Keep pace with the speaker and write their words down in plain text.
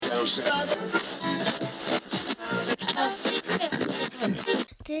This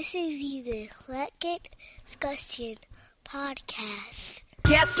is the Eclectic Discussion Podcast.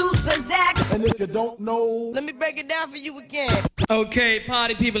 Guess who's Bazak? And if you don't know, Let me break it down for you again. Okay,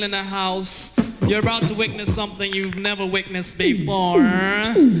 party people in the house, you're about to witness something you've never witnessed before.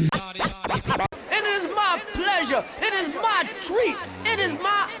 It is my pleasure, it is my treat, it is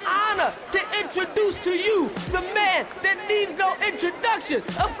my honor to introduce to you the man that needs no introduction.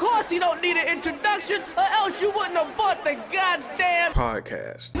 Of course he don't need an introduction, or else you wouldn't have bought the goddamn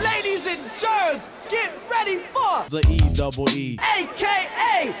podcast. Ladies and germs, get ready for The E-double-E.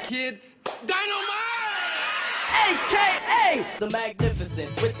 AKA Kid Dynamite! AKA The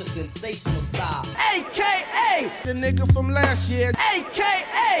magnificent with the sensational style. AKA The nigga from last year.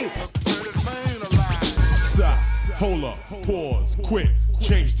 AKA stop, hold up, pause, quick,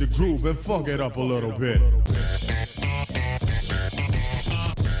 change the groove and funk it up a little bit. Who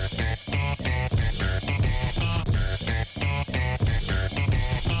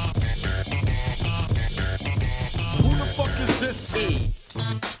the fuck is this? E.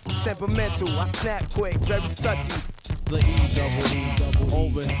 Temperamental, I snap quick, very touchy. The E-double-E.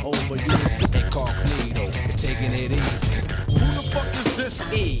 Over and over. You incognito. Taking it easy. Who the fuck is this?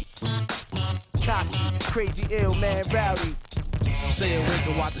 E. Cocky, crazy, ill man, rowdy. Stay awake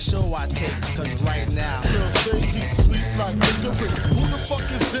and watch the show I take. Cause right now. Girl, stay deep, sweet like Mr. Rick. Who the fuck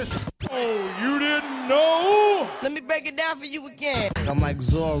is this? Oh, you didn't know? Let me break it down for you again. I'm like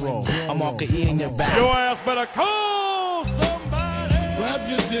Zorro. I'm all E in your back. Your ass better call somebody. Grab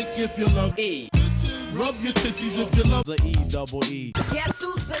your dick if you love E. Rub your titties if you love The E-double-E. Guess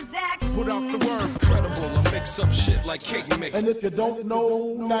who's Bazak? Put out the word. Incredible, I mix up shit like cake mix. And if you don't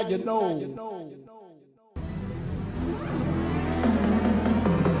know, now you know.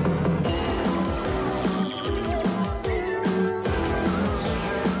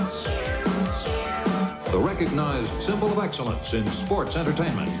 The recognized symbol of excellence in sports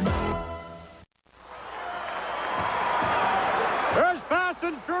entertainment. There's fast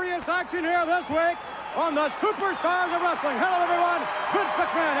and furious action here this week on the Superstars of Wrestling. Hello, everyone. Vince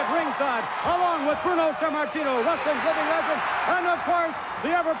McMahon at ringside, along with Bruno Sammartino, wrestling's living legend, and, of course,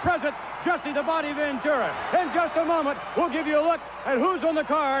 the ever-present Jesse the Body Ventura. In just a moment, we'll give you a look at who's on the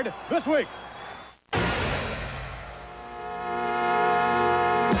card this week.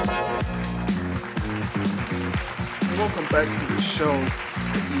 Welcome back to the show, the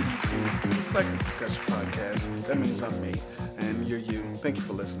Eclectic Discussion Podcast. That means I'm me, and you're you. Thank you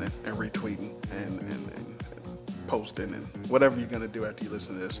for listening and retweeting and posting and whatever you're going to do after you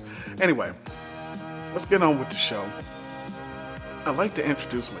listen to this. Anyway, let's get on with the show. I'd like to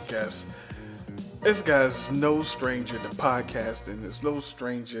introduce my guest. This guy's no stranger to podcasting. He's no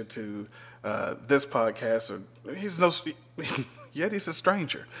stranger to this podcast. Or he's no... Yet he's a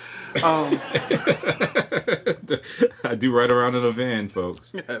stranger. I do ride around in a van,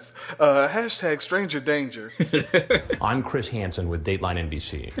 folks. Yes. Hashtag stranger danger. I'm Chris Hansen with Dateline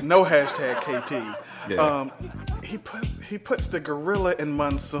NBC. No hashtag KT. Yeah. He puts the gorilla in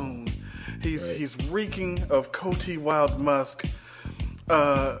monsoon. He's reeking of Coty Wild Musk,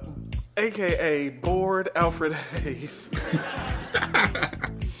 aka Bored Alfred Hayes.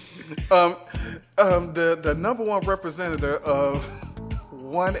 The number one representative of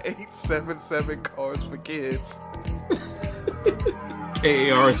 1877 Cars for Kids.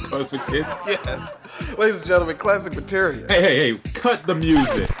 KAR's Cars for Kids? Yes. Ladies and gentlemen, classic material. Hey, cut the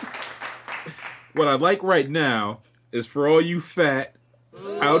music. What I'd like right now is for all you fat,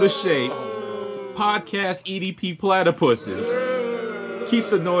 out of shape, podcast EDP platypuses, keep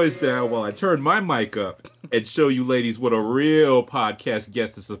the noise down while I turn my mic up and show you ladies what a real podcast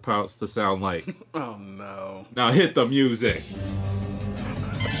guest is supposed to sound like. Oh, no. Now hit the music.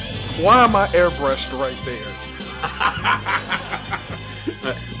 Why am I airbrushed right there?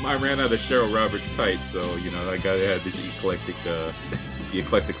 I ran out of Cheryl Roberts tights, so, I gotta have this eclectic, the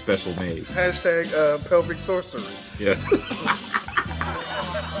eclectic special made. Hashtag pelvic sorcery. Yes.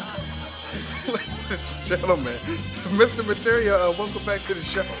 Ladies and gentlemen, Mr. Material, welcome back to the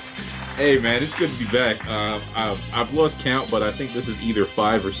show. Hey man, it's good to be back. I've lost count, but I think this is either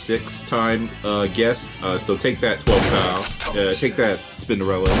 5 or 6 time guest. So take that 12 pal. Take that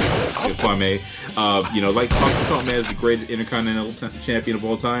Spinderella, if I may. Like Honky Tonk Man is the greatest Intercontinental Champion of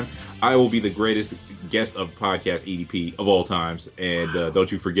all time. I will be the greatest guest of podcast EDP of all times, and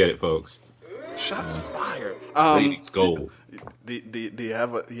don't you forget it, folks. Shots fired. Ratings gold. Do you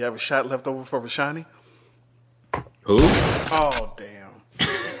have a shot left over for Rashani? Who? Oh damn.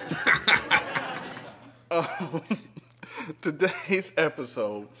 Today's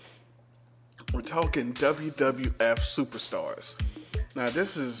episode, we're talking WWF Superstars. Now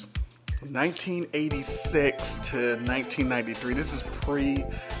this is 1986 to 1993. This is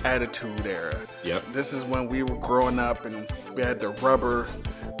pre-Attitude Era. Yep. This is when we were growing up and we had the rubber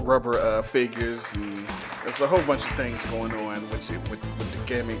figures, and there's a whole bunch of things going on with the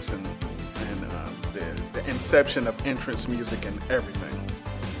gimmicks and the inception of entrance music and everything.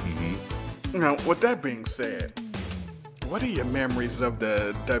 Mm-hmm. Now, with that being said, what are your memories of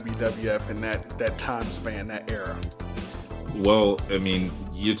the WWF in that time span, that era? Well, I mean,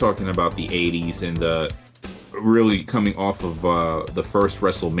 you're talking about the 80s and really coming off of the first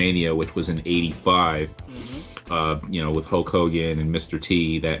WrestleMania, which was in 85, with Hulk Hogan and Mr.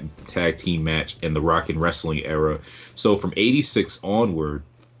 T, that tag team match, and the Rock and Wrestling era. So from 86 onward,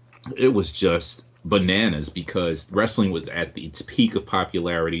 it was just bananas because wrestling was at its peak of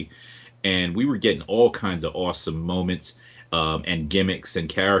popularity, and we were getting all kinds of awesome moments and gimmicks and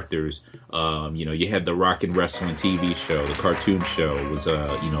characters. You had the Rock and Wrestling TV show, the cartoon show was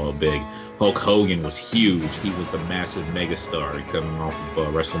a big. Hulk Hogan was huge. He was a massive megastar coming off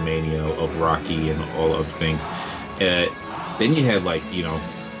of WrestleMania, of Rocky and all other things. Then you had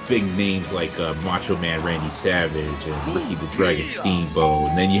big names like Macho Man Randy Savage and Ricky the Dragon Steamboat,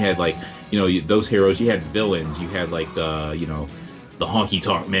 and then you had those heroes. You had villains. You had the Honky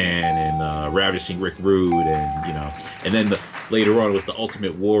Tonk Man and Ravishing Rick Rude, and then later on was the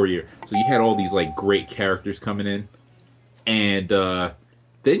Ultimate Warrior. So you had all these great characters coming in, and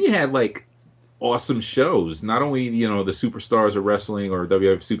then you had awesome shows. Not only the Superstars of Wrestling or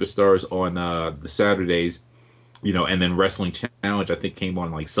WWF Superstars on the Saturdays, and then Wrestling Challenge I think came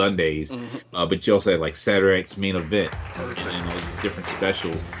on Sundays, but you also had Saturday Night's Main Event and all these different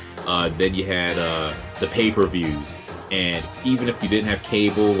specials. Then you had the pay-per-views. And even if you didn't have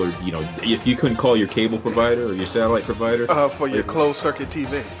cable, or if you couldn't call your cable provider or your satellite provider for your closed circuit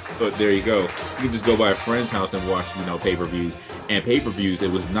TV, but there you go. You could just go by a friend's house and watch pay-per-views. And pay-per-views,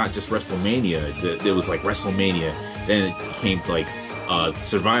 it was not just WrestleMania. It was WrestleMania. Then it became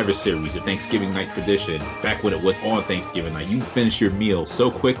Survivor Series, a Thanksgiving night tradition. Back when it was on Thanksgiving night, you can finish your meal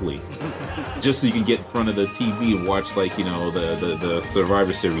so quickly, just so you can get in front of the TV and watch the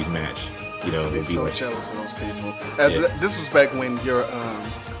Survivor Series match. I'm so jealous of those people. This was back when your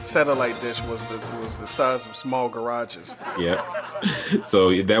satellite dish was the size of small garages. Yeah.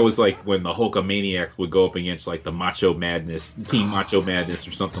 So that was when the Hulkamaniacs would go up against the Macho Madness, Team Macho Madness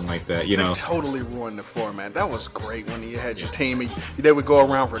or something like that, They totally ruined the format. That was great when you had your team. They would go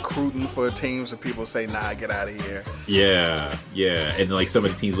around recruiting for teams and people say, nah, get out of here. Yeah. And some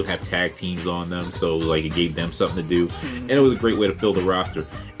of the teams would have tag teams on them, so it gave them something to do. And it was a great way to fill the roster.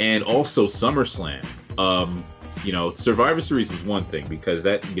 And also SummerSlam. Survivor Series was one thing because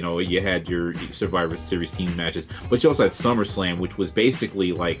that, you had your Survivor Series team matches, but you also had SummerSlam, which was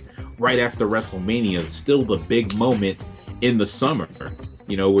basically right after WrestleMania, still the big moment in the summer,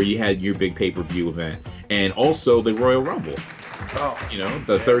 where you had your big pay-per-view event, and also the Royal Rumble.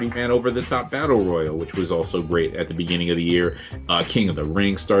 The 30-man over-the-top Battle Royal, which was also great at the beginning of the year. King of the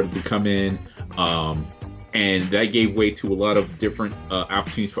Ring started to come in. And that gave way to a lot of different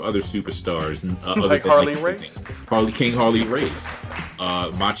opportunities for other superstars. Harley Race? Harley Race.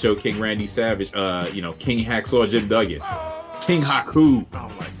 Macho King Randy Savage. King Hacksaw Jim Duggan. King Haku. Oh,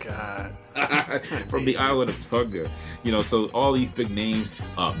 my God. From the island of Tonga. So all these big names.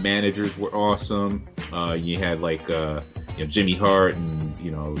 Managers were awesome. You had Jimmy Hart and,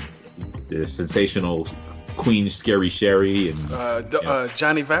 the sensational Queen Scary Sherry and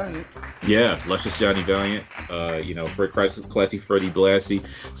Johnny Valiant. Yeah, Luscious Johnny Valiant. Classy Freddie Blassie.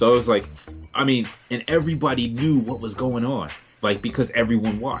 So it was and everybody knew what was going on. Because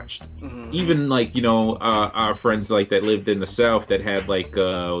everyone watched. Even our friends that lived in the South that had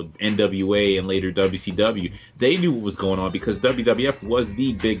NWA and later WCW, they knew what was going on because WWF was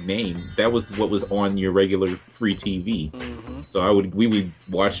the big name. That was what was on your regular free TV. So we would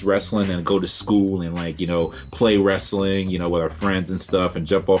watch wrestling and go to school and play wrestling, with our friends and stuff, and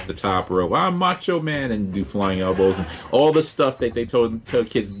jump off the top rope. I'm Macho Man, and do flying elbows and all the stuff that they tell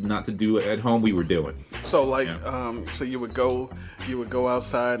kids not to do at home. We were doing. So so you would go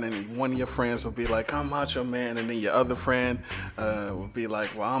outside and one of your friends would be like, I'm Macho Man, and then your other friend would be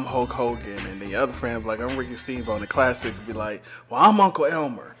like, well, I'm Hulk Hogan, and then your other friend would be like, I'm Ricky Steamboat, and the classic would be like, well, I'm Uncle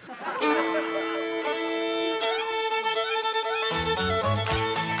Elmer.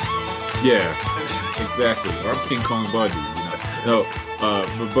 Yeah, exactly. Or I'm King Kong Bundy. No,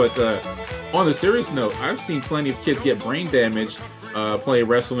 but on a serious note, I've seen plenty of kids get brain damage playing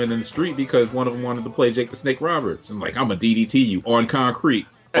wrestling in the street because one of them wanted to play Jake the Snake Roberts. And I'm a DDT you on concrete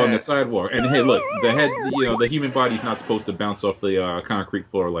on the sidewalk. And hey, look, the head, the human body's not supposed to bounce off the concrete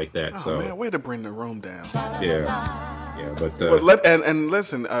floor like that. Oh, so man, way to bring the room down. Yeah. Yeah, but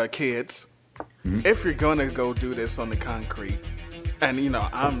listen, kids, if you're gonna go do this on the concrete, and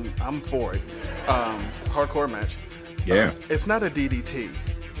I'm for it, hardcore match. Yeah, it's not a DDT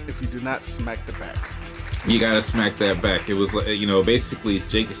if you do not smack the back. You gotta smack that back. It was basically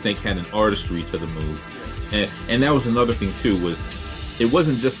Jake the Snake had an artistry to the move, and that was another thing too. Was it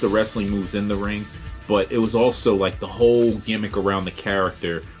wasn't just the wrestling moves in the ring, but it was also like the whole gimmick around the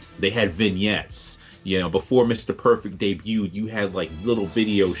character. They had vignettes. Before Mr. Perfect debuted, you had like little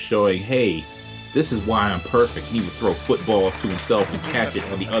videos showing, hey, this is why I'm perfect. He would throw a football to himself and catch it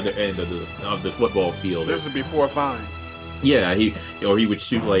on the other end of the football field. This is before Vine. Yeah, he would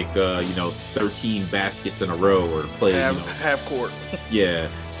shoot like 13 baskets in a row or play half court. Yeah,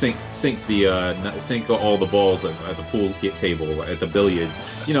 sink all the balls at the pool table at the billiards.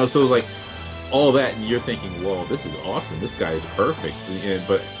 So it was like all that, and you're thinking, whoa, this is awesome. This guy is perfect.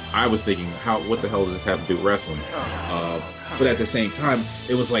 But I was thinking, what the hell does this have to do with wrestling? But at the same time,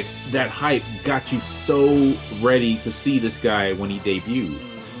 it was like that hype got you so ready to see this guy when he debuted,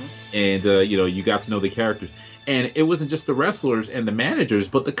 and you got to know the characters. And it wasn't just the wrestlers and the managers,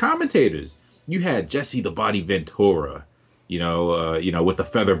 but the commentators. You had Jesse the Body Ventura, with the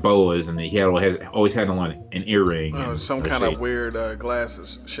feather boas, and he always had on an earring. Some kind of weird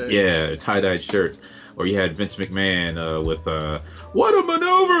glasses. Shades. Yeah, tie-dyed shirts. Or you had Vince McMahon with "What a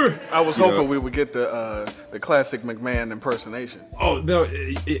Maneuver!" I was hoping we would get the classic McMahon impersonation. Oh no!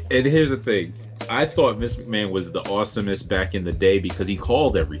 And here's the thing: I thought Vince McMahon was the awesomest back in the day because he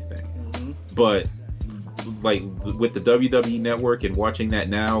called everything, but like with the WWE Network and watching that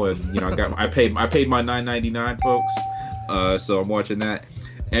now, and I paid my $9.99, folks. So I'm watching that.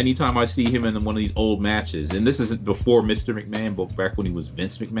 Anytime I see him in one of these old matches, and this isn't before Mr. McMahon, but back when he was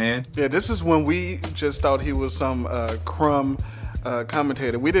Vince McMahon. Yeah, this is when we just thought he was some crumb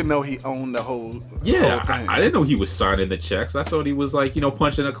commentator. We didn't know he owned the whole thing. I didn't know he was signing the checks. I thought he was like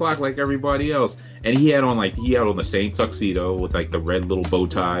punching the clock like everybody else. And he had on the same tuxedo with like the red little bow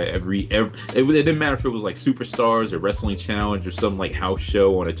tie. It didn't matter if it was like Superstars or Wrestling Challenge or some like house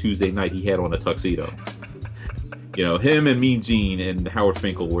show on a Tuesday night. He had on a tuxedo. Him and Mean Gene and Howard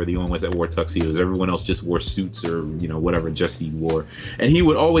Finkel were the only ones that wore tuxedos. Everyone else just wore suits or, whatever Jesse wore. And he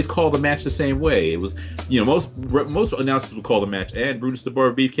would always call the match the same way. It was, most announcers would call the match, and Brutus the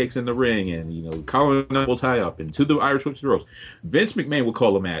Barber Beefcake's in the ring, and, Colin will tie up, and to the Irish Whip to the ropes. Vince McMahon would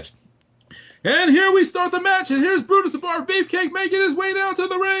call the match. And here we start the match, and here's Brutus the Barber Beefcake making his way down to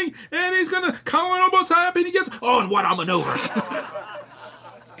the ring, and he's going to Colin elbow tie up, and he gets, and what a maneuver.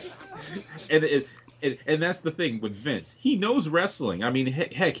 And that's the thing with Vince. He knows wrestling. I mean,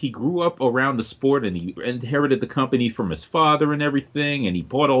 heck, he grew up around the sport, and he inherited the company from his father and everything, and he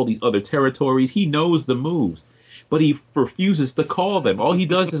bought all these other territories. He knows the moves, but he refuses to call them. All he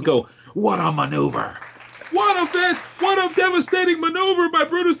does is go, what a maneuver. What a devastating maneuver by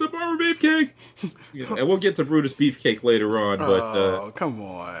Brutus the Barber Beefcake. And we'll get to Brutus Beefcake later on. But come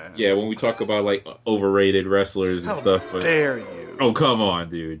on. Yeah, when we talk about like overrated wrestlers and stuff. How dare you? Oh, come on,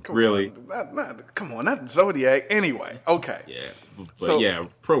 dude. Really? Come on, not Zodiac. Anyway, okay. Yeah,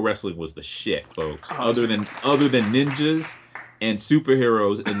 but pro wrestling was the shit, folks. Other than ninjas and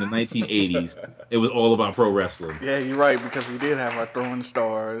superheroes in the 1980s, it was all about pro wrestling. Yeah, you're right, because we did have our throwing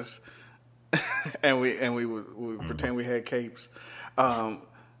stars, and we would pretend we had capes.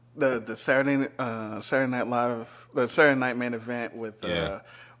 The Saturday Night Live, the Saturday Night main event with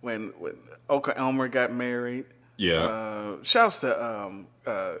when Oka Elmer got married. Yeah. Shouts to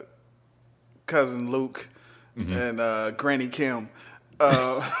cousin Luke and Granny Kim.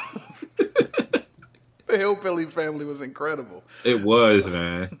 The Hillbilly family was incredible. It was,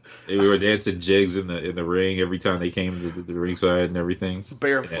 man. We were dancing jigs in the ring every time they came to the ringside and everything.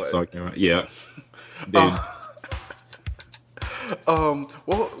 Barefoot. And that song came out. Yeah. Dude.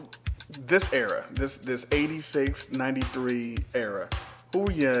 Well, this era, this 86, 93 era, who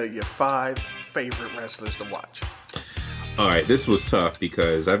were your 5 favorite wrestlers to watch? All right, this was tough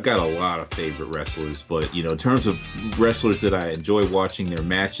because I've got a lot of favorite wrestlers, but in terms of wrestlers that I enjoy watching their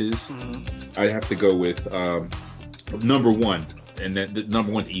matches, I'd have to go with number 1, and then the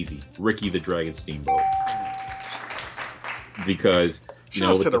number 1's easy, Ricky the Dragon Steamboat, because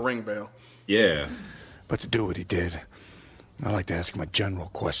shouts to the ring bell. Yeah, but to do what he did, I'd like to ask him a general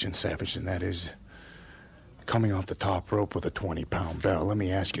question, Savage, and that is, coming off the top rope with a 20-pound bell, let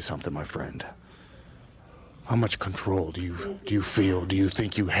me ask you something, my friend. How much control do you feel, do you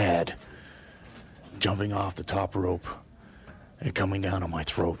think you had jumping off the top rope and coming down on my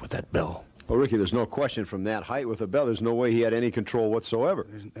throat with that bell? Well, Ricky, there's no question from that height with a bell, there's no way he had any control whatsoever.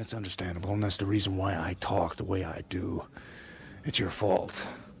 That's understandable, and that's the reason why I talk the way I do. It's your fault.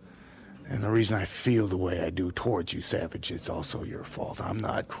 And the reason I feel the way I do towards you, Savage, it's also your fault. I'm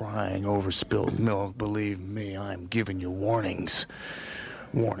not crying over spilled milk. Believe me, I'm giving you warnings.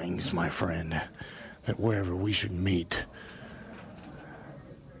 Warnings, my friend, that wherever we should meet,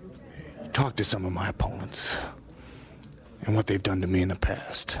 talk to some of my opponents and what they've done to me in the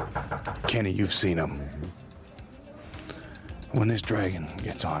past. Kenny, you've seen them. When this dragon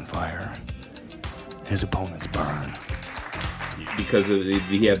gets on fire, his opponents burn. Because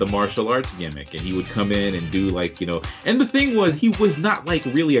he had the martial arts gimmick, and he would come in and do and the thing was, he was not like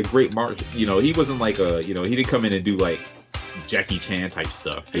really a great he wasn't like he didn't come in and do like Jackie Chan type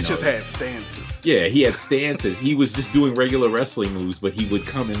stuff. He just had stances. Yeah, he had stances. He was just doing regular wrestling moves, but he would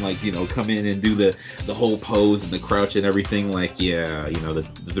come in come in and do the whole pose and the crouch and everything, the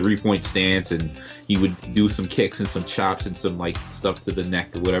 3-point stance, and he would do some kicks and some chops and some stuff to the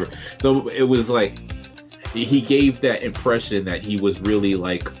neck or whatever. So it was he gave that impression that he was really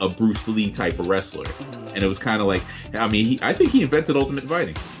like a Bruce Lee type of wrestler. And it was kind of I think he invented Ultimate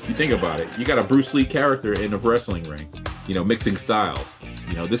Fighting. You think about it. You got a Bruce Lee character in a wrestling ring, mixing styles.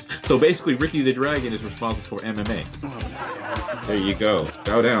 So basically Ricky the Dragon is responsible for MMA. There you go.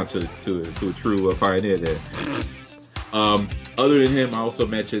 Bow down to a true pioneer there. Other than him, I also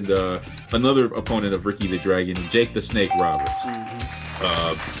mentioned another opponent of Ricky the Dragon, Jake the Snake Roberts.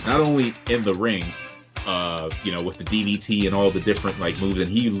 Not only in the ring, with the DDT and all the different moves, and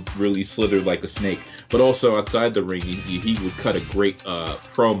he really slithered like a snake, but also outside the ring, he would cut a great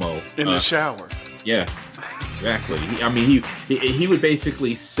promo in the shower. Yeah, exactly. He would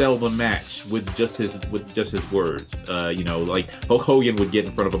basically sell the match with just his words. Hulk Hogan would get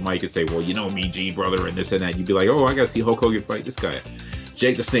in front of a mic and say, "Well, me, G brother," and this and that. You'd be like, "Oh, I gotta see Hulk Hogan fight this guy."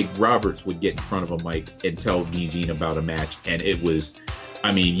 Jake the Snake Roberts would get in front of a mic and tell Mean Gene about a match, and it was.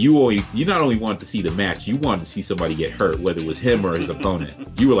 You not only wanted to see the match, you wanted to see somebody get hurt, whether it was him or his opponent.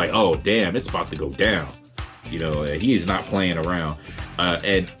 You were like, "Oh, damn, it's about to go down." He is not playing around.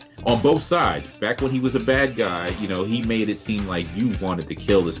 And on both sides, back when he was a bad guy, he made it seem like you wanted to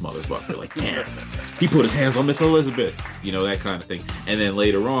kill this motherfucker. Like, damn, he put his hands on Miss Elizabeth, that kind of thing. And then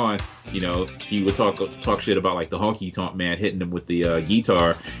later on, he would talk shit about the honky tonk man hitting him with the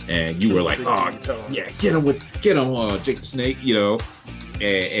guitar, and you were like, "Oh, yeah, get him, Jake the Snake,"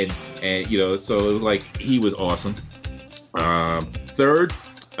 And so it was he was awesome. Third,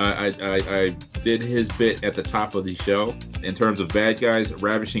 I did his bit at the top of the show in terms of bad guys,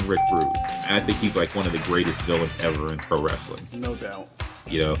 Ravishing Rick Rude. And I think he's one of the greatest villains ever in pro wrestling. No doubt.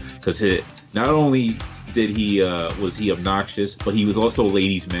 Because not only did was he obnoxious, but he was also a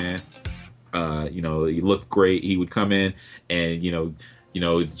ladies' man. He looked great. He would come in and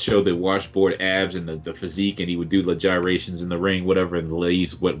show the washboard abs and the physique, and he would do the gyrations in the ring, whatever, and the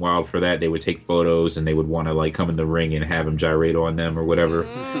ladies went wild for that. They would take photos, and they would want to come in the ring and have him gyrate on them or whatever.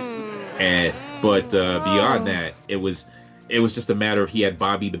 But beyond that, it was just a matter of he had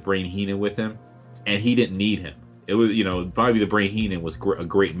Bobby the Brain Heenan with him, and he didn't need him. It was Bobby the Brain Heenan was a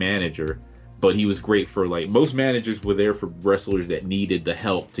great manager, but he was great for most managers were there for wrestlers that needed the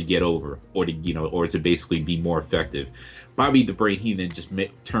help to get over or to basically be more effective. Bobby the Brain Heenan just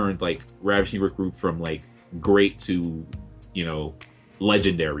turned Ravishing Rick Rude from great to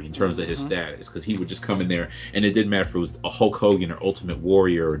legendary in terms of his status, because he would just come in there and it didn't matter if it was a Hulk Hogan or Ultimate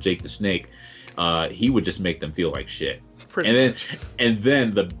Warrior or Jake the Snake, he would just make them feel like shit. And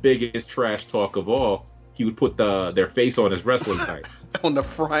then the biggest trash talk of all, he would put their face on his wrestling tights on the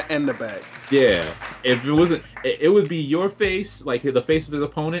front and the back. Yeah, if it wasn't, it would be your face, the face of his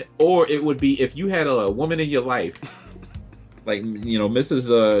opponent, or it would be if you had a woman in your life, Mrs.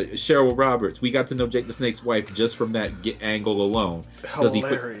 Cheryl Roberts. We got to know Jake the Snake's wife just from that angle alone.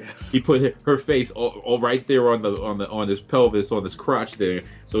 Hilarious. He put her face all right there on his pelvis, on his crotch there.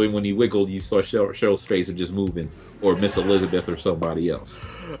 So when he wiggled, you saw Cheryl's face and just moving, or Miss Elizabeth or somebody else.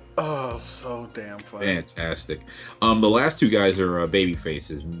 Oh, so damn funny. Fantastic. The last two guys are baby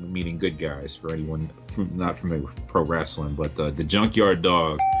faces, meaning good guys for anyone not familiar with pro wrestling. But the Junkyard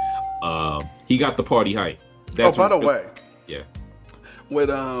Dog, he got the party hype. By the way, yeah.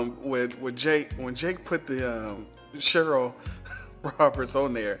 With Jake, when Jake put the Cheryl Roberts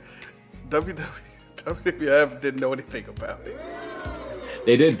on there, WWF didn't know anything about it.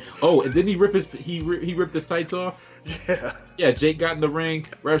 They didn't. Oh, and didn't he rip his tights off? Yeah. Yeah, Jake got in the ring.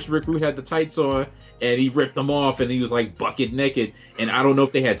 Ravishing Rick Rude had the tights on, and he ripped them off, and he was bucket naked. And I don't know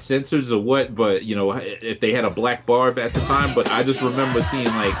if they had censors or what, but if they had a black barb at the time. But I just remember seeing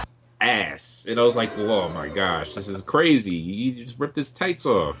ass, and I was like, "Whoa, my gosh, this is crazy! He just ripped his tights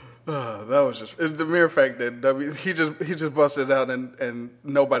off." That was just the mere fact that he just busted out and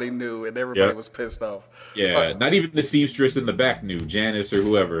nobody knew and everybody was pissed off. Yeah, not even the seamstress in the back knew, Janice or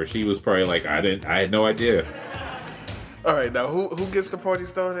whoever. She was probably like, I had no idea. All right, now who gets the party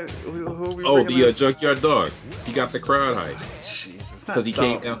started? Who the Junkyard Dog. He got the crowd hype. Jesus, because he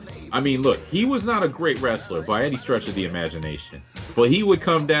came down. I mean, look, he was not a great wrestler by any stretch of the imagination, but he would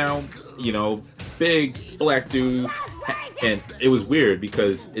come down, big black dude. And it was weird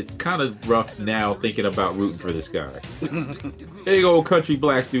because it's kind of rough now thinking about rooting for this guy. Big old country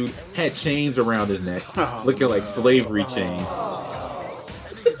black dude, had chains around his neck, looking like slavery chains.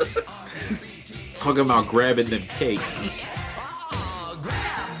 Talking about grabbing them cakes.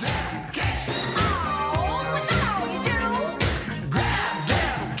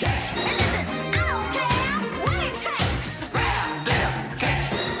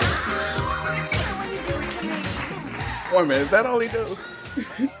 Wait a minute, is that all he do?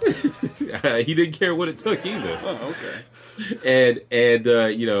 He didn't care what it took either. Oh, okay. And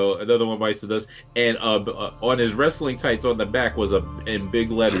another one bites the dust. And on his wrestling tights on the back was in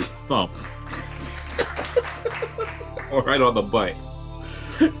big letters thump. Right on the butt.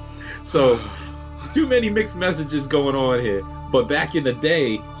 So too many mixed messages going on here. But back in the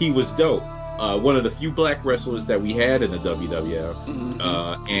day, he was dope. One of the few black wrestlers that we had in the WWF.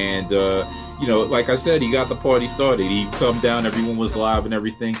 Like I said, he got the party started. He come down, everyone was live and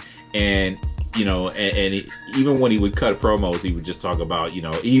everything. And even when he would cut promos, he would just talk about,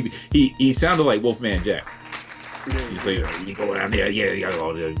 he sounded like Wolfman Jack. You say, you go down there,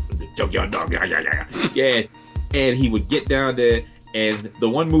 the Junkyard Dog, yeah. And he would get down there, and the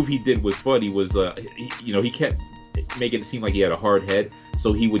one move he did was funny. Was he kept making it seem like he had a hard head,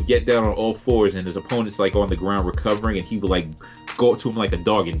 so he would get down on all fours, and his opponent's like on the ground recovering, and he would like go up to him like a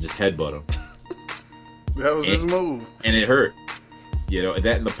dog and just headbutt him. That was his move, and it hurt.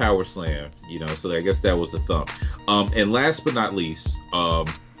 That and the power slam. So I guess that was the thump. And last but not least, the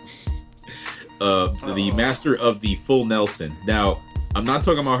master of the full Nelson. Now, I'm not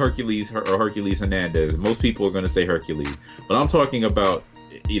talking about Hercules or Hercules Hernandez. Most people are going to say Hercules, but I'm talking about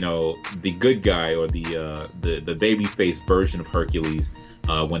the good guy or the babyface version of Hercules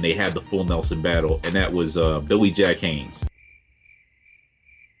when they had the full Nelson battle, and that was Billy Jack Haynes.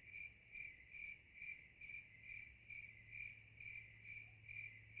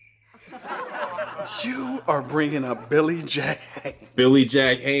 You are bringing up Billy Jack Haynes. Billy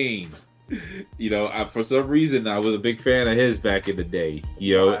Jack Haynes. For some reason, I was a big fan of his back in the day.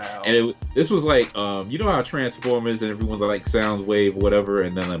 Wow. And this was like, how Transformers and everyone's like Soundwave, whatever,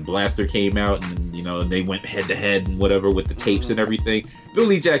 and then a Blaster came out, and and they went head to head and whatever with the tapes and everything.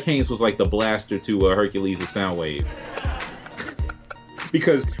 Billy Jack Haynes was like the Blaster to Hercules and Soundwave.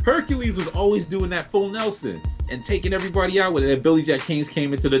 Because Hercules was always doing that full Nelson and taking everybody out with it. And Billy Jack Haynes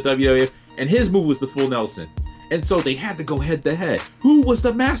came into the WWF, and his move was the full Nelson. And so they had to go head to head. Who was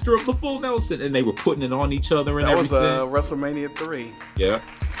the master of the full Nelson? And they were putting it on each other and everything. That was WrestleMania 3. Yeah.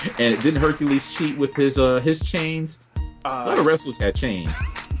 And didn't Hercules cheat with his chains? A lot of wrestlers had chains.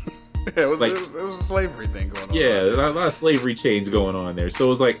 Yeah, it was a slavery thing going on. Yeah, a lot of slavery chains going on there. So it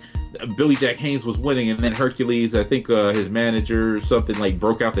was like Billy Jack Haynes was winning, and then Hercules, I think his manager or something like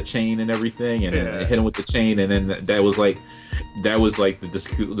broke out the chain and everything, and then hit him with the chain, and then that was like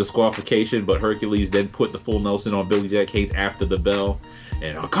the disqualification. But Hercules then put the full Nelson on Billy Jack Haynes after the bell,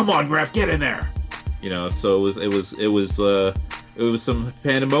 and come on, ref, get in there. So it was some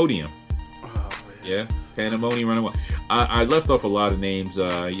pandemonium. Yeah, pandemonium running wild. I left off a lot of names.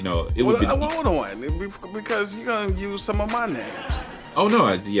 Hold on, because you're gonna use some of my names. Oh no,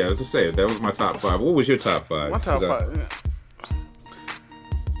 as I say, that was my top 5. What was your top 5? My top 5.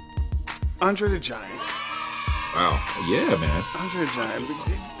 Andre the Giant. Wow, yeah, man. Andre the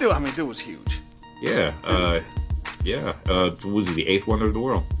Giant, dude was huge. Yeah, was he the 8th wonder of the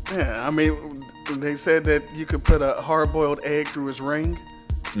world? Yeah, they said that you could put a hard-boiled egg through his ring.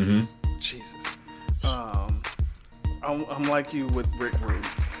 Mm-hmm. Jesus. I'm like you with Rick Rude.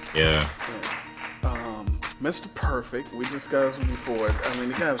 Yeah. Mr. Perfect, we discussed before. He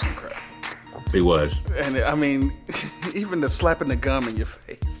got some crap. He was. And even the slapping the gum in your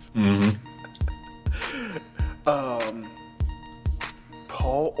face. Mm-hmm.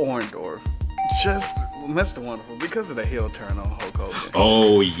 Paul Orndorff, just Mr. Wonderful because of the heel turn on Hulk Hogan.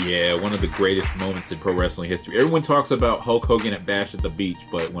 Oh yeah, one of the greatest moments in pro wrestling history. Everyone talks about Hulk Hogan at Bash at the Beach,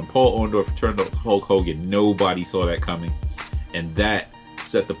 but when Paul Orndorff turned on Hulk Hogan, nobody saw that coming, and that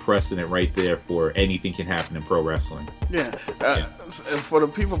set the precedent right there for anything can happen in pro wrestling. Yeah. For the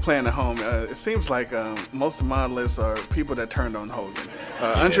people playing at home, it seems like most of my lists are people that turned on Hogan.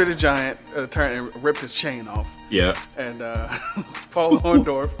 Andre the Giant turned and ripped his chain off. Yeah. And Paul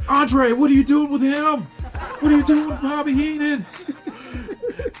Orndorff. Andre, what are you doing with him? What are you doing with Bobby Heenan?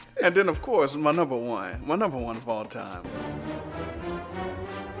 And then, of course, my number one of all time.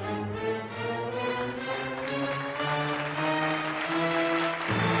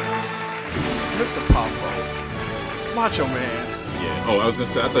 Mr. Popo, Macho Man. Yeah. Oh, I was gonna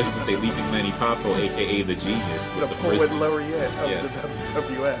say. I thought you were gonna say Leaping Manny Popo, aka the Genius, with the the poet frisbees. laureate of Yes. the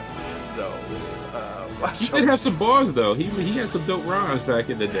WWF. Though, He did have some bars though. He had some dope rhymes back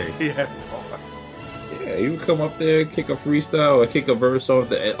in the day. He had bars. Yeah, he would come up there, kick a freestyle, or kick a verse off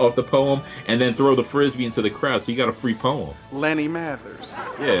the poem, and then throw the frisbee into the crowd. So you got a free poem. Lanny Mathers.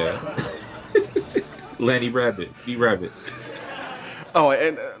 Yeah. Lanny Rabbit, B-Rabbit. Oh,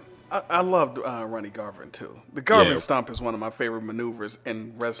 and I loved Ronnie Garvin too. The Garvin Stomp is one of my favorite maneuvers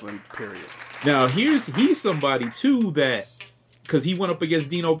in wrestling. Period. Now he's somebody too that, because he went up against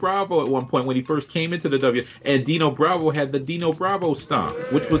Dino Bravo at one point when he first came into the W, and Dino Bravo had the Dino Bravo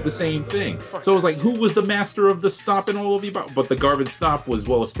Stomp, which was the same thing. So it was like, who was the master of the stomp and all of the? But the Garvin Stomp was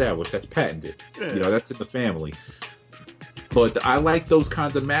well established. That's patented. Yeah. You know, that's in the family. But I like those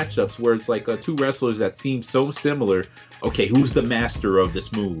kinds of matchups where it's like two wrestlers that seem so similar. Okay, who's the master of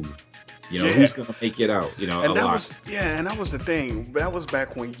this move? You know, who's gonna make it out? You know, and that lot. was and that was the thing. That was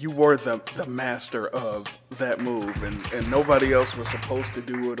back when you were the master of that move, and nobody else was supposed to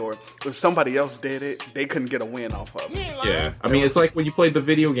do it, or if somebody else did it, they couldn't get a win off of it. Yeah, I mean, it's like when you played the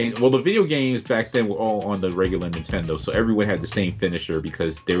video games. Well, the video games back then were all on the regular Nintendo, so everyone had the same finisher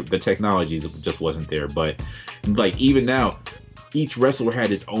because the technology just wasn't there. But like even now, each wrestler had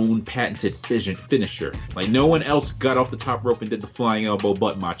his own patented finisher. Like no one else got off the top rope and did the flying elbow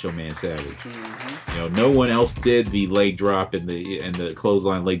but Macho Man Savage. Mm-hmm. You know, no one else did the leg drop and the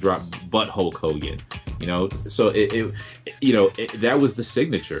clothesline leg drop but Hulk Hogan. You know, so that was the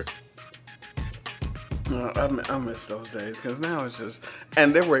signature. I miss those days because now it's just,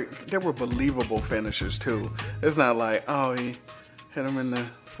 and there were believable finishers too. It's not like, oh, he hit him in the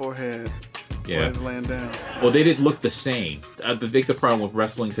forehead. Yeah, he's laying down. Well, they didn't look the same. I think the problem with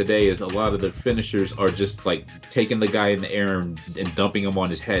wrestling today is a lot of the finishers are just like taking the guy in the air and dumping him on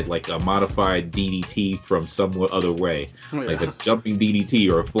his head, like a modified DDT from some other way, like a jumping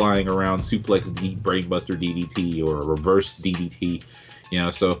DDT or a flying around suplex brainbuster DDT or a reverse DDT. You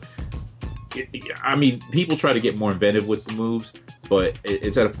know, so I mean, people try to get more inventive with the moves, but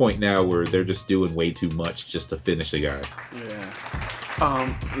it's at a point now where they're just doing way too much just to finish a guy. Yeah.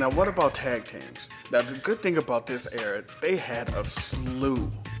 Now, what about tag teams? Now, the good thing about this era, they had a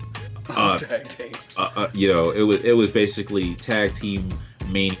slew of tag teams. You know, it was basically tag team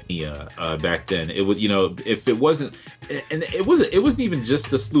mania back then. It was, you know, if it wasn't, and it wasn't even just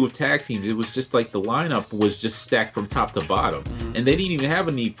the slew of tag teams. It was just like the lineup was just stacked from top to bottom, and they didn't even have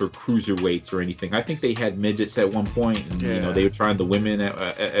a need for cruiserweights or anything. I think they had midgets at one point, and you know, they were trying the women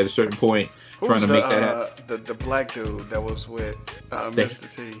at a certain point. Trying to make that happen. The black dude that was with Mr.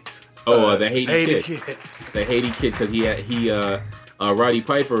 T. The Haiti kid. The Haiti kid, because Roddy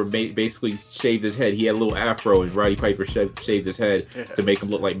Piper basically shaved his head. He had a little afro, and Roddy Piper shaved his head to make him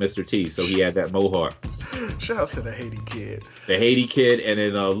look like Mr. T. So he had that mohawk. Shout out to the Haiti kid. The Haiti kid, and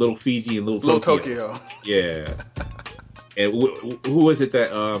then Little Fiji and Little Tokyo. Yeah. And who was it that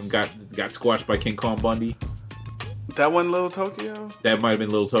got squashed by King Kong Bundy? That one, Little Tokyo? That might have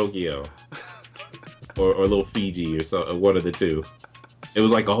been Little Tokyo. or Little Fiji or so, one of the two. It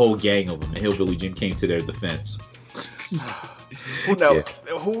was like a whole gang of them, and Hillbilly Jim came to their defense. Now,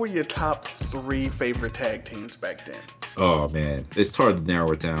 who were your top 3 favorite tag teams back then? Oh, man. It's hard to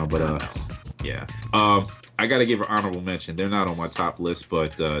narrow it down, but yeah. I got to give an honorable mention. They're not on my top list,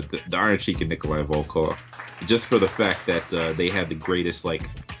 but the Iron Sheik and Nikolai Volkov. Just for the fact that they had the greatest, like,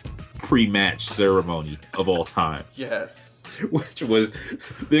 pre-match ceremony of all time. Yes. Which was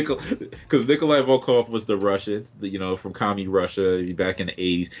because Nikolai Volkov was the Russian, you know, from Communist Russia back in the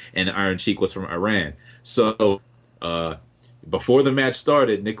 80s, and Iron Sheik was from Iran. So before the match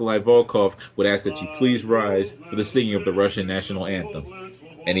started, Nikolai Volkov would ask that you please rise for the singing of the Russian national anthem,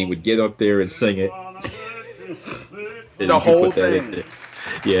 and he would get up there and sing it. The whole thing.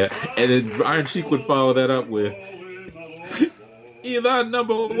 Yeah, and then Iron Sheik would follow that up with Iran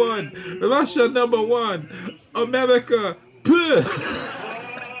 #1, Russia #1, America.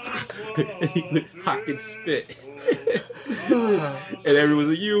 Hock and spit. And everyone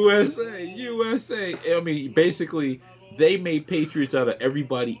was like, USA. I mean, basically, they made patriots out of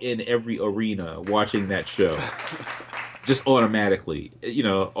everybody in every arena watching that show. just automatically. You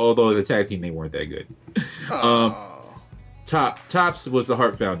know, although as a tag team they weren't that good. Tops was the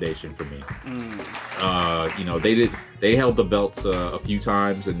Hart Foundation for me. You know, they held the belts a few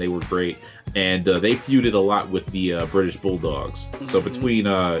times and they were great, and they feuded a lot with the British Bulldogs. So between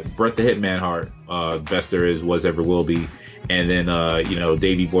Bret the Hitman Hart, best there is, was ever will be, and then you know, and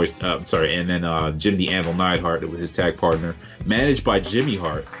then Jim the Anvil Neidhart, with his tag partner, managed by Jimmy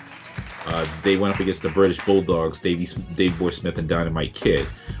Hart. They went up against the British Bulldogs, Davey Boy Smith and Dynamite Kid.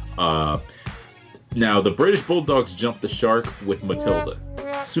 Now, the British Bulldogs jumped the shark with Matilda.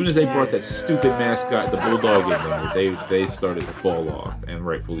 As soon as they brought that stupid mascot, the Bulldog, in there, they started to fall off, and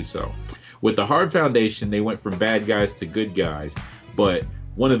rightfully so. With the Hart Foundation, they went from bad guys to good guys, but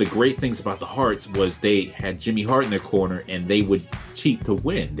one of the great things about the Harts was they had Jimmy Hart in their corner, and they would cheat to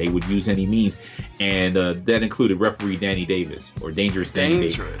win. They would use any means, and that included referee Danny Davis, or Dangerous Danny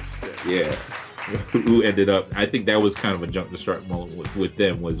Davis. Yeah. Who ended up, I think that was kind of a jump to start moment with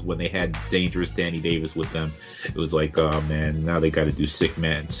them, was when they had Dangerous Danny Davis with them. It was like, oh man, now they got to do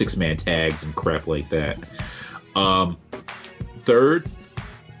six-man tags and crap like that. Third,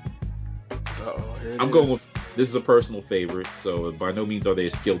 I'm going with, this is a personal favorite, so by no means are they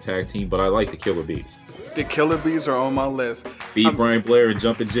a skilled tag team, but I like the Killer Bees. The Killer Bees are on my list. Brian Blair and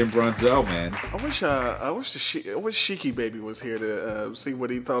Jumpin' Jim Brunzell, man. I wish Sheiky Baby was here to see what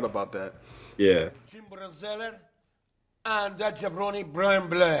he thought about that. Yeah. Jim Brunzeller and that jabroni Brian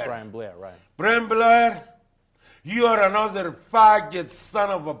Blair. Brian Blair, right. Brian Blair, you are another faggot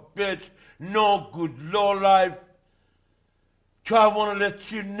son of a bitch, no good lowlife. So I want to let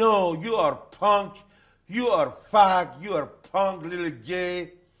you know, you are punk, you are fag, you are punk, little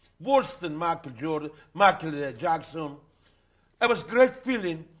gay, worse than Michael Jackson. It was a great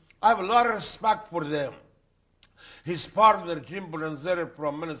feeling. I have a lot of respect for them. His partner, Jim Brunzeller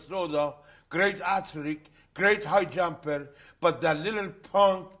from Minnesota, great athlete, great high jumper, but that little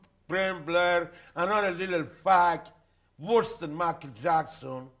punk, Brian Blair, another little fag, worse than Michael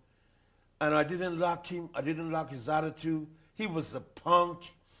Jackson. And I didn't like him. I didn't like his attitude. He was a punk.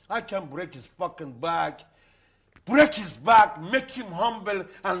 I can break his fucking back. Break his back, make him humble,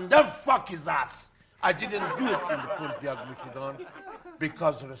 and then fuck his ass. I didn't do it in the Pontiac, Michigan,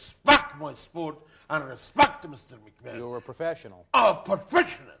 because respect my sport and respect Mr. McMahon. You were a professional. A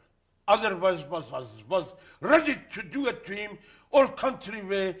professional. Otherwise, was ready to do it to him, all country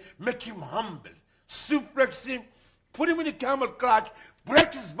way, make him humble, suplex him, put him in a camel clutch,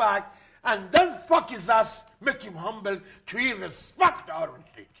 break his back, and then fuck his ass, make him humble to respect our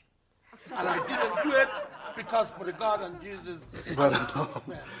shit. And I didn't do it because for the God and Jesus. But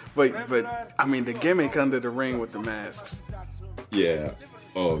I mean, the gimmick under the ring with the masks. Yeah.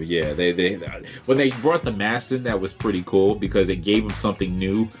 Oh yeah. They when they brought the masks in, that was pretty cool because it gave them something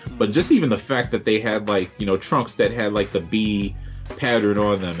new. But just even the fact that they had, like, you know, trunks that had like the bee pattern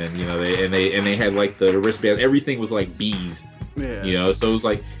on them, and you know they had like the wristband. Everything was like bees. Yeah. You know, so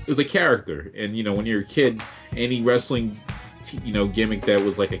it was a character, and you know, when you're a kid, any wrestling gimmick that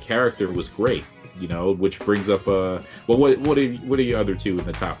was like a character was great. You know, which brings up well, what are your other two in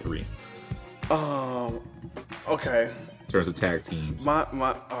the top three? Okay. In terms of tag teams. All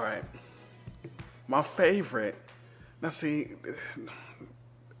right. My favorite. Now see,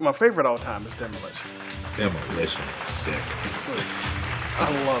 my favorite all time is Demolition. Demolition is sick. I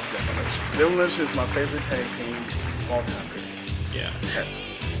love Demolition. Demolition is my favorite tag team of all time. Yeah.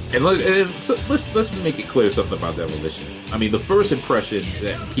 And let's make it clear something about Demolition. I mean, the first impression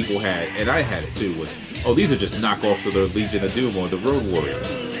that people had, and I had it too, was, oh, these are just knockoffs of the Legion of Doom or the Road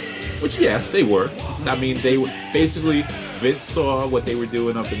Warriors. Which, yeah, they were. I mean, they were basically, Vince saw what they were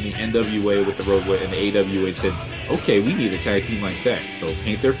doing up in the NWA with the Road Warriors and the AWA and said, okay, we need a tag team like that. So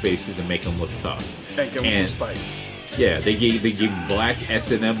paint their faces and make them look tough. And give them some spikes. Yeah, they gave black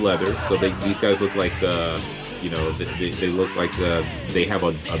S&M leather, so these guys look like you know, they look like they have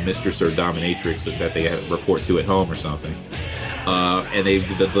a mistress or dominatrix that they report to at home or something. And they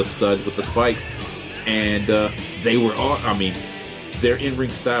did the studs with the spikes. And they were all, I mean, their in-ring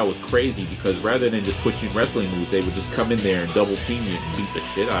style was crazy because rather than just put you in wrestling moves, they would just come in there and double team you and beat the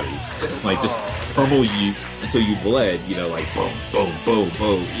shit out of you. Like, just pummel you until you bled, you know, like boom, boom, boom,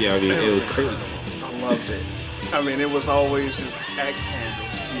 boom. Yeah, I mean, it was crazy. I loved it. I mean, it was always just axe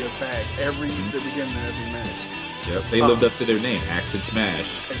handles to your back the beginning of every match. Yep, they lived up to their name, Axe and Smash.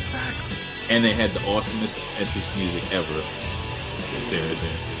 Exactly. And they had the awesomest entrance music ever.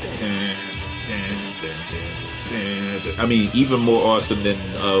 I mean, even more awesome than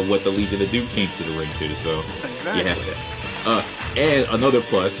what the Legion of Doom came to the ring to. So, exactly. Yeah. And another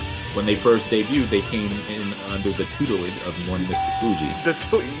plus, when they first debuted, they came in under the tutelage of one Mr. Fuji.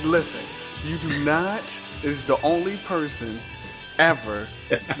 Listen, You do not. Is the only person ever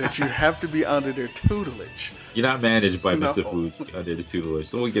that you have to be under their tutelage. You're not managed by Mr. Food under the tutelage,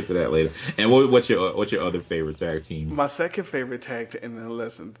 so we'll get to that later. And what's your other favorite tag team? My second favorite tag team, and then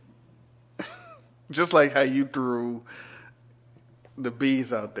listen, just like how you threw the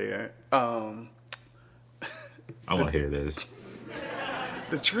bees out there. I want to hear this.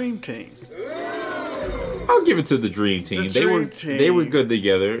 The Dream Team. I'll give it to the Dream Team. They were good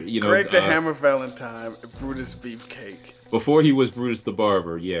together. You know, Greg the Hammer Valentine, Brutus Beefcake. Before he was Brutus the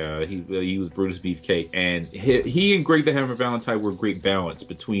Barber, yeah, he was Brutus Beefcake, and he and Greg the Hammer Valentine were a great balance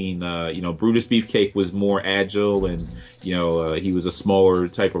between, Brutus Beefcake was more agile, and he was a smaller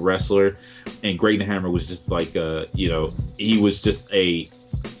type of wrestler, and Greg the Hammer was just like, he was just a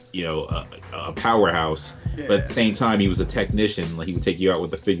powerhouse. Yeah. But at the same time, he was a technician. Like, he would take you out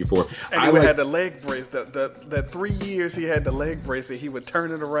with the figure four. And he had the leg brace. That 3 years he had the leg brace, and he would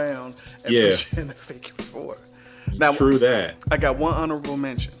turn it around and put you in the figure four. Now, true that. I got one honorable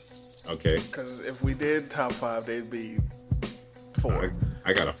mention. Okay. Because if we did top 5, they'd be 4.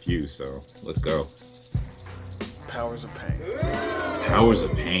 I got a few, so let's go. Powers of Pain. Powers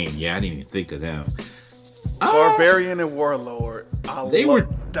of Pain. Yeah, I didn't even think of them. Barbarian and Warlord. They were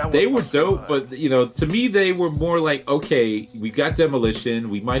dope, but to me they were more like, okay, we got Demolition,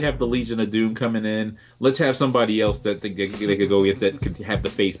 we might have the Legion of Doom coming in. Let's have somebody else that they could go with that could have the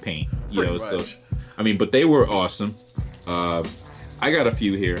face paint. So I mean, but they were awesome. I got a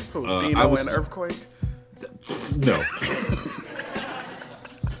few here. Who, Dino and Earthquake? No.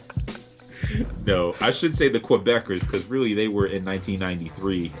 No, I should say the Quebecers, because really they were in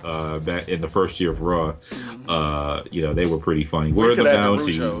 1993, back in the first year of Raw. They were pretty funny. Where are the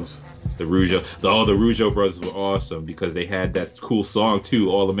Bounties? The Rougeau. The Rougeau brothers were awesome because they had that cool song too,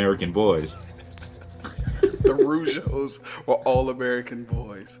 All American Boys. The Rougeaus were All American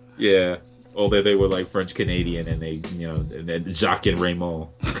Boys. Yeah. Although they were like French Canadian, and they, and then Jacques and Raymond.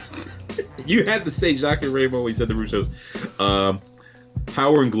 You had to say Jacques and Raymond when you said the Rougeaus.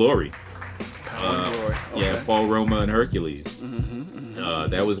 Power and Glory. Okay. Yeah, Paul Roma and Hercules.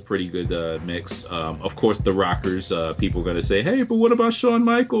 That was a pretty good mix. Of course, the Rockers. People are going to say, hey, but what about Shawn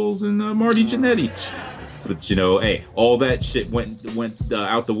Michaels and Marty Jannetty? But hey, all that shit went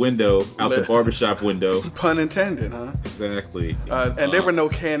out the window, out the barbershop window. Pun intended, huh? Exactly. And there were no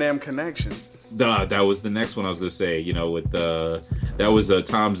Can-Am connection. That was the next one I was going to say. That was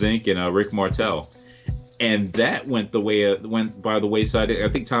Tom Zink and Rick Martel. And that went by the wayside. I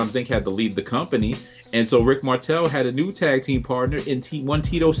think Tom Zink had to leave the company, and so Rick Martel had a new tag team partner in one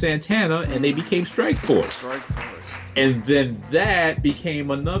Tito Santana, and they became Strike Force. And then that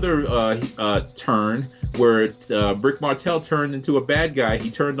became another turn where Rick Martel turned into a bad guy. He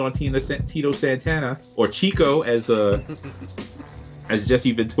turned on Tito Santana, or Chico, as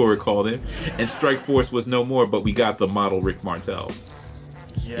Jesse Ventura called him, and Strike Force was no more. But we got the model Rick Martel.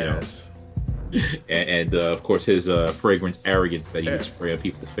 Yes. And of course his fragrance arrogance that he would spray on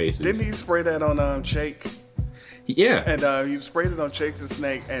people's faces. Didn't he spray that on Jake? Yeah. And he sprayed it on Jake the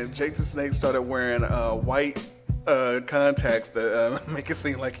Snake, and Jake the Snake started wearing white contacts that make it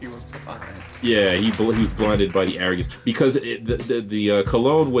seem like he was blind. Yeah, he was blinded by the arrogance because the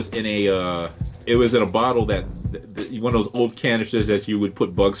cologne was in a bottle that one of those old canisters that you would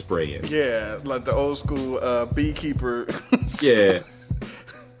put bug spray in. Yeah, like the old school beekeeper. Yeah.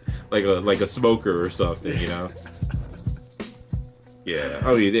 Like a smoker or something, Yeah.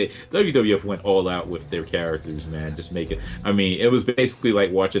 I mean, WWF went all out with their characters, man. Just make it. I mean, it was basically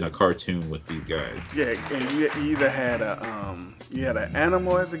like watching a cartoon with these guys. Yeah, and you either had an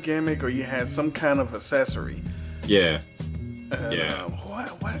animal as a gimmick, or you had some kind of accessory. Yeah. Yeah.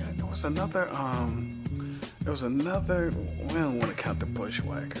 What? There was another. We don't want to count the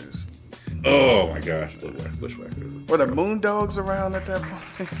Bushwhackers. Oh my gosh, Bushwhackers. Were the Moondogs around at that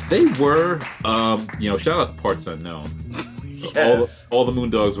point? They were. Shout out to Parts Unknown. Yes. All the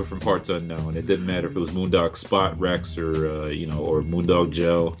Moondogs were from Parts Unknown. It didn't matter if it was Moondog Spot Rex or or Moondog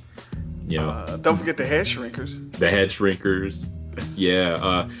Joe. Don't forget the Head Shrinkers. The Head Shrinkers.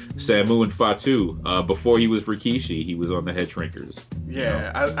 Yeah, Samu and Fatu. Before he was Rikishi, he was on the Head Shrinkers.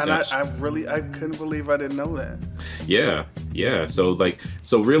 Yeah, I couldn't believe I didn't know that. Yeah. So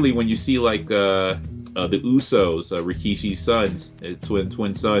really, when you see the Usos, Rikishi's sons,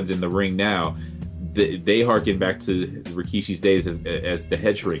 twin sons in the ring now, they harken back to Rikishi's days as the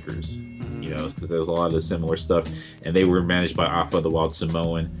Head Shrinkers. Because there was a lot of similar stuff, and they were managed by Alpha the Wild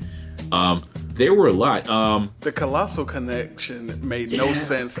Samoan. There were a lot. The Colossal Connection made no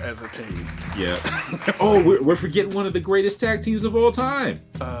sense as a team. Yeah. Oh, we're forgetting one of the greatest tag teams of all time.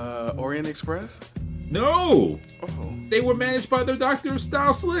 Orient Express? No. Oh. They were managed by their Dr.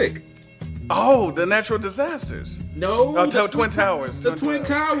 Style Slick. Oh, the natural disasters. No, Twin Towers. The Twin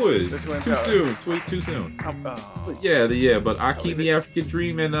Towers. Too soon. Too soon. But but Akeem the African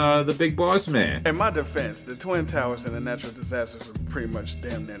Dream and the Big Boss Man. In my defense, the Twin Towers and the natural disasters are pretty much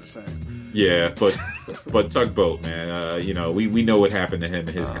damn near the same. Yeah, but Tugboat, man. We know what happened to him and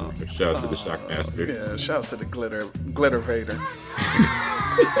his career. Shout out to the Shockmaster. Yeah, shout out to the Glitter Vader.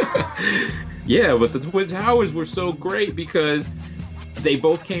 Yeah, but the Twin Towers were so great because they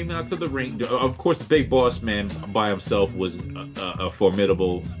both came out to the ring. Of course, the Big Boss Man by himself was a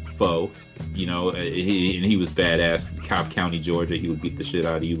formidable foe. He was badass. Cobb County, Georgia. He would beat the shit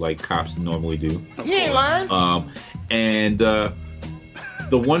out of you like cops normally do. He ain't lying. And the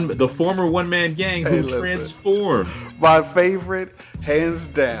former one-man gang who transformed. My favorite, hands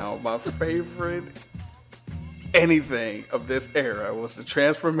down, anything of this era was the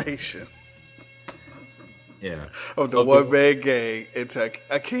transformation. Yeah. Of the one-man gang.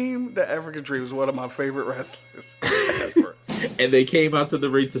 Akeem the African Dream was one of my favorite wrestlers ever. And they came out to the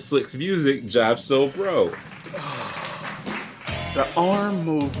ring to Slick's music, Jive Soul Bro. The arm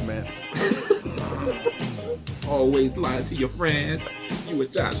movements. Always lie to your friends. You a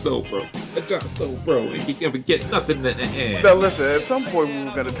Jive Soul Bro. A Jive Soul Bro. And you never get nothing in the end. Now listen, at some point we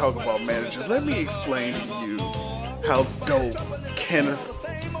were going to talk about managers. Let me explain to you how dope Kenneth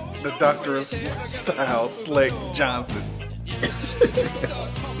the Doctor Style Slick Johnson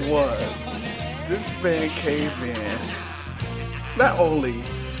was. This man came in. Not only,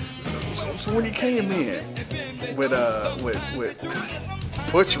 so when he came in with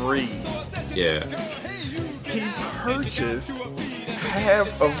Butch Reed, yeah, he purchased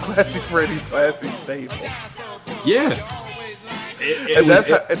half of Classy Freddy's Classy stable. Yeah, that's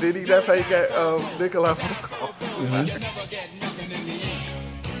how he got Nikolai Volkov.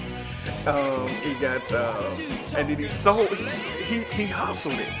 He got, and then he sold. He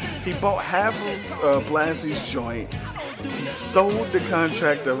hustled it. He bought half of Blassie's joint. He sold the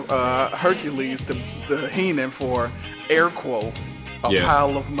contract of Hercules to Heenan for air quote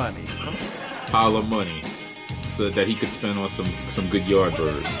pile of money. Pile of money, so that he could spend on some good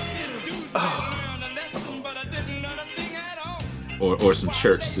Yardbirds. Or some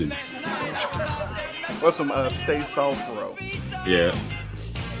church suits. Or some Stay Soft Row. Yeah.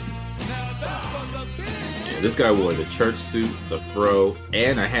 This guy wore the church suit, the fro,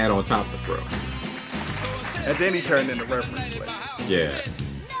 and a hat on top of the fro. And then he turned into Reverend Slick. Yeah.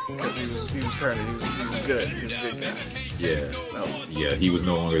 Because he was turning. He was good. He was a good guy. Yeah. Yeah, he was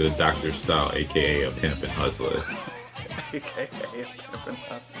no longer the Dr. Style, a.k.a. a pimp and hustler. a.k.a. a pimp and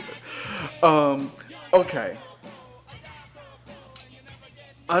hustler. Okay.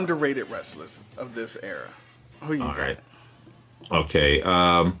 Underrated wrestlers of this era. Who you got? Right. Okay.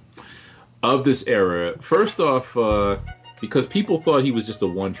 Of this era, first off, because people thought he was just a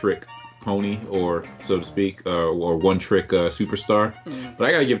one-trick pony, or so to speak, or one-trick superstar, but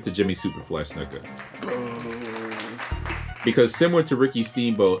I gotta give it to Jimmy Superfly Snuka. Because similar to Ricky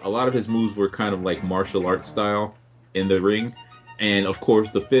Steamboat, a lot of his moves were kind of like martial arts style in the ring, and of course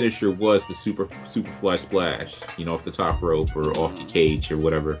the finisher was the Superfly Splash, off the top rope or off the cage or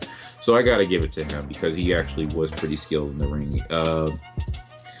whatever. So I gotta give it to him because he actually was pretty skilled in the ring.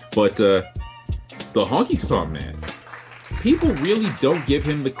 But the Honky Tonk Man, people really don't give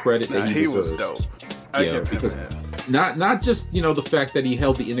him the credit that he deserves. Was dope. Because not just the fact that he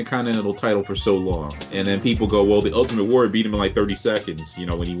held the Intercontinental title for so long, and then people go, well, the Ultimate Warrior beat him in like 30 seconds,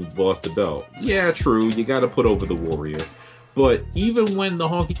 when he lost the belt. Yeah, true. You got to put over the Warrior. But even when the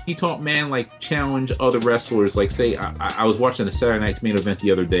Honky Tonk Man like challenged other wrestlers, like say I was watching a Saturday Night's Main Event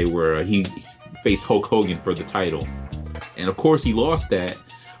the other day where he faced Hulk Hogan for the title, and of course he lost that.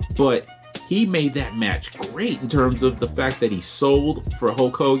 But he made that match great in terms of the fact that he sold for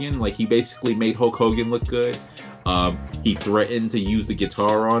Hulk Hogan. Like, he basically made Hulk Hogan look good. He threatened to use the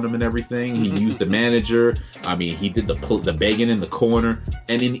guitar on him and everything. He used the manager. I mean, he did the begging in the corner.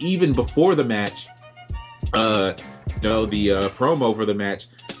 And then even before the match, the promo for the match,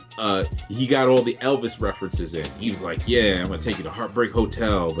 he got all the Elvis references in. He was like, yeah, I'm going to take you to Heartbreak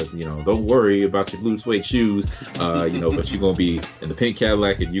Hotel, but, don't worry about your blue suede shoes, but you're going to be in the pink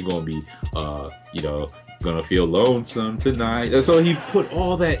Cadillac and you're going to be, going to feel lonesome tonight. And so he put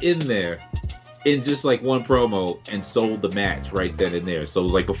all that in there in just like one promo and sold the match right then and there. So it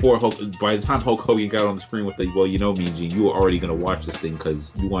was like by the time Hulk Hogan got on the screen with the, well, Mean Gene, you were already going to watch this thing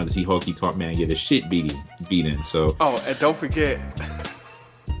because you wanted to see Honky Tonk Man get his shit beat in. So. Oh, and don't forget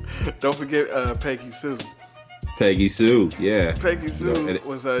Peggy Sue. Peggy Sue, yeah. Peggy Sue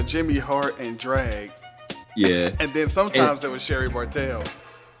was Jimmy Hart and Drag. Yeah. And then sometimes it was Sherry Martel.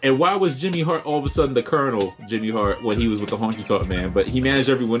 And why was Jimmy Hart all of a sudden the Colonel, Jimmy Hart, when he was with the Honky Tonk Man? But he managed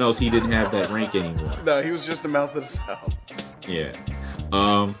everyone else. He didn't have that rank anymore. No, he was just the mouth of the South. Yeah.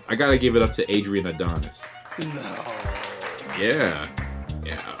 I got to give it up to Adrian Adonis. No. Yeah.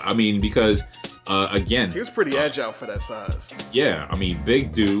 Yeah. I mean, because, again. He was pretty agile for that size. Yeah. I mean,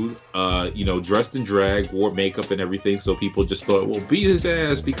 big dude, dressed in drag, wore makeup and everything. So people just thought, well, beat his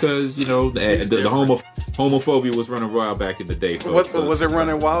ass because, the homophobia was running wild back in the day. Folks. Was it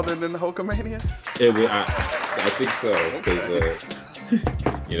running wilder than the Hulkamania? I think so. Because,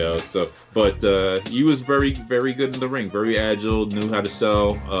 he was very, very good in the ring, very agile, knew how to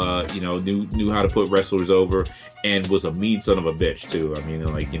sell, knew how to put wrestlers over, and was a mean son of a bitch too. I mean,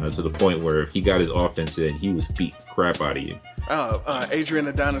 to the point where if he got his offense in, he was beating the crap out of you. Adrian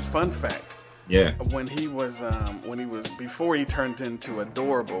Adonis, fun fact. Yeah. When he was before he turned into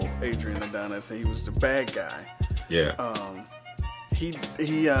adorable Adrian Adonis, and he was the bad guy. Yeah. He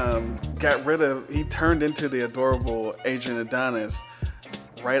turned into the adorable Adrian Adonis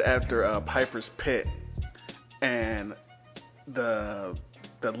right after Piper's Pit, and the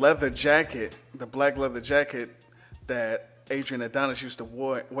leather jacket, the black leather jacket that Adrian Adonis used to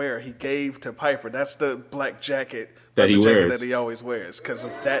wear, he gave to Piper. That's the black jacket that he wears, that he always wears, because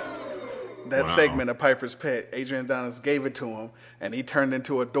of that segment of Piper's Pit. Adrian Adonis gave it to him, and he turned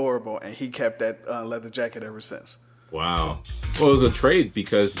into adorable, and he kept that leather jacket ever since. Wow. Well, it was a trade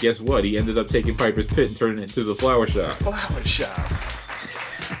because guess what? He ended up taking Piper's Pit and turning it into the Flower Shop. Flower Shop.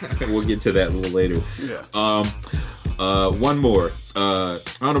 We'll get to that a little later. Yeah. One more.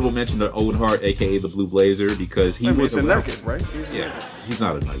 Honorable mention to Owen Hart, aka the Blue Blazer, because he was a nugget, right? He's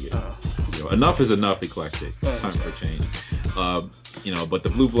not a nugget. Enough is enough, eclectic. It's time for a change. But the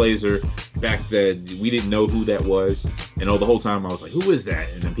Blue Blazer, back then, we didn't know who that was. And the whole time I was like, who is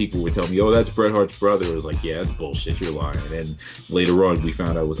that? And then people would tell me, oh, that's Bret Hart's brother. It was like, yeah, that's bullshit, you're lying. And later on, we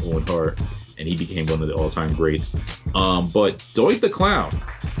found out it was Owen Hart, and he became one of the all-time greats. But Doink the Clown.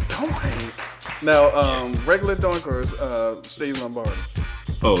 Doink? Now, regular Doink or Steve Lombardi?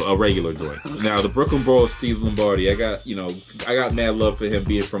 Oh, a regular Doink. Now, the Brooklyn Brawl, Steve Lombardi, I got mad love for him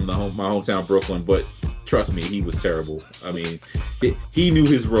being from my hometown Brooklyn, but trust me, he was terrible. I mean, he knew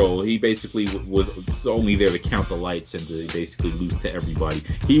his role. He basically was only there to count the lights and to basically lose to everybody.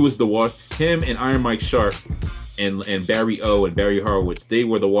 He was him and Iron Mike Sharp and Barry O and Barry Horowitz, they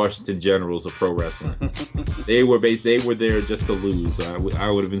were the Washington Generals of pro wrestling. They were there just to lose. I would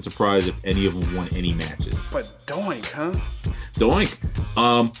have been surprised if any of them won any matches. But Doink, huh? Doink.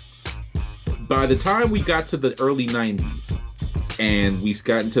 By the time we got to the early 90s, and we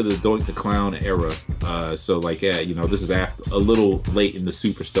got into the Doink the Clown era, this is after a little late in the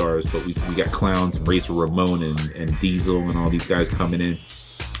Superstars, but we got Clowns and Razor Ramon and Diesel and all these guys coming in.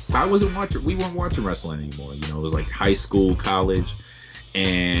 We weren't watching wrestling anymore. It was like high school, college,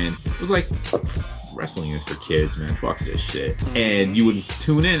 and it was like, wrestling is for kids, man. Fuck this shit. And you would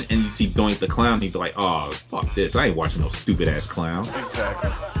tune in and you'd see Doink the Clown and you'd be like, oh, fuck this. I ain't watching no stupid ass clown. Exactly.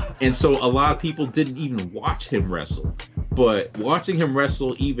 And so a lot of people didn't even watch him wrestle. But watching him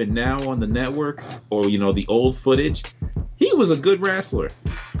wrestle even now on the network or, the old footage, he was a good wrestler.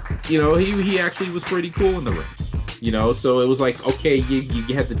 He actually was pretty cool in the ring. So it was like, okay,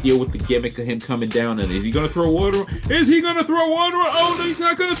 you had to deal with the gimmick of him coming down, and is he going to throw water? Is he going to throw water? Oh, no, he's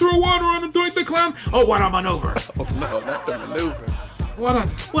not going to throw water on him, Doink the Clown. Oh, what a maneuver. Oh, no, not the maneuver.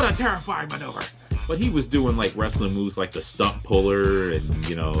 What a terrifying maneuver. But he was doing like wrestling moves like the stump puller, and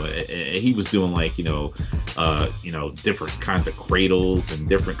he was doing like different kinds of cradles and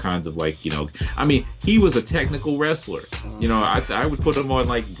different kinds of he was a technical wrestler. I would put him on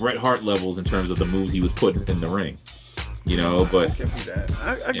like Bret Hart levels in terms of the moves he was putting in the ring. But I'll give you that.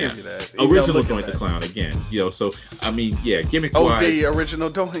 I give you that. Original Doink the Clown again. Gimmick wise. OD original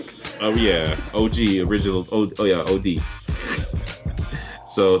Doink. Oh yeah, OG original. OD.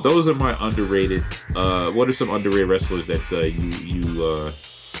 So those are my underrated. What are some underrated wrestlers that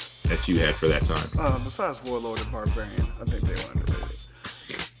you had for that time? Besides Warlord and Barbarian, I think they were underrated.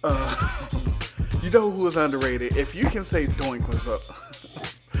 You know who was underrated? If you can say Doink was up.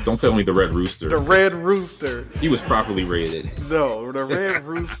 Don't tell me the Red Rooster. The Red Rooster. He was properly rated. No, the Red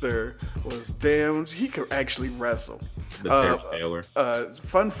Rooster was damn. He could actually wrestle. The Terry Taylor.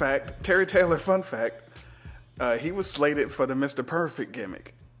 Terry Taylor. Fun fact. He was slated for the Mr. Perfect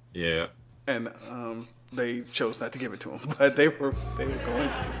gimmick. Yeah. And they chose not to give it to him, but they were going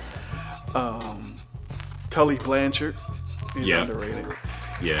to. Tully Blanchard. He's underrated.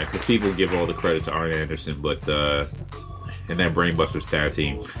 Yeah, because people give all the credit to Arn Anderson, but in that Brainbusters tag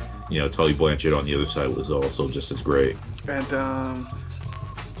team, Tully Blanchard on the other side was also just as great. And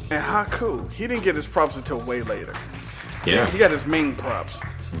Haku, he didn't get his props until way later. Yeah. He got his main props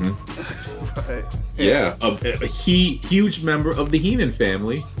Right. Yeah, a huge member of the Heenan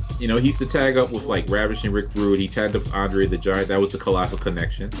family. You know, he used to tag up with like Ravishing Rick Rude. He tagged up Andre the Giant. That was the Colossal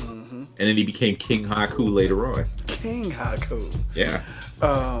Connection. And then he became King Haku later on. King Haku. Yeah.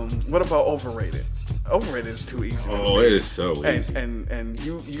 What about Overrated? Overrated is too easy. Oh, it is so easy. And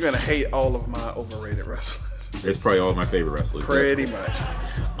you're gonna hate all of my overrated wrestlers. It's probably all of my favorite wrestlers. Pretty much.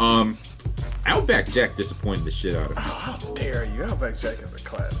 Outback Jack disappointed the shit out of me. Oh, how dare you? Outback Jack is a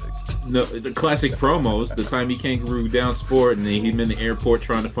classic. No, the classic promos, the time he kangaroo down Sport and him in the airport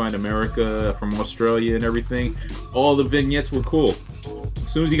trying to find America from Australia and everything, all the vignettes were cool.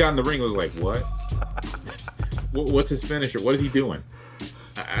 As soon as he got in the ring, I was like, what? What's his finisher? What is he doing?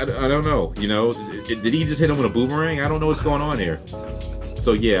 I don't know. You know, did he just hit him with a boomerang? I don't know what's going on here.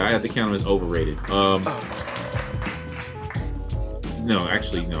 So yeah, I have to count him as overrated. No,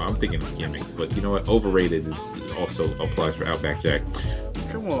 actually, no. I'm thinking of Gimmicks, but you know what? Overrated is also applies for Outback Jack.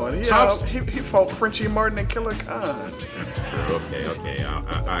 Come on, he fought Frenchie Martin and Killer Khan. That's true. Okay.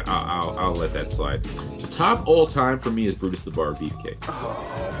 I'll let that slide. Top all time for me is Brutus the Barber Beefcake.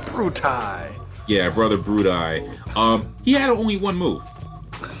 Oh, Brutai. Yeah, brother Brutai. He had only one move.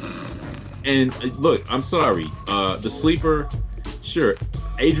 And look, I'm sorry. The sleeper, sure.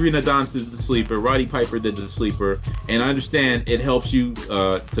 Adrian Adonis did the sleeper. Roddy Piper did the sleeper. And I understand it helps you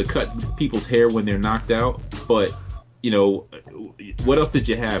to cut people's hair when they're knocked out. But, you know, what else did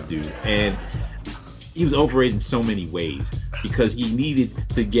you have, dude? And he was overrated in so many ways because he needed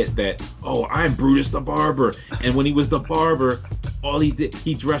to get that, oh, I'm Brutus the Barber. And when he was the barber, all he did,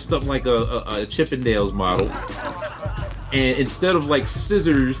 he dressed up like a Chippendales model. And instead of like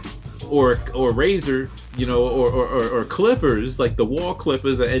scissors or razor, you know, or clippers, like the wall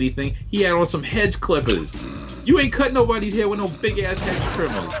clippers or anything, he had on some hedge clippers. You ain't cut nobody's hair with no big ass hedge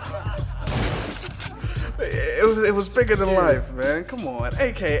trimmers. It was bigger than life, man. Come on,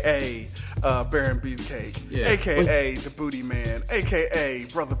 AKA Baron Beefcake, AKA the Booty Man, AKA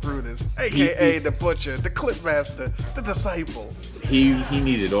Brother Brutus, AKA the Butcher, the Clipmaster, the Disciple. He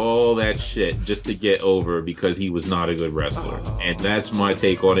needed all that shit just to get over because he was not a good wrestler, and that's my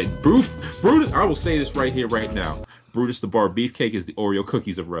take on it. Brutus, I will say this right here, right now. Brutus the Barber Beefcake is the Oreo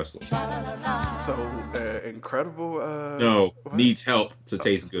cookies of wrestling. So incredible. No, needs help to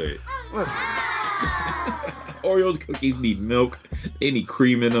taste good. Listen. Oreos cookies need milk. They need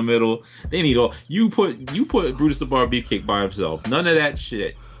cream in the middle. They need all. You put Brutus the Barber Beefcake by himself. None of that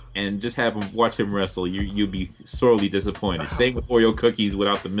shit. And just have him watch him wrestle. You'll be sorely disappointed. Same with Oreo cookies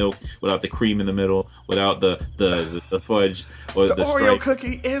without the milk, without the cream in the middle, without the fudge or the Oreo stripe.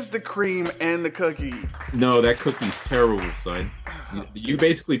 cookie is the cream and the cookie. No, that cookie's terrible, son. You're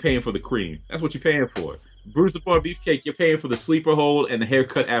basically paying for the cream. That's what you're paying for. Brutus the Barber Beefcake, you're paying for the sleeper hold and the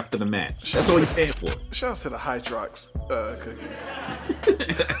haircut after the match. That's all you're paying for. Shout out to the Hydrox cookies.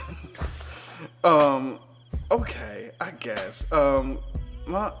 Okay, I guess.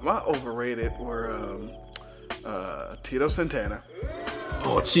 My overrated were Tito Santana.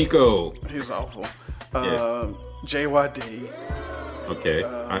 Oh, Chico. He was awful. Yeah. JYD. Okay,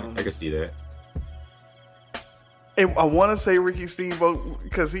 I can see that. I want to say Ricky Steamboat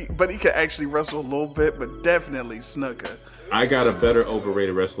because he could actually wrestle a little bit, but definitely Snuka. I got a better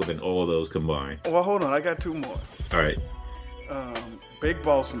overrated wrestler than all of those combined. Well, hold on, I got two more. All right. Big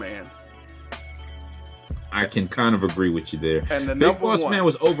Boss Man. I can kind of agree with you there. And the Big Boss Man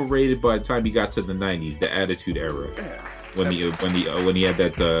was overrated by the time he got to the 90s, the Attitude Era. Yeah. When he had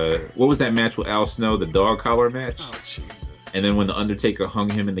that what was that match with Al Snow, the dog collar match? Oh Jesus! And then when the Undertaker hung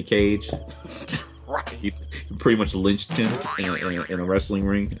him in the cage, right? He pretty much lynched him in a wrestling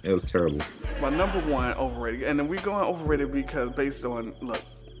ring. It was terrible. My number one overrated, and then we're going overrated because based on look,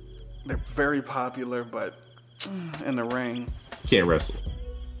 they're very popular, but in the ring, can't wrestle.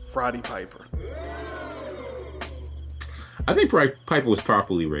 Roddy Piper. I think Piper was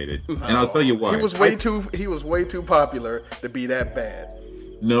properly rated, and I'll tell you why. He was way too popular to be that bad.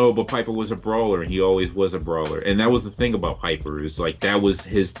 No, but Piper was a brawler, and he always was a brawler, and that was the thing about Piper. Is like that was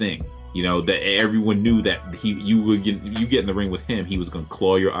his thing. You know that everyone knew that you get in the ring with him, he was gonna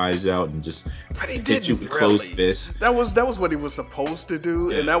claw your eyes out and just hit you with closed fists. That was what he was supposed to do,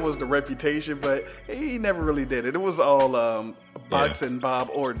 and that was the reputation. But he never really did it. It was all boxing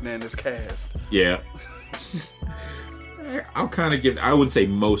Bob Orton and his cast. Yeah. I'll kind of I would say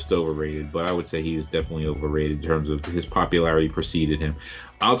most overrated, but I would say he is definitely overrated in terms of his popularity preceded him.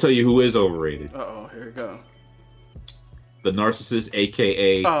 I'll tell you who is overrated. Uh-oh, here we go. The Narcissist,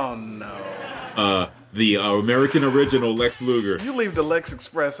 a.k.a. Oh, no. The American original Lex Luger. You leave the Lex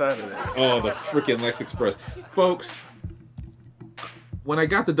Express out of this. Oh, the freaking Lex Express. Folks, when I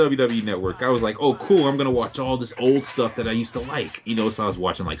got the WWE Network, I was like, oh, cool, I'm going to watch all this old stuff that I used to like. You know, so I was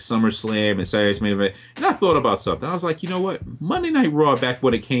watching like SummerSlam and Saturday's Main Event. And I thought about something. I was like, you know what? Monday Night Raw, back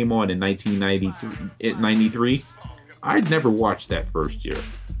when it came on in 1993, I'd never watched that first year.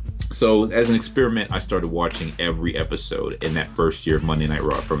 So as an experiment, I started watching every episode in that first year of Monday Night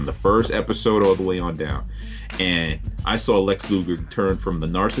Raw, from the first episode all the way on down. And I saw Lex Luger turn from the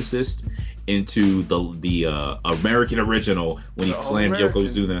narcissist into the American original when he slammed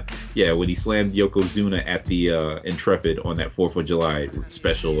Yokozuna. Yeah, when he slammed Yokozuna at the Intrepid on that 4th of July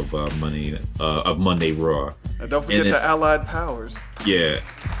special of Monday Raw. And don't forget the Allied Powers. Yeah.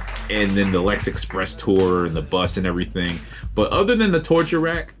 And then the Lex Express tour and the bus and everything. But other than the torture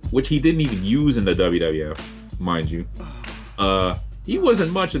rack, which he didn't even use in the WWF, mind you, he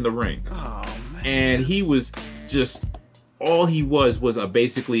wasn't much in the ring. Oh, man. And he was just, all he was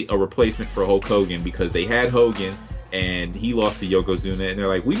basically a replacement for Hulk Hogan, because they had Hogan and he lost to Yokozuna, and they're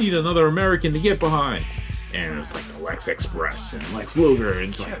like, we need another American to get behind. And it was like the Lex Express and Lex Luger, and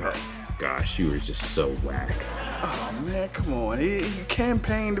it's like, oh gosh, you were just so whack. Oh man, come on. He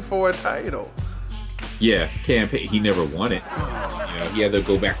campaigned for a title. Yeah, he never won it. You know, he had to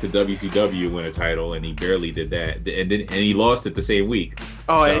go back to WCW and win a title, and he barely did that. And he lost it the same week.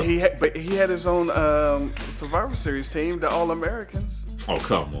 Oh, so. And he had his own Survivor Series team, the All Americans. Oh,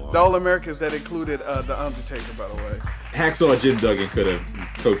 come on. The All Americans that included the Undertaker, by the way. Hacksaw Jim Duggan could have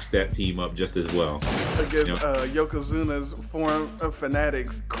coached that team up just as well. Against Yokozuna's forum of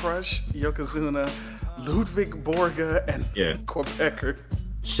fanatics, Crush, Yokozuna, Ludwig Borga, and Quebecer.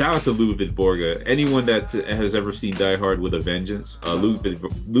 Shout out to Ludwig Borga. Anyone that has ever seen Die Hard with a Vengeance, Ludwig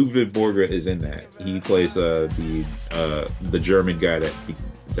Borga is in that. He plays the German guy that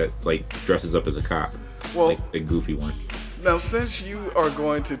like dresses up as a cop, like a goofy one. Now, since you are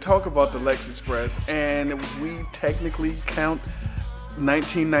going to talk about the Lex Express, and we technically count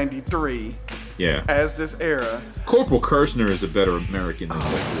 1993 as this era, Corporal Kirshner is a better American than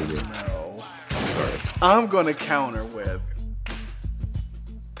Lex Luger. No. Sorry. I'm going to counter with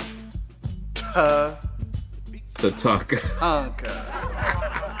Tatanka.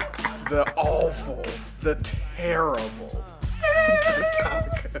 The awful, the terrible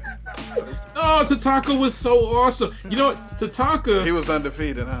Tatanka. No, Tatanka was so awesome. You know what? Tatanka... He was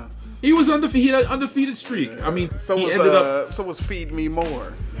undefeated, huh? He was undefeated. He had an undefeated streak. I mean, so was Feed Me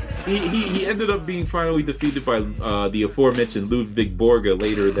More. He ended up being finally defeated by the aforementioned Ludwig Borga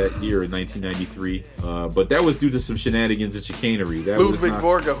later that year in 1993. But that was due to some shenanigans and chicanery. Ludwig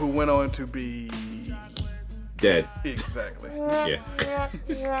Borga, who went on to be... dead. Exactly. Yeah.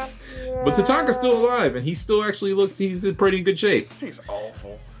 But Tatanka's still alive, and he still actually he's in pretty good shape. He's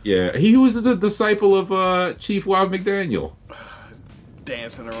awful. Yeah, he was the disciple of Chief Wild McDaniel.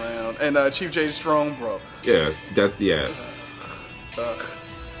 Dancing around. And Chief J. Strong, bro. Yeah,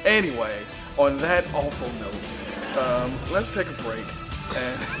 Anyway, on that awful note, let's take a break,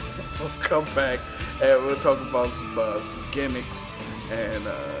 and we'll come back, and we'll talk about some gimmicks and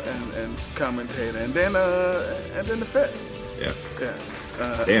some commentator, and then the Fit. Yeah. Yeah.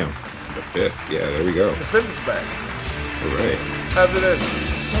 Damn, the Fit. Yeah, there we go. The Fit is back. All right. After this.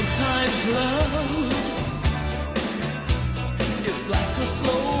 Sometimes love is like a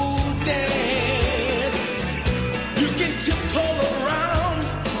slow dance. You can tiptoe around,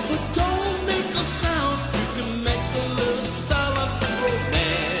 but don't make a sound. You can make a little silent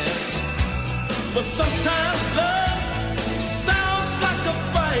romance. But sometimes love sounds like a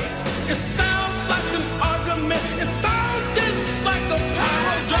fight. It sounds like an argument. It sounds just like a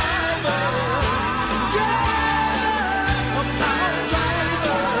power driver. Yeah, a power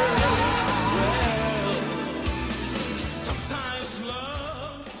driver. Well, sometimes love.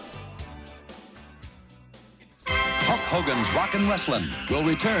 Hulk Hogan's Rockin' Wrestling will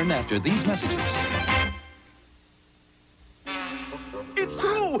return after these messages. It's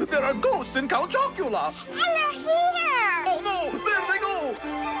true! There are ghosts in Count Chocula! And they're here! Oh no! There they go!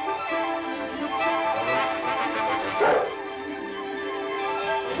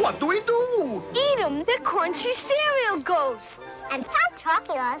 What do we do? Eat them! They're crunchy cereal ghosts! And Count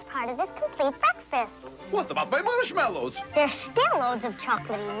Chocula is part of this complete breakfast. What about my marshmallows? There's still loads of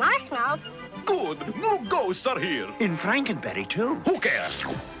chocolatey marshmallows. Good! New ghosts are here! In Frankenberry, too. Who cares?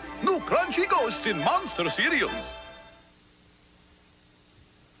 New crunchy ghosts in monster cereals.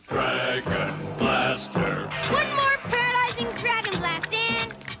 Dragon Blaster. One more paralyzing Dragon Blast,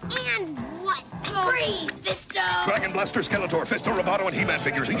 and what? Freeze, Fisto! Dragon Blaster, Skeletor, Fisto, Roboto, and He-Man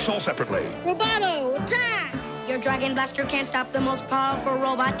figures, each sold separately. Roboto, attack! Your Dragon Blaster can't stop the most powerful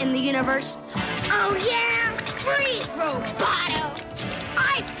robot in the universe. Oh, yeah? Freeze, Roboto!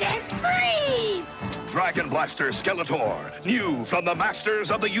 I said freeze! Dragon Blaster Skeletor, new from the Masters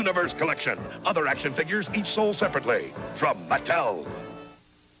of the Universe collection. Other action figures each sold separately from Mattel.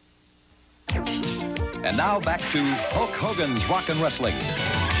 And now back to Hulk Hogan's Rockin' Wrestling.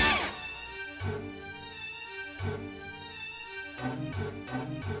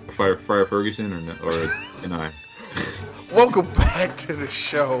 Fire Ferguson or and I. Welcome back to the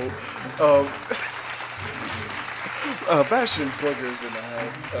show. Bastion Booger's in the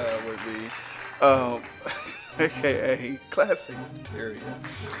house with me, aka Classic Materia.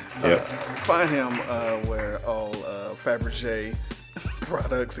 Find him where all Fabergé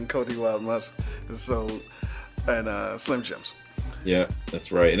products and Cody Wild Musk is sold, and Slim Jims. Yeah,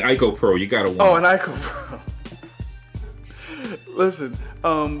 that's right. And Ico Pro, you gotta want. Oh, and Ico Pro. Listen,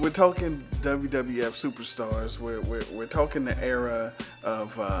 we're talking WWF Superstars. We're talking the era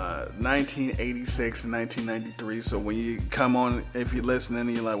of 1986 and 1993. So when you come on, if you're listening,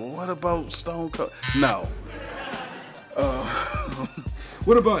 and you're like, well, what about Stone Cold? No.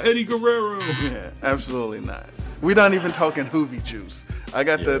 What about Eddie Guerrero? Yeah, absolutely not. We're not even talking Hoovy Juice. I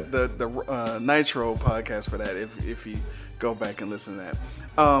got the Nitro podcast for that. If you go back and listen to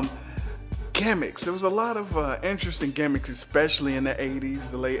that. Gimmicks. There was a lot of interesting gimmicks, especially in the 80s,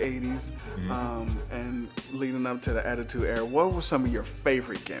 the late 80s, and leading up to the Attitude Era. What were some of your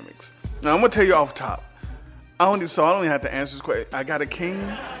favorite gimmicks? Now, I'm going to tell you off top. I don't even have to answer this question. I got a King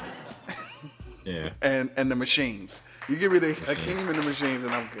and the Machines. You give me a King and the Machines,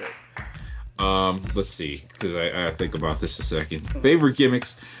 and I'm good. Let's see, because I think about this a second. Favorite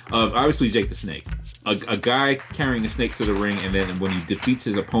gimmicks of obviously Jake the Snake. A guy carrying a snake to the ring, and then when he defeats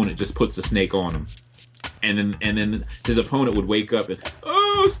his opponent, just puts the snake on him, and then his opponent would wake up and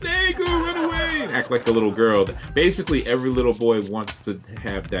snake, run away, and act like a little girl. Basically, every little boy wants to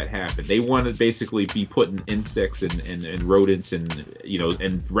have that happen. They want to basically be putting insects and rodents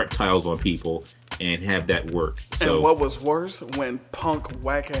and reptiles on people and have that work. So, and what was worse, when punk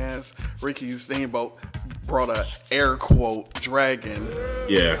whack-ass Ricky Steamboat brought a air quote dragon.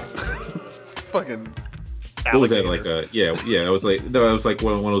 Yeah. Fucking alligator. What was that, like it was like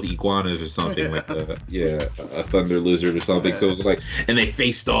one of those iguanas or something, like a thunder lizard or something. So it was like, and they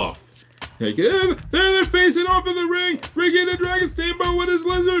faced off. Like, they're facing off in the ring. Ricky the Dragon Steamboat with his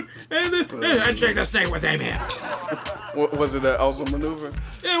lizard, and Jake the Snake with him. Was it an awesome maneuver?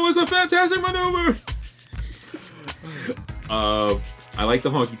 Yeah, it was a fantastic maneuver. I like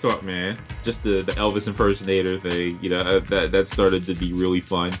the honky tonk man. Just the Elvis impersonator thing. That started to be really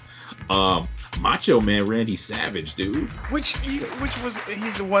fun. Macho Man Randy Savage, dude.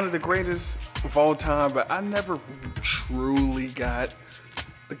 He's one of the greatest of all time, but I never truly got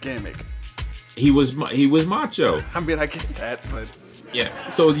the gimmick. He was macho. I mean, I get that, but yeah.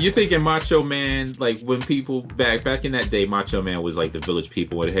 So you're thinking Macho Man, like when people back in that day, Macho Man was like the village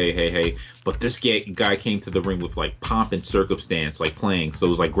people with hey. But this guy came to the ring with like pomp and circumstance, like playing. So it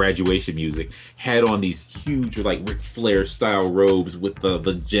was like graduation music. Had on these huge like Ric Flair style robes with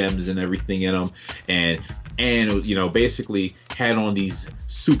the gems and everything in them, and basically had on these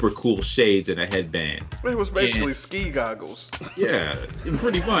super cool shades and a headband. It was basically ski goggles. Yeah,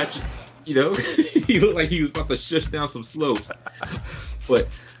 pretty much. He looked like he was about to shush down some slopes. But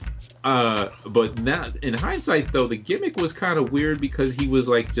now in hindsight, though, the gimmick was kind of weird because he was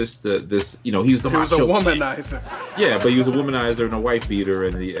like just he was the macho. He was a womanizer. Yeah, but he was a womanizer and a wife beater,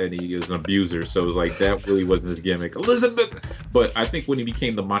 and he was an abuser. So it was like that really wasn't his gimmick. Elizabeth. But I think when he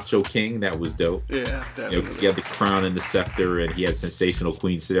became the Macho King, that was dope. Yeah, definitely. He had the crown and the scepter, and he had sensational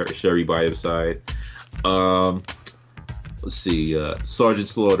Queen Sherry by his side. Let's see, Sergeant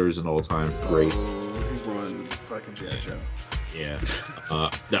Slaughter is an all-time great. He won fucking G.I. Joe. Yeah.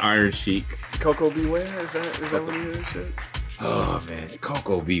 The Iron Sheik. Coco Beware? Is that what he is? Shit? Oh, man.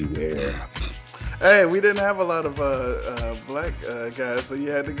 Coco Beware. Hey, we didn't have a lot of black guys, so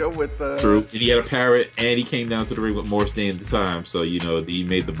you had to go with... True. And he had a parrot, and he came down to the ring with Morse Day at the time, so, he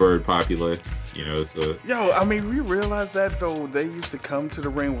made the bird popular. So... Yo, I mean, we realized that, though, they used to come to the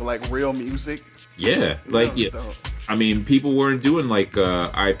ring with, like, real music. Yeah. I mean, people weren't doing like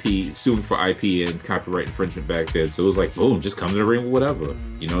suing for IP and copyright infringement back then. So it was like, boom, just come to the ring with whatever.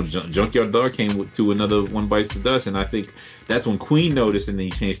 Junkyard Dog came to another One Bites the Dust, and I think that's when Queen noticed, and then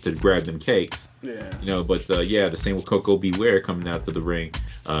he changed to Grab Them Cakes. Yeah. But the same with Coco Beware coming out to the ring.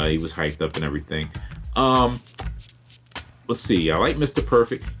 He was hyped up and everything. Let's see. I like Mr.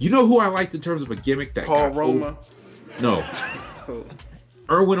 Perfect. You know who I liked in terms of a gimmick? That Paul Roma. No.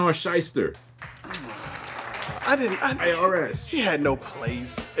 Erwin R. Shyster. IRS. He had no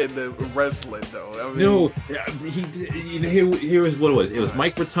place in the wrestling, though. I mean, No, here was what it was. It was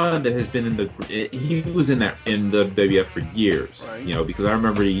Mike Rotund that has been he was in the WWF for years. Right. You know, because I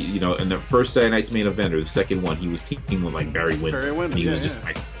remember in the first Saturday Night's Main Event or the second one, he was teaming with like Barry Windham. He was just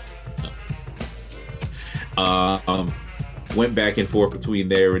like. Went back and forth between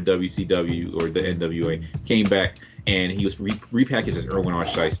there and WCW or the NWA. Came back and he was repackaged as Erwin R.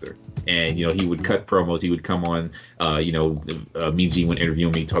 Shyster. And he would cut promos. He would come on. Mean Gene would interview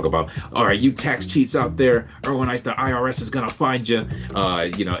me, talk about, all right, you tax cheats out there, Erwin, the IRS is gonna find you.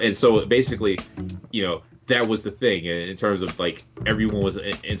 And so basically, that was the thing in terms of like everyone was,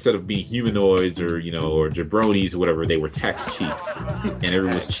 instead of being humanoids or or jabronis or whatever, they were tax cheats, and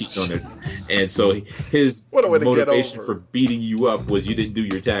everyone was cheating on their. And so his motivation for beating you up was you didn't do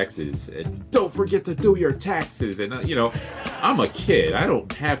your taxes, and don't forget to do your taxes. And I'm a kid, I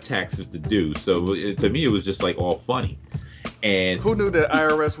don't have taxes to do, so to me it was just like all funny. And who knew that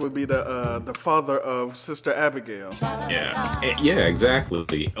IRS would be the father of Sister Abigail? Yeah,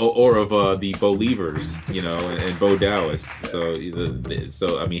 exactly. Or of the Bo Levers, and Bo Dallas. So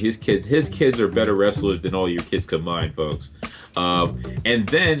I mean, his kids are better wrestlers than all your kids combined, folks. And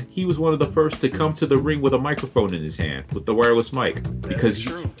then he was one of the first to come to the ring with a microphone in his hand, with the wireless mic, because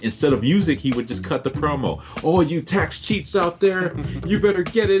instead of music, he would just cut the promo. Oh, you tax cheats out there, you better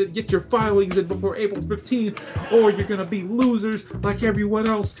get your filings in before April 15th, or you're gonna be losers like everyone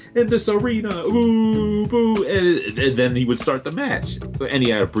else in this arena. Ooh, boo! And then he would start the match, and he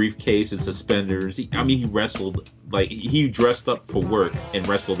had a briefcase and suspenders. He wrestled like he dressed up for work and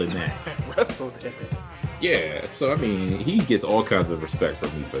wrestled in that. Wrestled in it. Yeah, so I mean, he gets all kinds of respect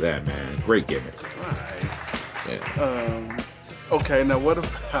from me for that, man. Great gimmick. All right. Yeah. Okay, now what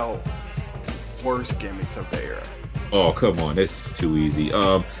about worst gimmicks of the era? Oh, come on, this is too easy.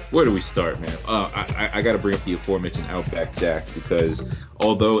 Where do we start, man? I got to bring up the aforementioned Outback Jack, because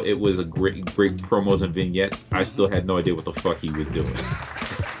although it was a great promos and vignettes, I still had no idea what the fuck he was doing.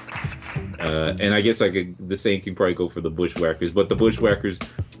 And I guess the same can probably go for the Bushwhackers, but the Bushwhackers,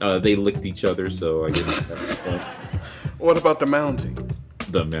 they licked each other, so I guess that was fun. What about the Mountie?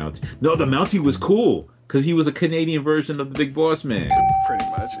 The Mountie. No, the Mountie was cool, because he was a Canadian version of the Big Boss Man. Pretty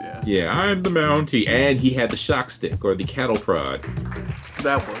much, yeah. Yeah, I'm the Mountie, and he had the shock stick, or the cattle prod.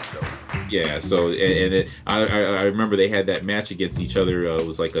 That was dope. Yeah, so I remember they had that match against each other. It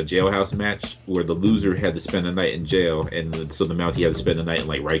was like a jailhouse match where the loser had to spend a night in jail, and so the Mountie had to spend a night in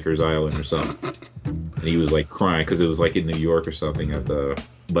like Rikers Island or something. And he was like crying because it was like in New York or something.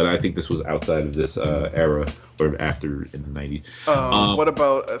 But I think this was outside of this era or after in the 90s. What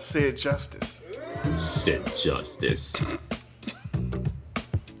about Sid Justice? Sid Justice.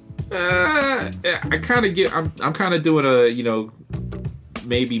 I kind of get. I'm kind of doing a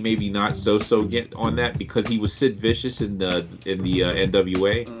maybe not so get on that, because he was Sid Vicious in the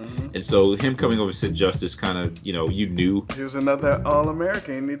NWA, and so him coming over Sid Justice kind of you knew he was another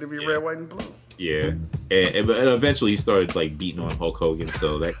All-American. He needed to be red, white, and blue. Yeah, and eventually he started like beating on Hulk Hogan,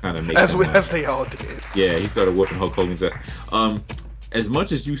 so that kind of makes as they all did. Yeah, he started whooping Hulk Hogan's ass. As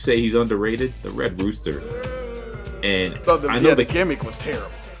much as you say he's underrated, the Red Rooster, and the gimmick was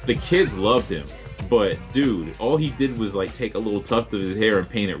terrible. The kids loved him. But dude, all he did was like take a little tuft of his hair and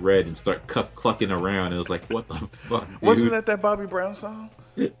paint it red and start clucking around. And it was like, what the fuck, dude? Wasn't that Bobby Brown song?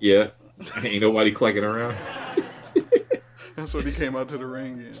 Yeah, ain't nobody clucking around. That's what he came out to the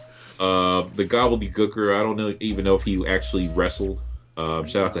ring in. The Gobbledygooker, I don't even know if he actually wrestled.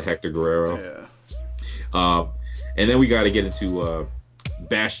 Shout out to Hector Guerrero. Yeah. And then we got to get into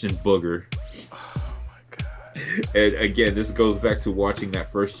Bastion Booger. And again, this goes back to watching that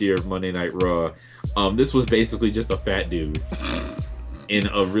first year of Monday Night Raw. This was basically just a fat dude in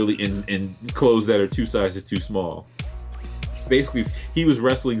clothes that are 2 sizes too small. Basically, he was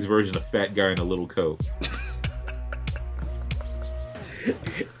wrestling's version of fat guy in a little coat.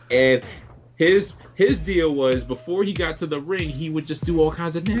 And his deal was, before he got to the ring, he would just do all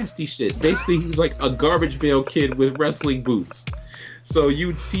kinds of nasty shit. Basically, he was like a garbage pail kid with wrestling boots. So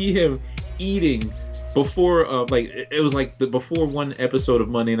you'd see him eating before, it was like before one episode of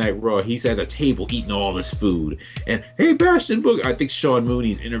Monday Night Raw, he's at a table eating all this food. And, hey, Bastion Booger, I think Sean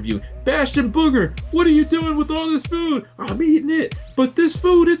Mooney's interviewing, Bastion Booger, what are you doing with all this food? I'm eating it, but this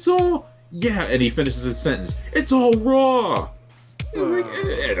food, it's all, yeah. And he finishes his sentence, it's all raw. It's like,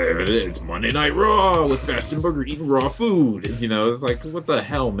 it's Monday Night Raw with Bastion Booger eating raw food. It's like, what the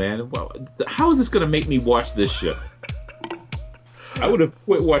hell, man? Well, how is this going to make me watch this show? I would have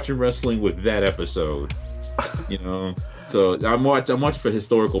quit watching wrestling with that episode, So I'm watching for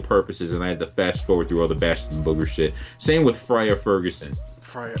historical purposes, and I had to fast forward through all the Bastion Booger shit. Same with Friar Ferguson.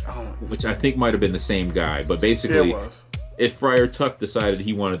 Friar, which I think might have been the same guy, but basically, yeah, it was. If Friar Tuck decided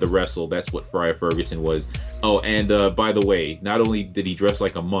he wanted to wrestle, that's what Friar Ferguson was. Oh, and by the way, not only did he dress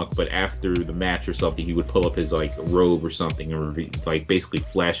like a monk, but after the match or something, he would pull up his like robe or something, or like basically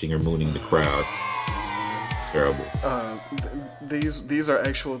flashing or mooning the crowd. Terrible. These are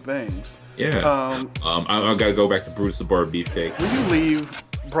actual things. Yeah. I gotta go back to Brutus the Barber Beefcake. Will you leave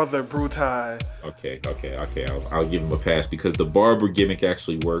Brother Brutai? Okay. I'll give him a pass because the barber gimmick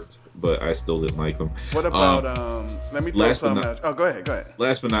actually worked, but I still didn't like him. What about let me throw something out. Oh, go ahead.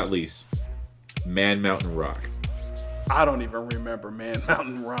 Last but not least, Man Mountain Rock. I don't even remember Man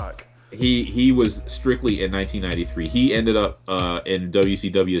Mountain Rock. He was strictly in 1993. He ended up in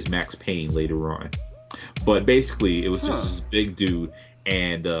WCW as Max Payne later on. But basically, it was just this big dude,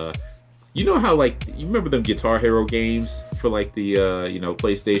 and you know how like you remember them Guitar Hero games for like the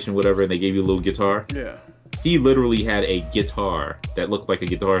PlayStation, whatever, and they gave you a little guitar. Yeah. He literally had a guitar that looked like a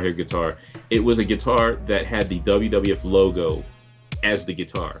Guitar Hero guitar. It was a guitar that had the WWF logo as the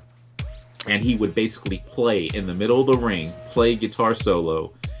guitar, and he would basically play in the middle of the ring, play guitar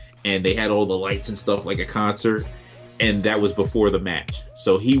solo, and they had all the lights and stuff like a concert. And that was before the match.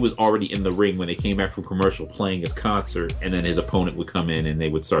 So he was already in the ring when they came back from commercial playing his concert, and then his opponent would come in and they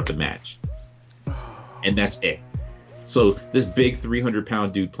would start the match. And that's it. So this big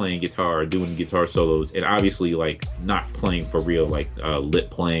 300-pound dude playing guitar, doing guitar solos, and obviously like not playing for real, like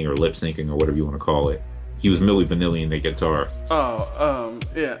lip playing or lip syncing or whatever you want to call it. He was Milli Vanilli in the guitar.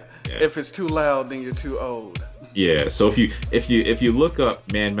 Yeah. If it's too loud, then you're too old. Yeah, so if you look up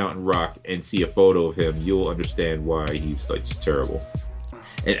Man Mountain Rock and see a photo of him, you'll understand why he's like just terrible.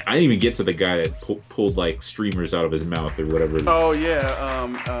 And I didn't even get to the guy that pulled like streamers out of his mouth or whatever. Oh yeah,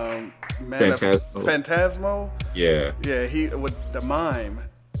 Phantasmo. Phantasmo. Yeah. Yeah, he with the mime,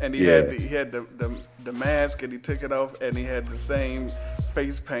 and he had the mask, and he took it off, and he had the same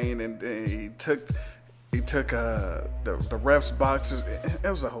face paint, and he took the ref's boxers. It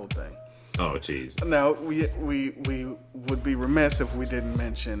was a whole thing. Oh, jeez. Now, we would be remiss if we didn't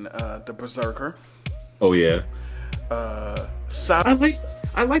mention the Berserker. Oh, yeah. I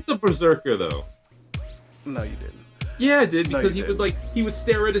like the Berserker, though. No, you didn't. Yeah, I did, because he would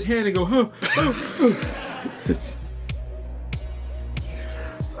stare at his hand and go,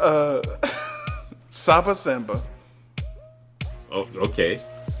 Saba Simba. Oh, okay.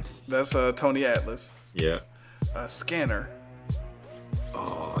 That's Tony Atlas. Yeah. Scanner.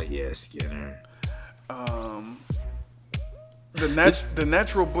 Oh yeah, Skinner. The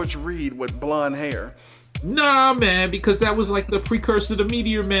natural Butch Reed with blonde hair. Nah, man, because that was like the precursor to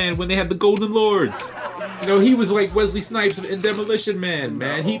Meteor Man when they had the Golden Lords. You know, he was like Wesley Snipes in Demolition Man,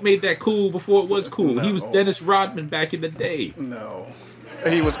 man. He made that cool before it was cool. No. He was Dennis Rodman back in the day. No.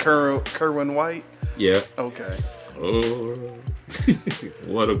 He was Kerwin White? Yeah. Okay. Oh,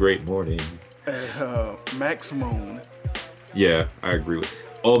 what a great morning. Max Moon. Yeah, I agree with.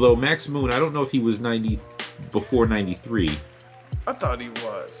 Although Max Moon, I don't know if he was 90 before 93. I thought he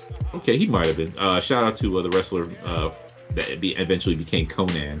was. Okay, he might have been. Shout out to the wrestler that eventually became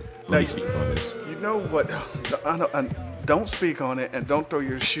Conan. Let me speak on this. You know what? Don't speak on it, and don't throw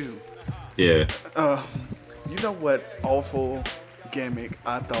your shoe. Yeah. You know what awful gimmick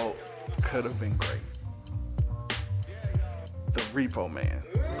I thought could have been great? The Repo Man.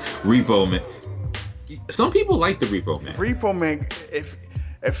 Repo Man. Some people like the Repo Man. Repo Man, if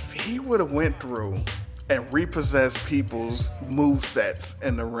he would have went through and repossessed people's movesets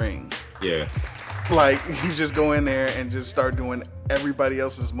in the ring. Yeah. Like, you just go in there and just start doing everybody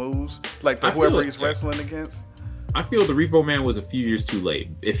else's moves, like whoever he's wrestling against. I feel the Repo Man was a few years too late.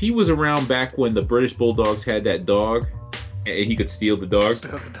 If he was around back when the British Bulldogs had that dog, and he could steal the dog.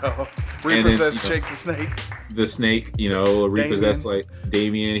 Steal the dog. Repossess Jake the Snake. The snake, repossess like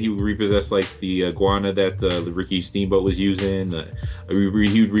Damien. He would repossess like the iguana that the Ricky Steamboat was using. He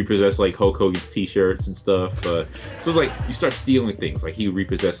would repossess like Hulk Hogan's T-shirts and stuff. So it's like you start stealing things. Like he would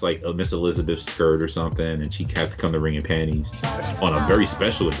repossess like a Miss Elizabeth's skirt or something, and she'd have to come to ring in panties on a very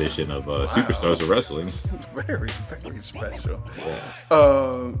special edition of Superstars of Wrestling. Very, very special. Yeah.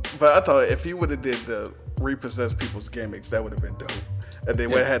 But I thought if he would have did the repossess people's gimmicks, that would have been dope. And they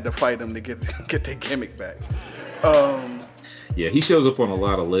would have had to fight him to get their gimmick back. Yeah, he shows up on a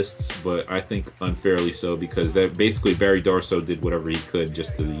lot of lists, but I think unfairly so, because that basically Barry Darsow did whatever he could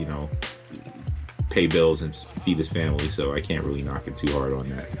just to, pay bills and feed his family, so I can't really knock him too hard on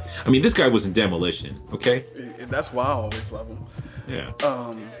that. I mean, this guy was in Demolition, okay? That's why I always love him. Yeah.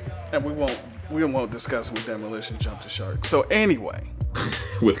 And we won't discuss when Demolition jumped the shark. So anyway.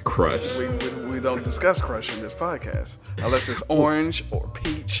 With Crush. We usually don't discuss crush in this podcast unless it's orange or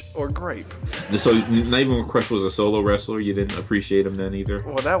peach or grape. So not even when Crush was a solo wrestler, you didn't appreciate him then either?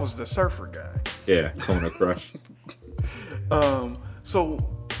 Well, that was the surfer guy. Yeah, Kona Crush. So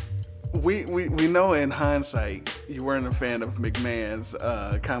we know in hindsight you weren't a fan of McMahon's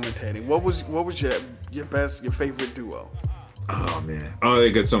commentating. What was your favorite duo? Oh man, I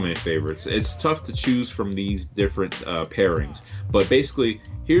got so many favorites. It's tough to choose from these different pairings, but basically,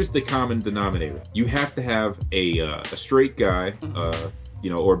 here's the common denominator: you have to have a straight guy,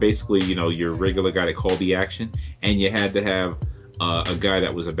 or basically, your regular guy that called the action, and you had to have a guy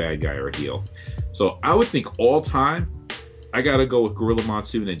that was a bad guy or a heel. So I would think all time, I gotta go with Gorilla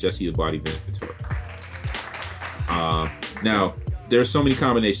Monsoon and Jesse the Body Ventura. Now, there's so many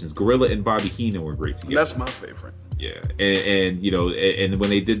combinations. Gorilla and Bobby Heenan were great together. That's my favorite. Yeah, and when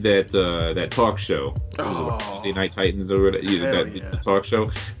they did that talk show, it was Tuesday Night Titans or whatever, the talk show,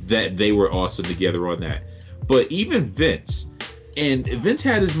 that they were awesome together on that. But even Vince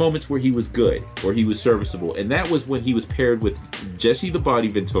had his moments where he was good, where he was serviceable, and that was when he was paired with Jesse the Body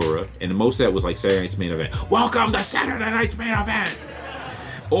Ventura, and most of that was like Saturday Night's Main Event. Welcome to Saturday Night's Main Event,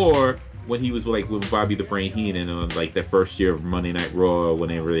 or when he was like with Bobby the Brain Heenan on like that first year of Monday Night Raw, or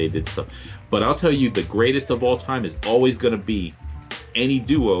whenever they did stuff. But I'll tell you, the greatest of all time is always going to be any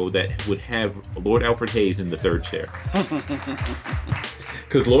duo that would have Lord Alfred Hayes in the third chair.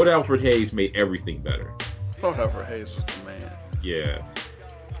 Because Lord Alfred Hayes made everything better. Lord Alfred Hayes was the man. Yeah.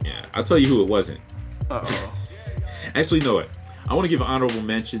 I'll tell you who it wasn't. Actually, know it. I want to give an honorable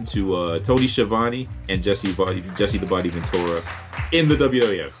mention to Tony Schiavone and Jesse the Body Ventura in the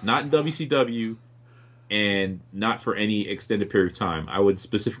WWF, not in WCW, and not for any extended period of time. I would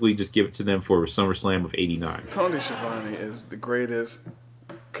specifically just give it to them for SummerSlam of '89. Tony Schiavone is the greatest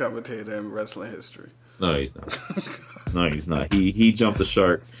commentator in wrestling history. No, he's not. No, he's not. He jumped the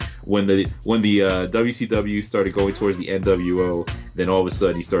shark when the WCW started going towards the NWO. Then all of a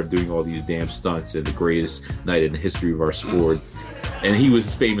sudden he started doing all these damn stunts in the greatest night in the history of our sport. And he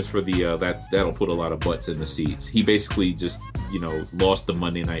was famous for the that'll put a lot of butts in the seats. He basically just lost the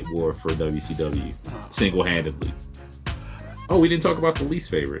Monday Night War for WCW single-handedly. Oh, we didn't talk about the least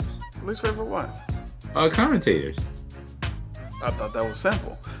favorites. Least favorite what? Commentators. I thought that was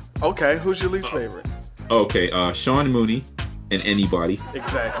simple. Okay, who's your least favorite? Okay, Sean Mooney and Anybody.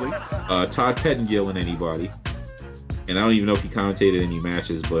 Exactly. Todd Pettengill and Anybody. And I don't even know if he commentated any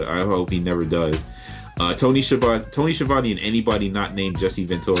matches, but I hope he never does. Tony Schiavone and Anybody not named Jesse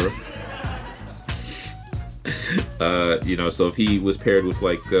Ventura. So if he was paired with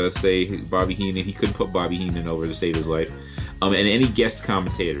say Bobby Heenan, he couldn't put Bobby Heenan over to save his life. And any guest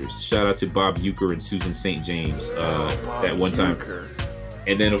commentators. Shout out to Bob Uecker and Susan St. James at one time.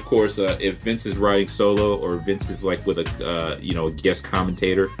 And then, of course, if Vince is riding solo or Vince is with a guest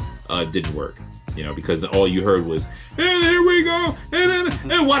commentator, didn't work. Because all you heard was, and here we go,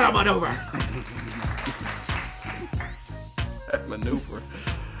 and what a maneuver. That maneuver.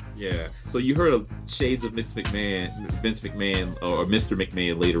 Yeah. So you heard of shades of Vince McMahon, or Mr.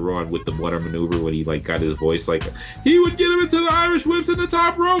 McMahon later on with the what a maneuver when he got his voice he would get him into the Irish whips in the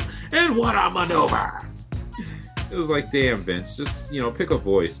top rope, and what a maneuver. It was damn, Vince, just, pick a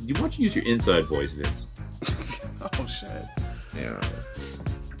voice. Why don't you use your inside voice, Vince? Oh, shit. Yeah.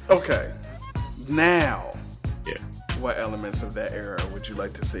 Okay. Now. Yeah. What elements of that era would you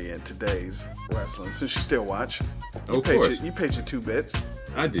like to see in today's wrestling? Since you still watch. Of course. You paid your 2 bits.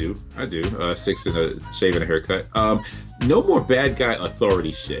 I do. 6 and a shave and a haircut. No more bad guy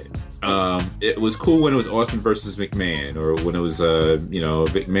authority shit. It was cool when it was Austin versus McMahon, or when it was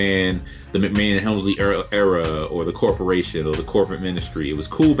McMahon, the McMahon and Helmsley era, or the corporation, or the corporate ministry. It was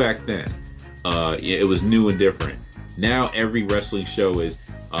cool back then. It was new and different. Now every wrestling show is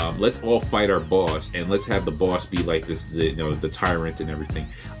let's all fight our boss, and let's have the boss be like this, the tyrant and everything.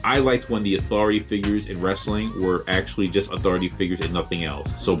 I liked when the authority figures in wrestling were actually just authority figures and nothing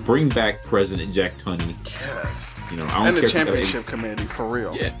else. So bring back President Jack Tunney. Yes. I don't care and the championship committee, for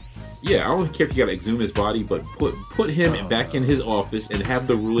real. Yeah. I don't care if you got to exhume his body, but put him back in his office and have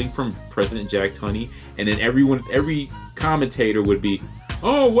the ruling from President Jack Tunney, and then every commentator would be,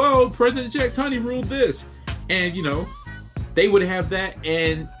 oh well, President Jack Tunney ruled this, and they would have that,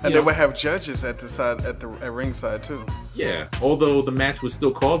 and they would have judges at ringside too. Yeah, although the match was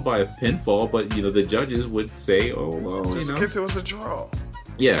still called by a pinfall, but the judges would say, "Oh well," just in case it was a draw.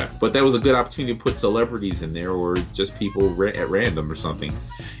 Yeah, but that was a good opportunity to put celebrities in there, or just people at random or something.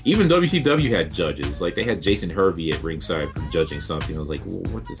 Even WCW had judges, they had Jason Hervey at ringside for judging something. I was like, well,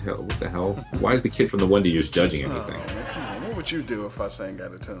 what the hell? Why is the kid from the Wonder Years judging anything? Come on. What would you do if I sang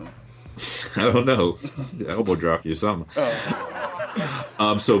out of tune? I don't know. Elbow drop you or something.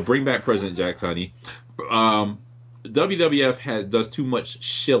 So bring back President Jack Tunney. WWF does too much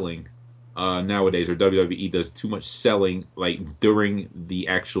shilling nowadays, or WWE does too much selling, like during the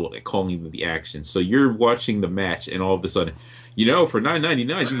actual calling of the action. So you're watching the match, and all of a sudden, for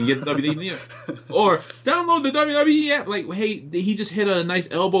 $9.99 you can get the WWE, or download the WWE app. Like, hey, he just hit a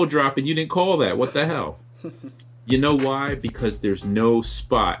nice elbow drop, and you didn't call that. What the hell? You know why? Because there's no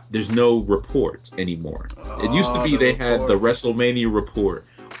spot, there's no report anymore. It used to be they had the WrestleMania report,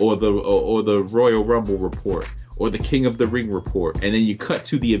 or the Royal Rumble report, or the King of the Ring report, and then you cut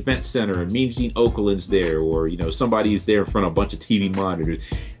to the event center and Mean Gene Okerlund's there, or somebody's there in front of a bunch of TV monitors,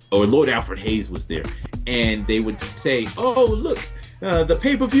 or Lord Alfred Hayes was there, and they would say, "Oh, look, the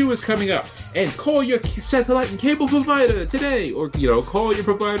pay-per-view is coming up, and call your satellite and cable provider today," or call your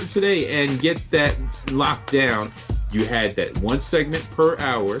provider today and get that locked down. You had that one segment per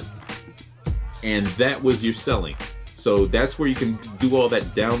hour, and that was your selling. So that's where you can do all that.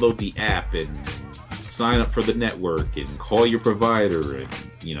 Download the app and sign up for the network and call your provider and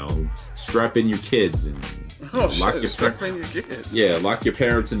strap in your kids and strap in your kids. Yeah, lock your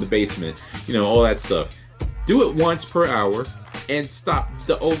parents in the basement. All that stuff. Do it once per hour and stop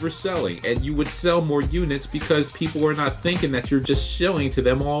the overselling, and you would sell more units because people are not thinking that you're just shilling to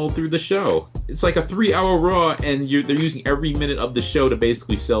them all through the show. It's like a 3-hour Raw, and they're using every minute of the show to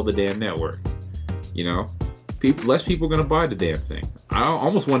basically sell the damn network. Less people are going to buy the damn thing. I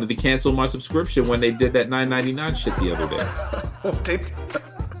almost wanted to cancel my subscription when they did that $9.99 shit the other day.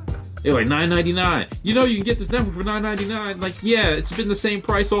 They're like, $9.99. You can get this network for $9.99. Like, yeah, it's been the same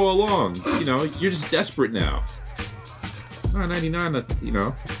price all along. You're just desperate now.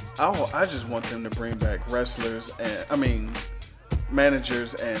 $9.99. I just want them to bring back wrestlers and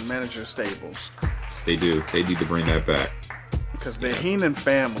managers and manager stables. They do. They need to bring that back because the Heenan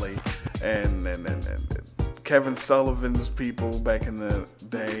family and Kevin Sullivan's people back in the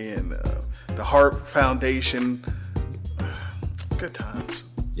day, and the Hart Foundation. Good times.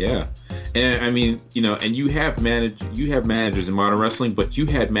 Yeah, and and you have managers in modern wrestling, but you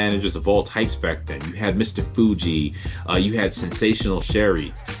had managers of all types back then. You had Mr. Fuji, you had Sensational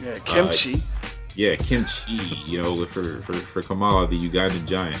Sherry, Kimchi. Kimchi. For Kamala, the Ugandan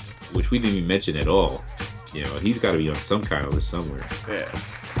giant, which we didn't even mention at all. He's got to be on some kind of list somewhere. Yeah.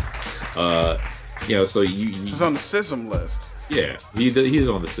 So he's on the SISM list. Yeah, he is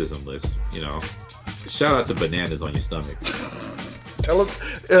on the SISM list. Shout out to Bananas on your stomach.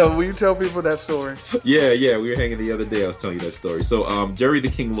 Will you tell people that story? Yeah, we were hanging the other day. I was telling you that story. So, Jerry the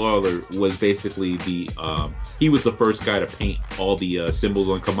King Lawler was basically he was the first guy to paint all the symbols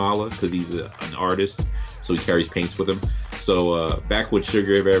on Kamala because he's an artist, so he carries paints with him. So, back when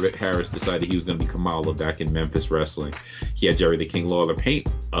Sugar Everett Harris decided he was going to be Kamala back in Memphis wrestling, he had Jerry the King Lawler paint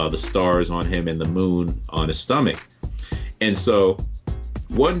the stars on him and the moon on his stomach. And so,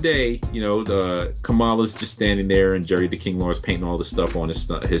 one day, Kamala's just standing there, and Jerry the King Lawler's painting all the stuff on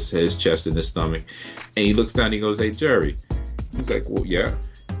his chest and his stomach. And he looks down and he goes, "Hey, Jerry." He's like, "Well, yeah."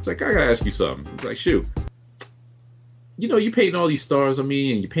 He's like, "I gotta ask you something." He's like, "Shoot. You painting all these stars on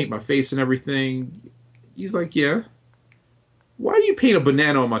me, and you paint my face and everything." He's like, "Yeah. Why do you paint a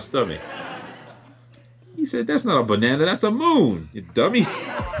banana on my stomach?" He said, "That's not a banana, that's a moon, you dummy."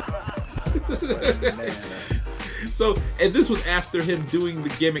 So, and this was after him doing the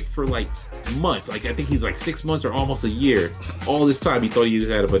gimmick for like months. Like, I think he's like 6 months or almost a year. All this time, he thought he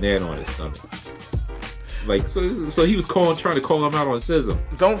had a banana on his stomach. Like, so he was trying to call him out on SISM.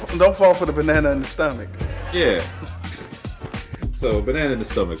 Don't fall for the banana in the stomach. Yeah. So, banana in the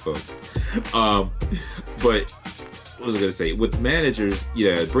stomach, folks. But what was I gonna say? With managers,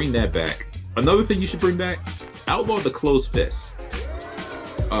 bring that back. Another thing you should bring back: outlaw the closed fist.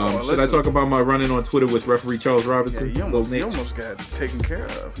 Should I talk about my run-in on Twitter with referee Charles Robinson? Yeah, you almost got taken care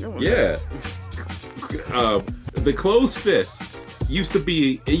of. The closed fists used to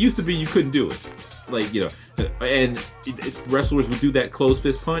be you couldn't do it. Like, and wrestlers would do that closed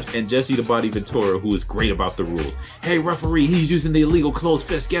fist punch, and Jesse the Body Ventura, who is great about the rules. "Hey, referee, he's using the illegal closed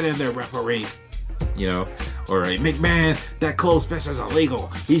fist. Get in there, referee." Or "Hey, McMahon, that closed fist is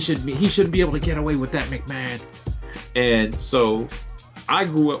illegal. He shouldn't be able to get away with that, McMahon." And so I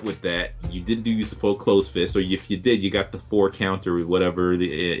grew up with that. You didn't use the full closed fist, or if you did, you got the 4 count or whatever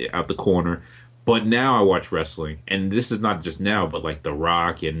out the corner. But now I watch wrestling, and this is not just now, but like The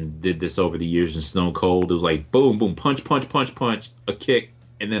Rock and did this over the years in Stone Cold. It was like boom, boom, punch, punch, punch, punch, a kick,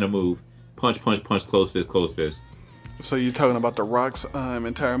 and then a move. Punch, punch, punch, closed fist, closed fist. So you're talking about The Rock's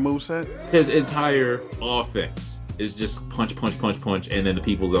entire moveset? His entire offense is just punch, punch, punch, punch, and then the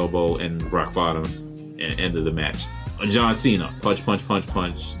people's elbow and rock bottom, and end of the match. John Cena, punch, punch, punch,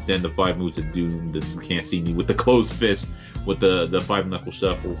 punch. Then the 5 moves of doom, the you can't see me with the closed fist, with the 5-knuckle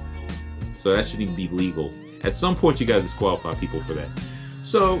shuffle. So that shouldn't even be legal. At some point, you gotta disqualify people for that.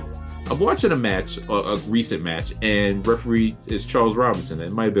 So I'm watching a match, a recent match, and referee is Charles Robinson.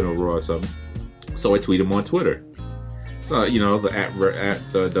 It might have been a Raw or something. So I tweet him on Twitter. So, you know, at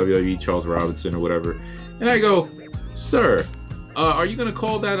the WWE Charles Robinson or whatever. And I go, sir, are you going to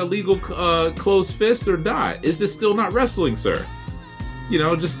call that a legal closed fist or not? Is this still not wrestling, sir? You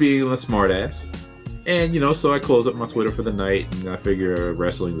know, just being a smart ass. And, you know, so I close up my Twitter for the night, and I figure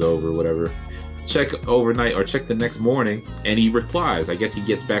wrestling's over, whatever. Check overnight or check the next morning, and he replies. I guess he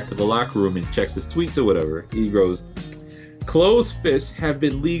gets back to the locker room and checks his tweets or whatever. He goes, closed fists have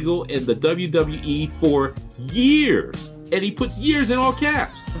been legal in the WWE for years. And he puts years in all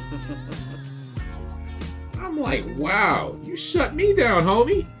caps. I'm like, wow, you shut me down,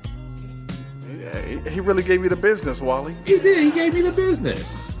 homie. Yeah, he really gave you the business, Wally. He did. He gave me the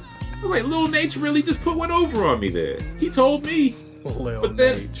business. I was like, Lil Nate really just put one over on me there. He told me. But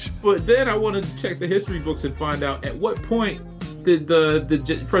then I wanted to check the history books and find out at what point did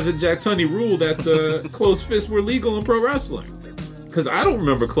the President Jack Tunney rule that the closed fists were legal in pro wrestling? Because I don't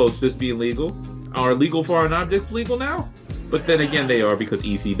remember closed fists being legal. Are legal foreign objects legal now? But then again, they are because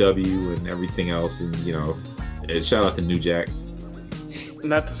ECW and everything else, and you know, shout out to New Jack.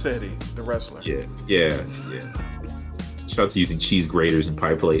 Not the city, the wrestler. Yeah. Shout out to using cheese graters and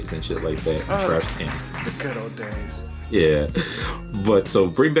pie plates and shit like that, and trash cans. The good old days. Yeah, but so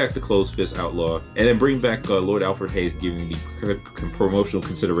bring back the closed fist outlaw, and then bring back Lord Alfred Hayes giving the promotional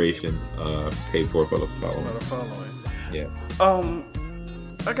consideration paid for by the following. Yeah.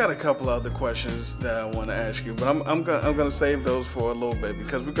 I got a couple other questions that I want to ask you, but I'm gonna save those for a little bit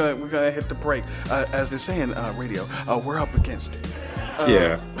because we're gonna hit the break. As they say in radio, we're up against it.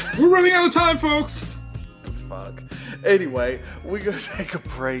 Yeah, we're running out of time, folks. Fuck. Anyway, we're gonna take a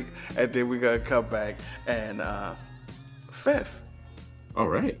break and then we're gonna come back and fifth. All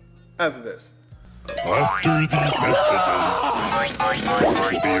right. After this. After the messages,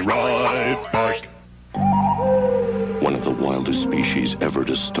 we'll be right back. One of the wildest species ever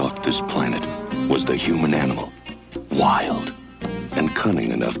to stalk this planet was the human animal. Wild and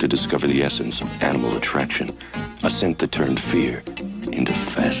cunning enough to discover the essence of animal attraction, a scent that turned fear into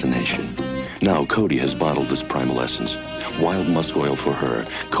fascination. Now Cody has bottled this primal essence. Wild musk oil for her,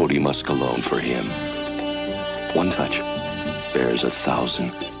 Cody musk alone for him. One touch bears 1,000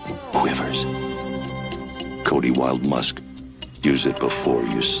 quivers. Cody Wild Musk. Use it before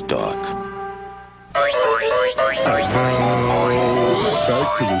you stalk.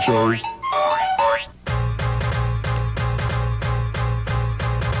 Back to the show.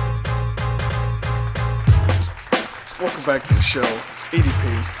 Welcome back to the show. EDP,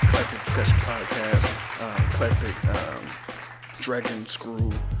 Eclectic Discussion Podcast, Eclectic Dragon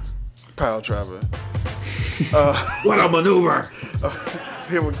Screw Pile Driver. What a maneuver!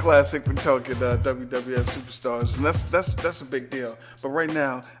 Here with Classic, we're talking WWF Superstars, and that's a big deal. But right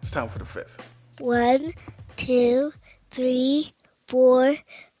now, it's time for the fifth. 1, 2, 3, 4,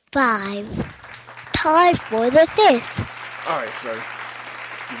 5. Time for the fifth. All right, sir.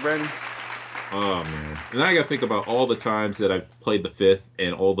 You ready? Oh man! And I gotta think about all the times that I've played the fifth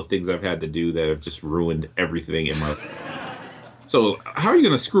and all the things I've had to do that have just ruined everything in my. So how are you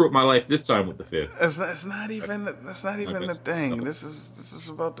gonna screw up my life this time with the fifth? That's not even the thing. No. This is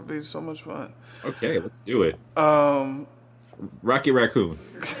about to be so much fun. Okay, let's do it. Rocket Raccoon.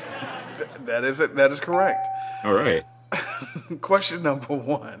 That is it. That is correct. All right. Question number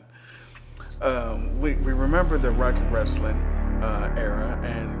 1. We remember the Rocket Wrestling era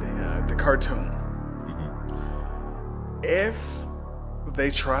and the cartoon. Mm-hmm. If they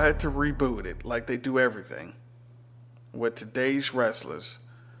tried to reboot it like they do everything with today's wrestlers,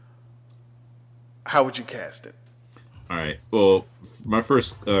 how would you cast it? All right. Well, my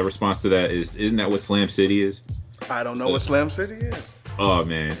first response to that is, isn't that what Slam City is? I don't know what Slam City is. Oh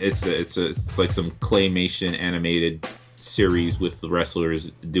man, it's like some claymation animated series with the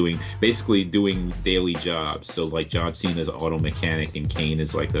wrestlers doing daily jobs. So like John Cena's an auto mechanic and Kane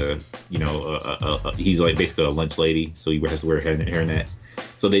is like he's like basically a lunch lady, so he has to wear a hairnet.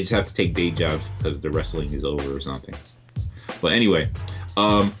 So they just have to take day jobs because the wrestling is over or something. But anyway,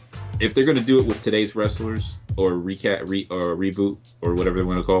 if they're gonna do it with today's wrestlers or reboot or whatever they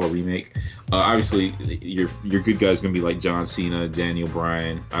want to call a remake, obviously your good guy's gonna be like John Cena, Daniel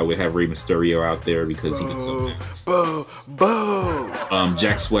Bryan. I would have Rey Mysterio out there because he can so fast.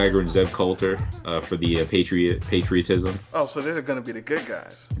 Jack Swagger and Zeb Coulter for the patriotism. Oh, so they're gonna be the good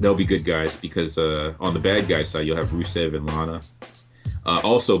guys. They'll be good guys because on the bad guy side you'll have Rusev and Lana.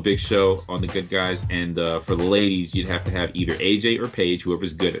 Also, Big Show on the good guys, and for the ladies, you'd have to have either AJ or Paige,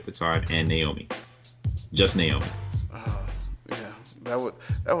 whoever's good at the time, and Naomi. Just Naomi. Yeah,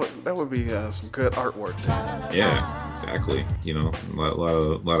 that would be some good artwork there. Yeah, exactly. You know, a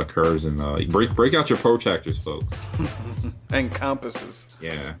lot of curves, and break out your protractors, folks. And compasses.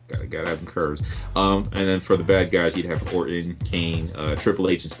 Yeah, gotta have them curves. And then for the bad guys, you'd have Orton, Kane, Triple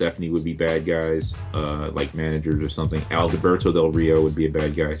H, and Stephanie would be bad guys, like managers or something. Alberto Del Rio would be a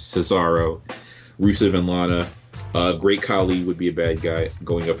bad guy. Cesaro, Rusev and Lana, Great Khali would be a bad guy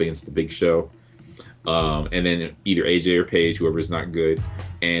going up against the Big Show. And then either AJ or Paige, whoever's not good,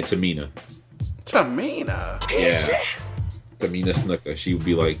 and Tamina. Yeah. Tamina Snuka. She would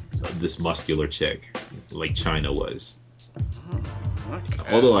be like this muscular chick, like Chyna was.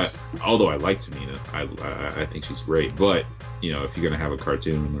 Although I like Tamina, I think she's great. But you know, if you're gonna have a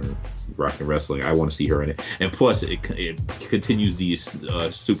cartoon or Rockin' Wrestling, I want to see her in it. And plus, it continues the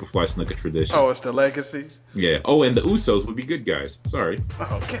Superfly Snuka tradition. Oh, it's the legacy. Yeah. Oh, and the Usos would be good guys. Sorry.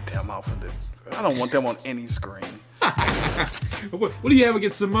 Oh, get them off of it. I don't want them on any screen. What do you have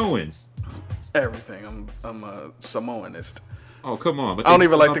against Samoans? Everything. I'm a Samoanist. Oh, come on! But I don't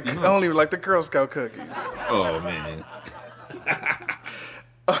even like the Girl Scout cookies. Oh man.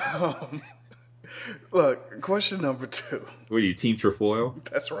 Look, question number 2. What are you, Team Trefoil?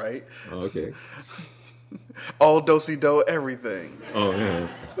 That's right. Oh, okay. All do-si-do, everything. Oh yeah.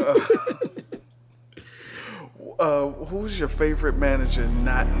 Who's your favorite manager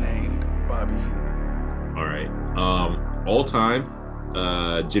not named Bobby Heenan? All right. All time,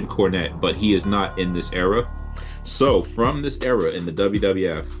 Jim Cornette, but he is not in this era. So from this era in the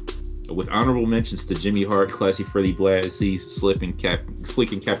WWF, with honorable mentions to Jimmy Hart, Classy Freddie Blassie, Slick and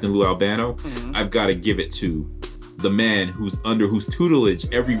Captain Lou Albano, I've got to give it to the man who's under whose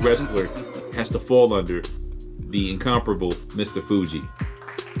tutelage every wrestler has to fall under, the incomparable Mr. Fuji.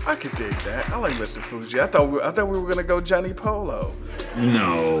 I could dig that. I like Mr. Fuji. I thought we were gonna go Johnny Polo.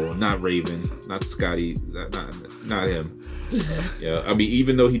 No, not Raven, not Scotty, not him. Yeah, I mean,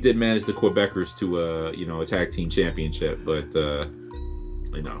 even though he did manage the Quebecers to a tag team championship, but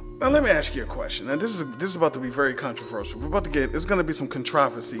Now let me ask you a question. Now this is about to be very controversial. There's gonna be some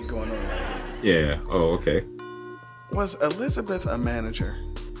controversy going on right here. Yeah. Oh, okay. Was Elizabeth a manager?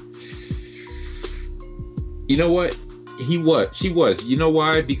 You know what? She was. You know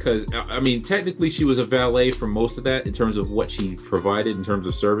why? Because, I mean, technically she was a valet for most of that in terms of what she provided in terms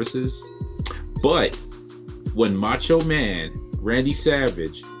of services. But when Macho Man, Randy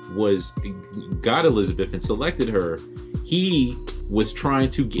Savage, got Elizabeth and selected her, he was trying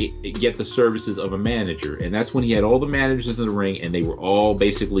to get the services of a manager. And that's when he had all the managers in the ring and they were all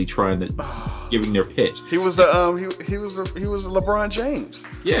basically giving their pitch. He was he was LeBron James.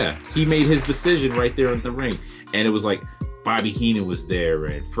 Yeah, he made his decision right there in the ring. And it was like Bobby Heenan was there,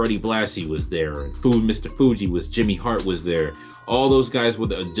 and Freddie Blassie was there, and Mr. Fuji was, Jimmy Hart was there. All those guys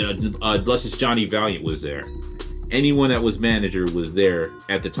with Luscious Johnny Valiant was there. Anyone that was manager was there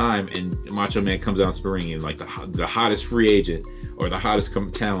at the time, and Macho Man comes out to the ring and like the hottest free agent or the hottest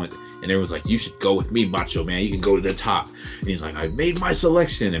talent, and everyone's like, "You should go with me, Macho Man. You can go to the top." And he's like, "I made my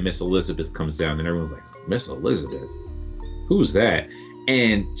selection," and Miss Elizabeth comes down, and everyone's like, "Miss Elizabeth? Who's that?"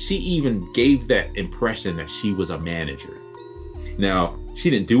 And she even gave that impression that she was a manager. Now, she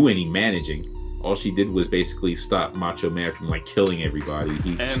didn't do any managing. All she did was basically stop Macho Man from like killing everybody.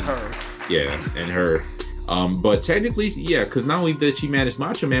 Her. Yeah, and her. But technically, yeah, because not only did she manage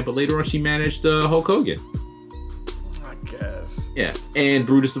Macho Man, but later on she managed Hulk Hogan. I guess. Yeah, and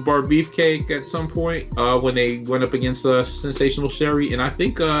Brutus the Bar Beefcake at some point when they went up against Sensational Sherry, and I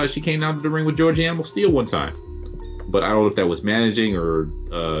think she came down to the ring with George Animal Steel one time. But I don't know if that was managing or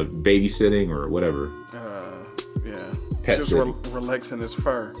babysitting or whatever. Yeah. Pet Just relaxing his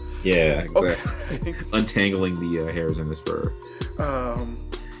fur. Yeah, exactly. Okay. Untangling the hairs in his fur.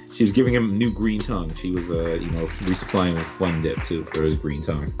 She was giving him new green tongue. She was, resupplying with Fun Dip too for his green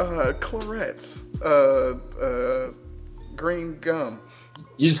tongue. Clarettes. Green gum.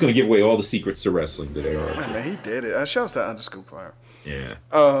 You're just gonna give away all the secrets to wrestling today, all right? Man, he did it. Shouts to Underscoop Fire. Yeah.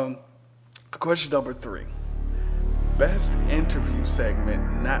 Question number 3. Best interview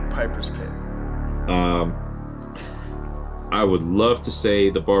segment, not Piper's Pit. I would love to say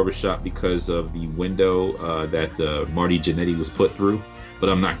the barbershop because of the window that Marty Jannetty was put through, but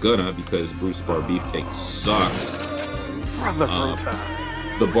I'm not gonna because Bruce Bar Beefcake sucks. Brother Brutal.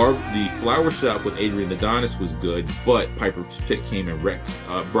 The flower shop with Adrian Adonis was good, but Piper's Pit came and wrecked.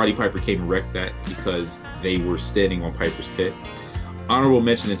 Roddy Piper came and wrecked that because they were standing on Piper's Pit. Honorable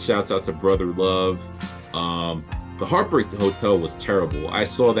mention and shouts out to Brother Love. The Heartbreak Hotel was terrible. I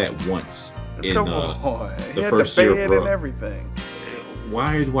saw that once in the first year of and everything.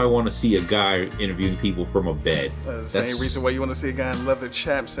 why do I want to see a guy interviewing people from a bed? Same reason why you want to see a guy in leather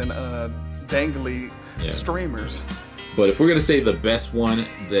chaps and dangly streamers. But if we're gonna say the best one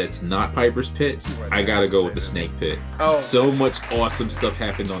that's not Piper's Pit, I gotta go with the Snake Pit. Oh. So much awesome stuff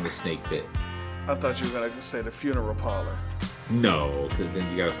happened on the Snake Pit. I thought you were gonna say the funeral parlor. No, because then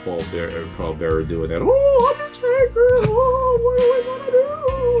you got Paul Bearer doing that. Oh, Undertaker! Oh, what are we gonna do?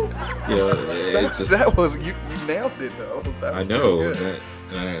 You know, it's just, that was you nailed it though. I know.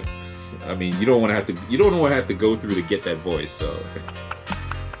 I mean, you don't want to have to go through to get that voice, so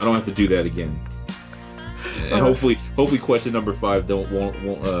I don't have to do that again. And hopefully, question number 5 won't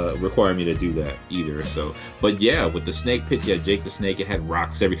require me to do that either. So, but yeah, with the Snake Pit, Jake the Snake, it had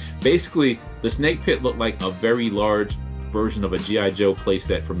rocks basically, the Snake Pit looked like a very large version of a G.I. Joe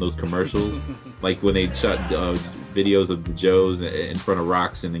playset from those commercials, like when they shot videos of the Joes in front of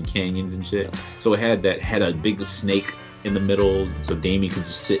rocks and in canyons and shit. So it had a big snake in the middle, so Damien could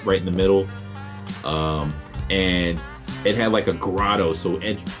just sit right in the middle, and it had like a grotto, so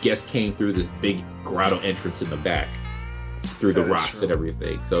guests came through this big grotto entrance in the back through the rocks and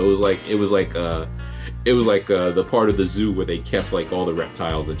everything. So it was like the part of the zoo where they kept like all the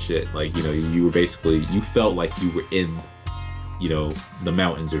reptiles and shit. Like, you know, you felt like you were in, you know, the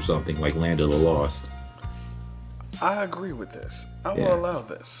mountains or something, like Land of the Lost. I agree with this. I will allow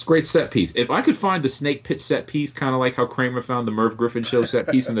this. It's a great set piece. If I could find the Snake Pit set piece, kind of like how Kramer found the Merv Griffin show set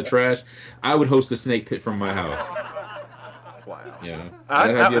piece in the trash, I would host a Snake Pit from my house. Wow. Yeah.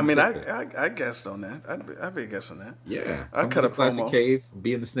 I guessed on that. I'd be a guess on that. Yeah. I cut a classic promo. cave,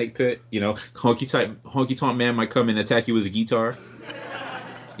 be in the Snake Pit. You know, Honky Tonk Man might come and attack you with a guitar.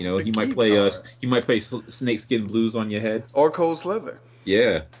 You know, he might play Snakeskin Blues on your head. Or Cold Slither.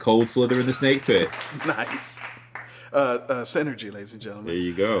 Yeah, Cold Slither in the Snake Pit. Nice. Synergy, ladies and gentlemen. There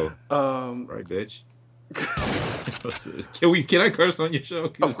you go. Right, bitch. Can I curse on your show?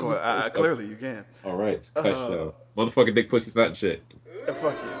 Of course, clearly you can. All right, cuss show. Motherfucking dick pussy snot and shit.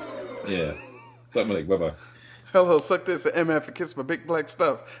 Fuck you. Yeah. Something like, bye-bye. Hello, suck this and MF and kiss my big black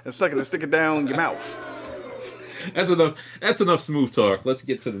stuff and suck it and stick it down your mouth. That's enough smooth talk. Let's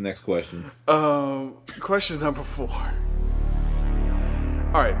get to the next question. Question number 4. All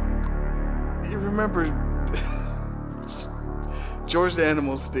right. You remember George the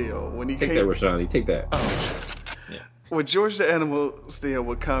Animal Steel when he Take came... that, Rashani. Take that. Oh. Yeah. When George the Animal Steel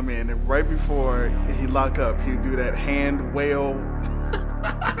would come in, and right before he lock up, he'd do that hand whale.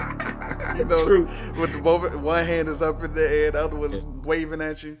 You know, True. With one hand is up in the air, the other was waving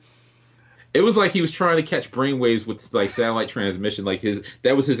at you. It was like he was trying to catch brainwaves with like satellite transmission. Like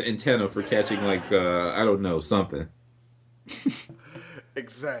that was his antenna for catching like I don't know, something.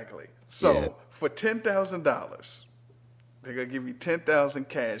 Exactly. So for $10,000, they're gonna give you $10,000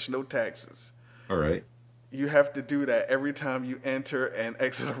 cash, no taxes. All right. You have to do that every time you enter and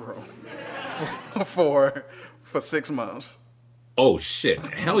exit a room for 6 months. Oh shit!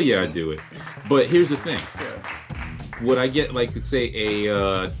 Hell yeah, I'd do it. But here's the thing. Would I get like say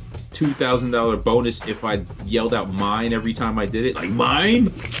a $2,000 bonus if I yelled out "mine" every time I did it? Like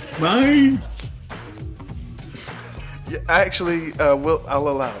mine. Yeah, actually, I'll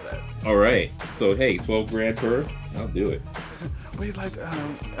allow that. All right. So hey, $12,000 per. I'll do it. Wait, like,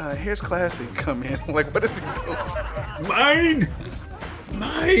 here's Classy come in. Like, what is he doing?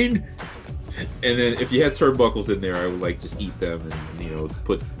 Mine. And then if you had turnbuckles in there, I would like just eat them and, you know,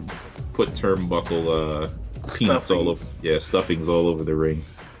 put turnbuckle peanuts all over. Yeah, stuffings all over the ring.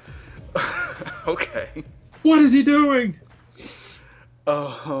 Okay. What is he doing?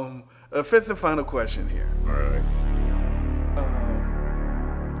 A fifth and final question here. All right.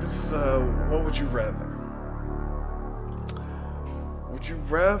 This is what would you rather? Would you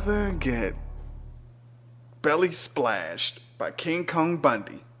rather get belly splashed by King Kong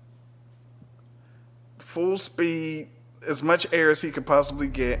Bundy, full speed, as much air as he could possibly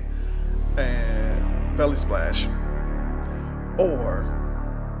get, and belly splash, or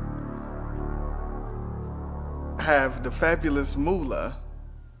have the fabulous Moolah,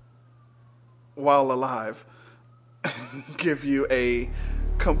 while alive, give you a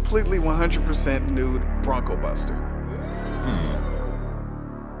completely 100% nude Bronco Buster?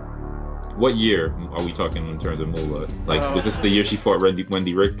 What year are we talking in terms of Moolah? Like, was this the year she fought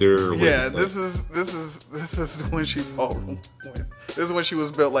Wendy Richter? Or yeah, this is when she fought. This is when she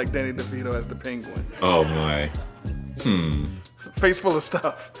was built like Danny DeVito as the Penguin. Oh my. Face full of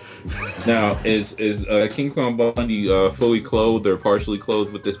stuff. Now, is King Kong Bundy fully clothed or partially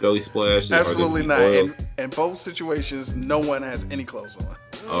clothed with this belly splash? Absolutely not. In both situations, no one has any clothes on.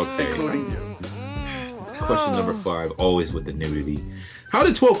 Okay. Including you. Question number 5, always with the nudity. How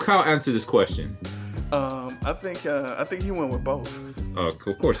did 12 Cow answer this question? I think he went with both. Oh,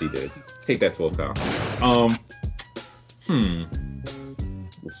 of course he did. Take that 12 pound.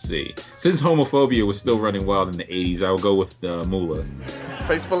 Let's see. Since homophobia was still running wild in the 80s, I'll go with Moolah.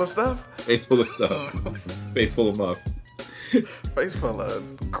 Face full of stuff? Face full of stuff. Face full of muff. Face full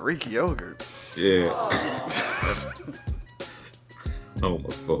of Greek yogurt. Yeah.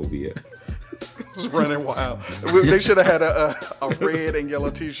 Homophobia. It's running wild. They should have had a red and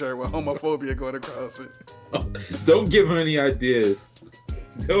yellow t-shirt with homophobia going across it. Don't give him any ideas.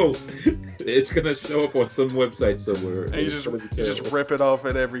 No. It's going to show up on some website somewhere. And you just rip it off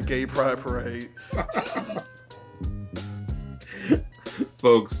at every gay pride parade.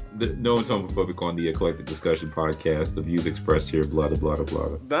 Folks, no one's homophobic on the Eclectic Discussion podcast. The views expressed here, blah, blah, blah,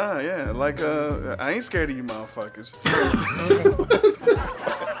 blah. Nah, yeah. Like, I ain't scared of you motherfuckers.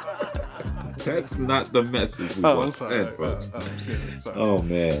 That's not the message we want to send, folks. Oh,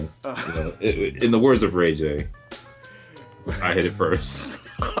 man. You know, in the words of Ray J, I hit it first.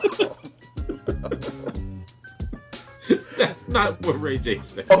 That's not what Ray J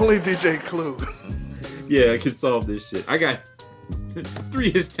said. Only DJ Clue. Yeah, I can solve this shit. I got 3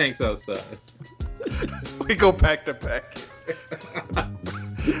 of his tanks outside. We go back to back.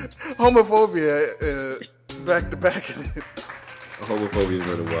 Homophobia, back to back. Homophobia is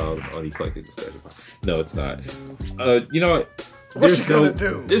running wild on Eclectic Discussion. No, it's not. You know what? What you gonna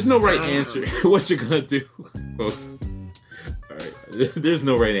do? There's no right answer. What you gonna do, folks? All right. There's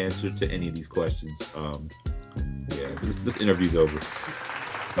no right answer to any of these questions. Yeah, this interview's over.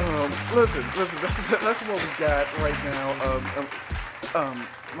 Listen. That's what we got right now.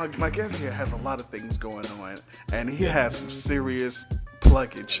 My guest here has a lot of things going on, and he has some serious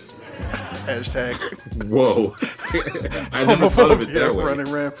pluggage. Hashtag. Whoa. I never thought of it that way.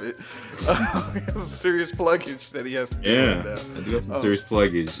 Running rampant. He has some serious pluggage that he has to do. Yeah, I do have some serious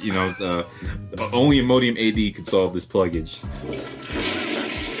pluggage. You know, only Imodium AD could solve this pluggage.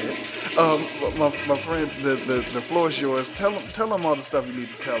 My friend, the floor is yours. Tell them all the stuff you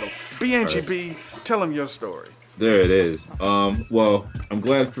need to tell them. BNGB, tell them your story. There it is. Well, I'm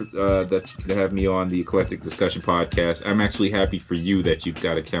glad that you can have me on the Eclectic Discussion podcast. I'm actually happy for you that you've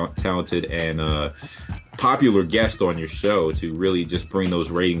got a talented and popular guest on your show to really just bring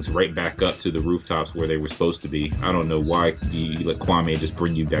those ratings right back up to the rooftops where they were supposed to be. I don't know why you let Kwame just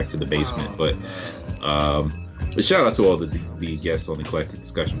bring you back to the basement, but shout out to all the guests on the Eclectic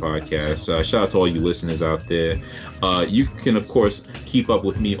Discussion podcast. Shout out to all you listeners out there. You can, of course, keep up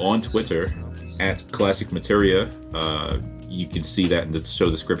with me on Twitter at Classic Materia. You can see that in the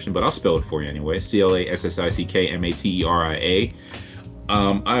show description, but I'll spell it for you anyway. ClassickMateria.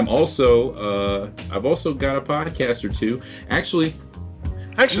 I've also got a podcast or two. Actually,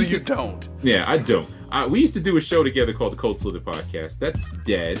 you don't. Yeah, I don't. We used to do a show together called the Cold Slither Podcast. That's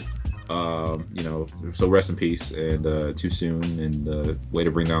dead. You know, so rest in peace and too soon and way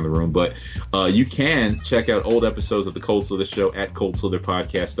to bring down the room. But you can check out old episodes of the Cold Slither Show at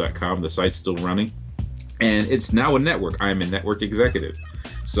coldslitherpodcast.com. The site's still running, and it's now a network. I am a network executive,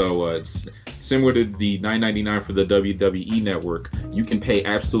 so it's similar to the $9.99 for the WWE network. You can pay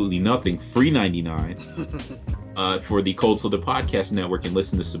absolutely nothing, free $99. For the Cold Slither Podcast Network and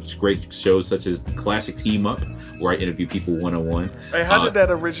listen to some great shows such as the Classic Team Up, where I interview people one-on-one. Hey, how did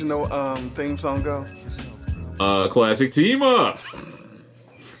that original theme song go? Classic Team Up!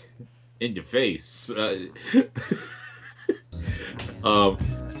 In your face.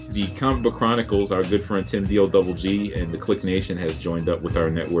 The Comic Book Chronicles, our good friend Tim D.O.G. and the Click Nation has joined up with our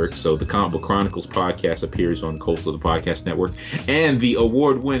network. So the Comic Book Chronicles podcast appears on Cold Slither Podcast Network. And the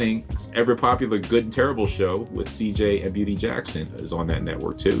award-winning, ever-popular Good and Terrible show with CJ and Beauty Jackson is on that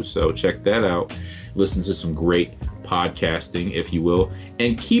network too. So check that out. Listen to some great podcasting, if you will.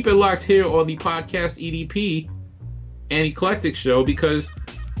 And keep it locked here on the Podcast EDP and Eclectic Show, because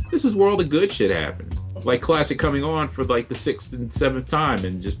this is where all the good shit happens. Like Classic coming on for like the 6th and 7th time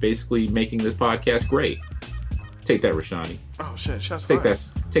and just basically making this podcast great. Take that, Rashani. Oh shit, shots fired.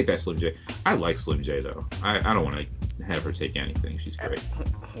 Take that, Slim J. I like Slim J though. I don't want to have her take anything. She's great.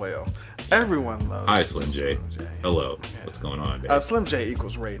 Well, everyone loves Hi, Slim J. Hello. Yeah. What's going on, baby? Slim J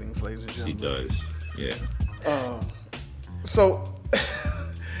equals ratings, ladies and gentlemen. She does. Yeah. So,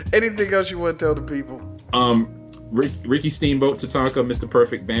 anything else you want to tell the people? Ricky Steamboat, Tatanka, Mr.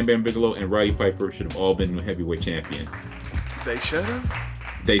 Perfect, Bam Bam Bigelow, and Roddy Piper should have all been heavyweight champion. They should have?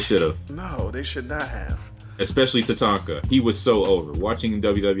 They should have. No, they should not have. Especially Tatanka. He was so over. Watching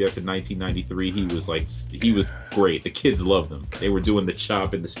WWF in 1993, he was great. The kids loved him. They were doing the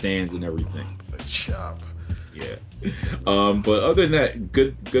chop in the stands and everything. The chop. Yeah. But other than that,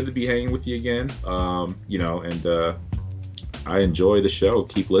 good to be hanging with you again. You know, and I enjoy the show.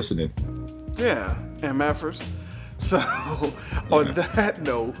 Keep listening. Yeah. And Maffers, So, on that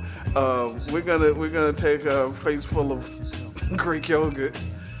note, we're gonna take a face full of Greek yogurt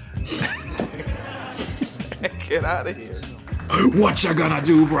and get out of here. What you gonna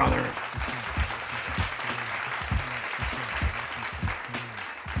do, brother?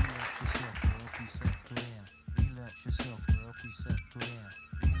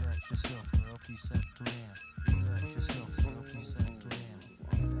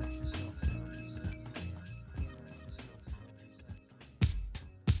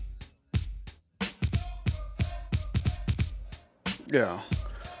 Yeah,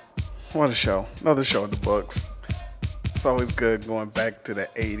 what a show. Another show in the books. It's always good going back to the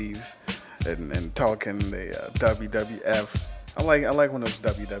 80s and talking the WWF. I like when it was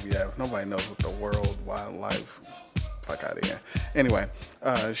WWF. Nobody knows what the World Wildlife. Fuck out of here. Anyway,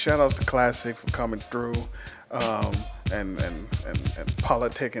 shout outs to Classic for coming through and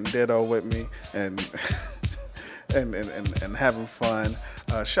politicking ditto with me and having fun.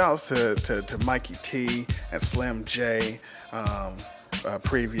 Shout outs to Mikey T and Slim J.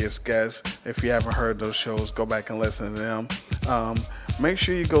 Previous guests. If you haven't heard those shows, go back and listen to them. Make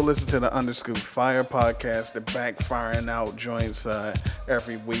sure you go listen to the Underscoop Fire podcast. They're backfiring out joints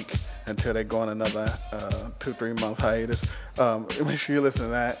every week until they go on another 2-3 month hiatus. Make sure you listen to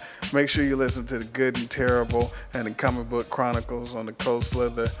that. Make sure you listen to the Good and Terrible and the Comic Book Chronicles on the Cold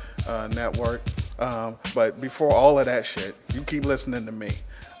Slither network. But before all of that shit, you keep listening to me.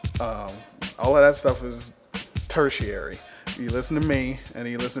 All of that stuff is tertiary. You listen to me, and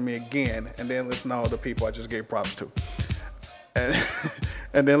you listen to me again, and then listen to all the people I just gave props to. And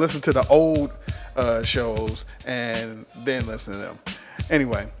then listen to the old shows, and then listen to them.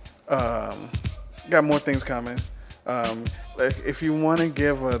 Anyway, got more things coming. If you want to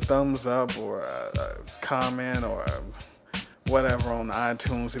give a thumbs up or a comment or whatever on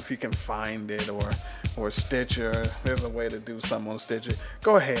iTunes, if you can find it, or Stitcher, there's a way to do something on Stitcher.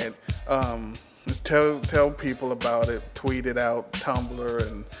 Go ahead. Tell people about it, tweet it out,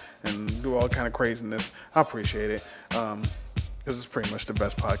 Tumblr, and do all kind of craziness. I appreciate it, because it's pretty much the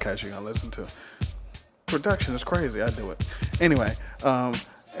best podcast you're gonna listen to. Production is crazy. I do it anyway.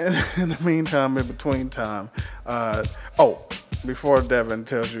 In the meantime, in between time, before Devin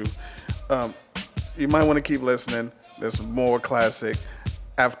tells you, you might want to keep listening. There's more classic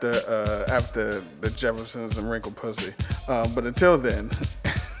after the Jeffersons and Wrinkle Pussy. But until then.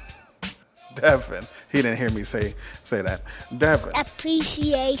 Devin. He didn't hear me say that. Devin.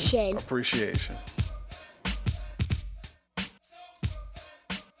 Appreciation.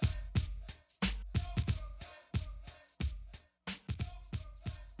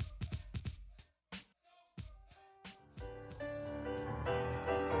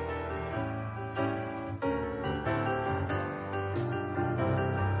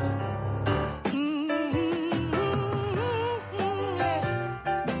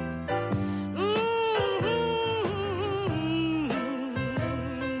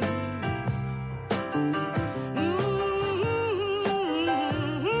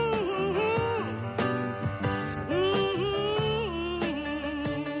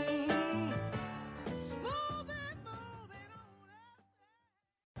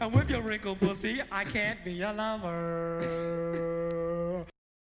 And with your wrinkled pussy, I can't be your lover.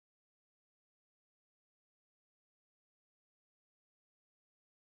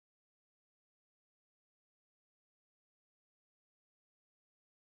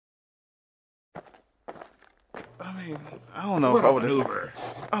 I mean, I don't know if I would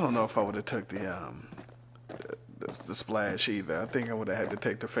have took the splash either. I think I would have had to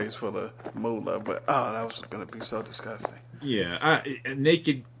take the face full of moolah, but that was gonna be so disgusting. Yeah, a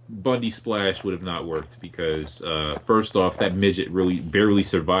naked Bundy splash would have not worked because first off, that midget really barely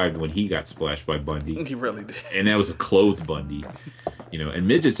survived when he got splashed by Bundy. He really did, and that was a clothed Bundy, And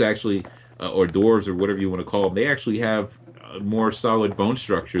midgets actually, or dwarves or whatever you want to call them, they actually have a more solid bone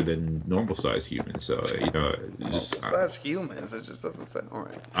structure than normal sized humans. So size humans, it just doesn't sound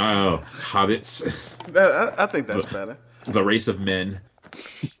right. Oh, hobbits. I think that's better. The race of men.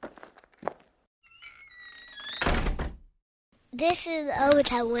 This is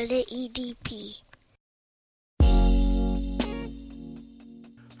Overtime with the EDP.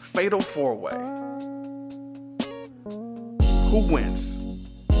 Fatal 4-Way. Who wins?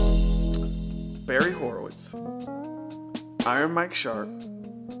 Barry Horowitz, Iron Mike Sharp,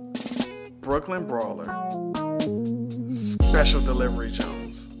 Brooklyn Brawler, Special Delivery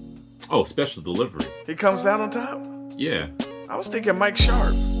Jones. Oh, Special Delivery. He comes out on top? Yeah. I was thinking Mike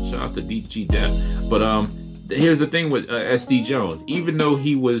Sharp. Shout out to DG Death. But here's the thing with SD Jones. Even though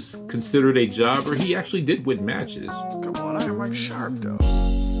he was considered a jobber, he actually did win matches. Come on, Iron Mike Sharp, though.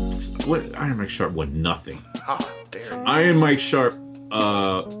 What? Iron Mike Sharp won nothing. dare you? Iron Mike Sharp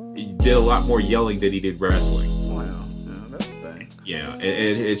he did a lot more yelling than he did wrestling. Wow, yeah, that's the thing. Yeah,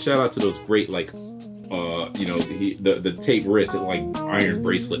 and shout out to those great the tape wrists and like iron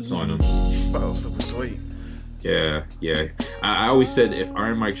bracelets on them. Oh, super sweet. Yeah. I always said if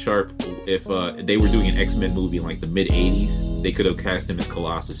Iron Mike Sharp, if they were doing an X-Men movie in like the mid '80s, they could have cast him as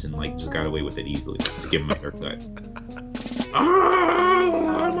Colossus and like just got away with it easily. Just give him a haircut.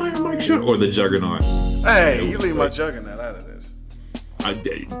 I'm Iron Mike Sharp or the Juggernaut. Hey, you leave my Juggernaut out of this. I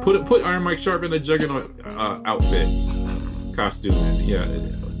put Iron Mike Sharp in a Juggernaut outfit costume. And, yeah,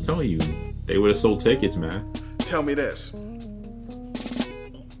 I'm telling you, they would have sold tickets, man. Tell me this: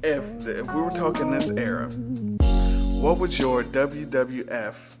 if we were talking this era, what would your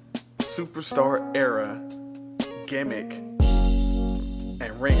WWF Superstar era gimmick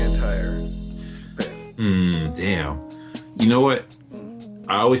and ring attire be? Damn. You know what?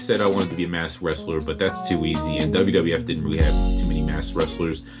 I always said I wanted to be a masked wrestler, but that's too easy. And WWF didn't really have too many masked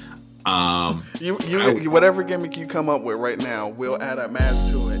wrestlers. Whatever gimmick you come up with right now, we'll add a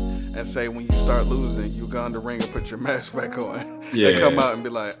mask to it and say when you start losing, you go in the ring and put your mask back on. Yeah. And come out and be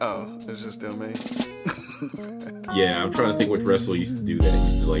like, oh, it's just still me. Yeah, I'm trying to think which wrestler used to do that. He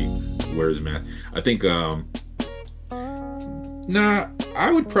used to like wear his mask. I think I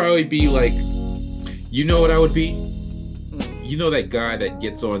would probably be like, you know what I would be? You know that guy that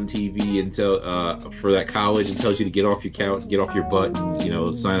gets on TV and for that college and tells you to get off your couch, get off your butt,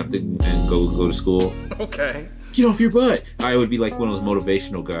 and sign up and go to school. Okay. Get off your butt. I would be like one of those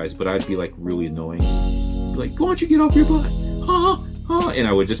motivational guys, but I'd be like really annoying. Like, why don't you get off your butt? And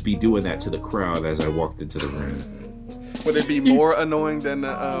I would just be doing that to the crowd as I walked into the ring. Would it be more annoying than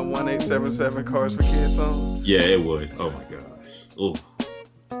the 1877 Cars for Kids song? Yeah, it would. Oh my gosh. Oh,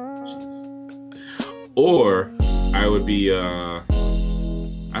 jeez. Or I would be, I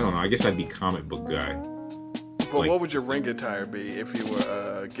don't know. I guess I'd be comic book guy. But what would your ring attire be if you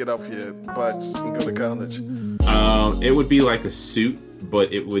were get off your butts and go to college? It would be like a suit,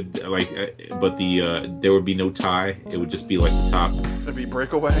 but it would there would be no tie. It would just be like the top. It'd be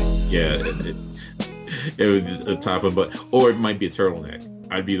breakaway. Yeah, it would the top and butt, or it might be a turtleneck.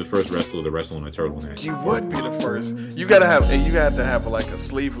 I'd be the first wrestler to wrestle in a turtleneck. You would be the first. You have to have like a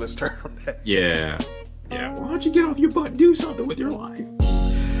sleeveless turtleneck. Yeah. Why don't you get off your butt and do something with your life?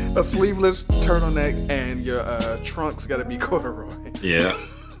 A sleeveless turtleneck and your trunks got to be corduroy. Yeah.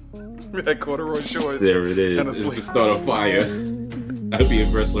 That corduroy shorts. There it is. It's to start a fire. I'd be a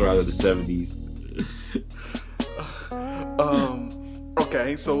wrestler out of the 70s.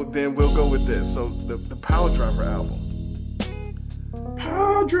 Okay, so then we'll go with this. So the Power Driver album.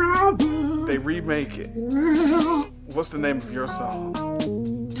 Power Driver. They remake it. What's the name of your song?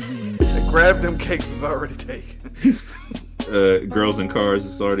 Grab Them Cakes is already taken. Girls in Cars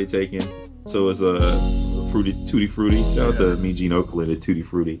is already taken. So is Tutti Frutti. Shout out to Mean Gene Oakland at Tutti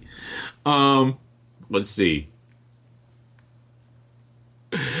Frutti. Let's see.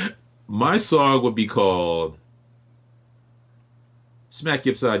 My song would be called Smack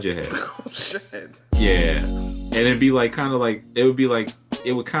You Upside Your Head. Oh shit. Yeah. And it'd be like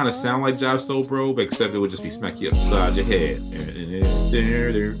it would kind of sound like Jive Soul Bro, but except it would just be Smack You Upside Your Head.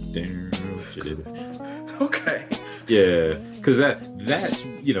 Okay. Yeah, because that's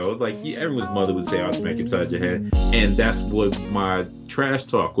everyone's mother would say I'll smack you upside your head, and that's what my trash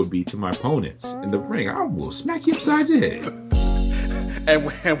talk would be to my opponents in the ring. I will smack you upside your head. And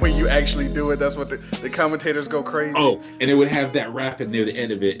when you actually do it, that's what the commentators go crazy. Oh, and it would have that rap near the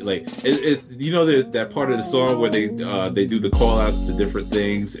end of it, like it's that part of the song where they do the call outs to different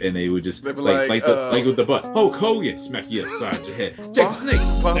things, and they would just like with the butt. Hulk Hogan, smack you upside your head. Jack the Snake,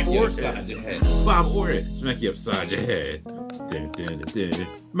 smack you upside your head. Bob Orton, smack you upside your head. Dun, dun, dun, dun.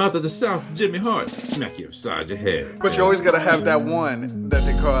 Mouth of the South, Jimmy Hart, smack you upside your head. But you always gotta have that one that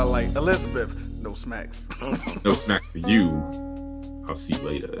they call like Elizabeth. No smacks. No smacks for you. I'll see you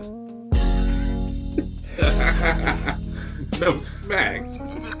later. No smacks.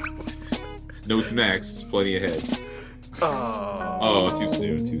 No smacks. Plenty ahead. Oh, too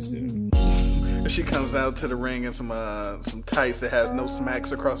soon. If she comes out to the ring in some tights that has no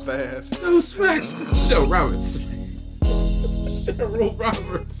smacks across the ass. No smacks. Cheryl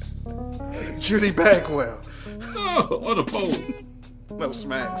Roberts. Judy Bagwell. Oh, on a pole. No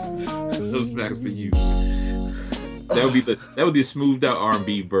smacks. No smacks for you. That would be the smoothed out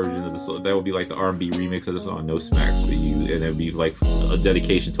R&B version of the song. That would be like the R&B remix of the song "No Smacks for You," and it would be like a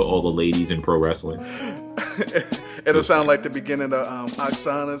dedication to all the ladies in pro wrestling. It'll sound like the beginning of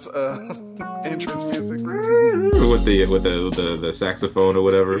Oksana's entrance music with the saxophone or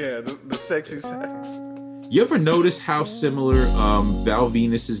whatever. Yeah, the sexy sax. You ever notice how similar Val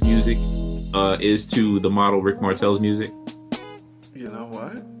Venus's music is to the model Rick Martel's music? You know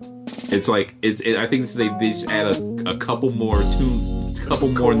what? It's like I think they just add a couple more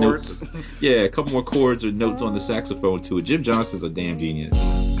notes. Yeah, a couple more chords or notes on the saxophone to it. Jim Johnston's a damn genius.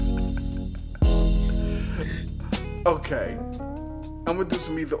 Okay, I'm gonna do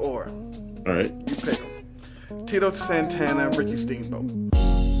some either or. All right, you pick them. Tito Santana, Ricky Steamboat.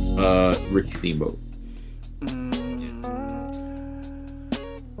 Ricky Steamboat.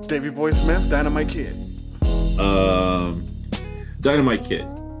 Davey Boy Smith, Dynamite Kid. Dynamite Kid.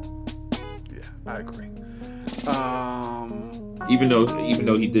 Yeah, I agree. Even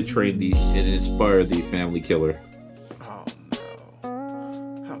though he did train and inspire the Family Killer. Oh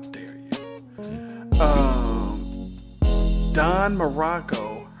no! How dare you? Don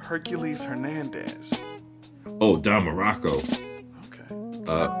Morocco, Hercules Hernandez. Oh, Don Morocco. Okay.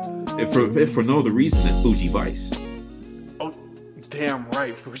 If for no other reason than Fuji Vice. Oh, damn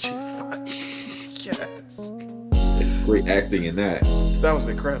right, Fuji Vice. Yes. It's great acting in that. That was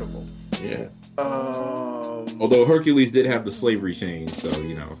incredible. Yeah. Although Hercules did have the slavery chain, so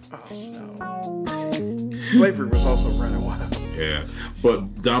you know. Oh no. Slavery was also running wild. Yeah,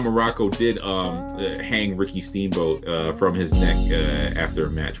 but Don Morocco did hang Ricky Steamboat from his neck after a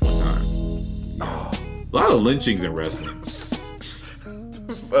match one time. Yeah. A lot of lynchings in wrestling.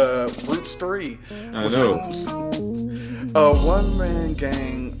 Roots 3. I know. One Man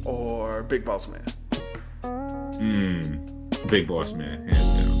Gang or Big Boss Man? Big Boss Man,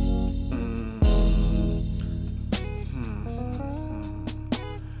 hands down.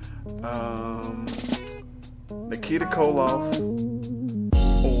 Nikita Koloff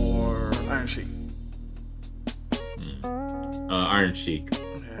or Iron Sheik? Iron Sheik.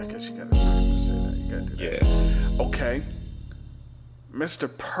 Yeah, I guess you gotta say that. You gotta do that. Yeah. Okay. Mr.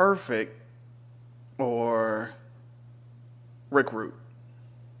 Perfect or Rick Rude?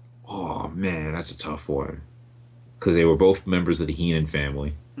 Oh man, that's a tough one. Because they were both members of the Heenan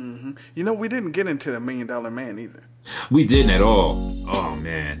family. Mm-hmm. You know, we didn't get into the $1 Million Man either. We didn't at all. Oh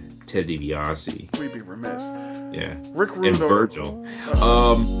man, Ted DiBiase. We'd be remiss. Yeah. Rick Rude and Virgil.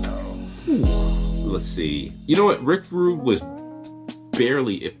 Let's see. You know what? Rick Rude was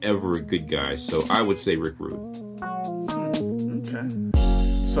barely, if ever, a good guy. So I would say Rick Rude. Okay.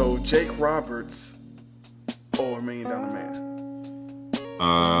 So Jake Roberts or $1 Million Man?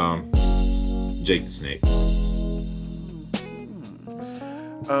 Jake the Snake.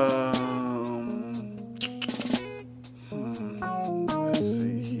 Let's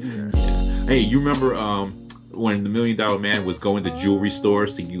see here. Hey, you remember when the $1 Million Man was going to jewelry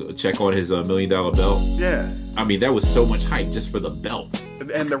stores to check on his $1 million belt? Yeah. I mean, that was so much hype just for the belt.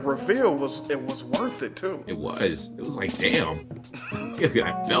 And the reveal was worth it too. It was like, damn,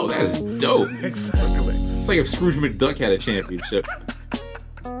 that belt, that's dope. Exactly. It's like if Scrooge McDuck had a championship.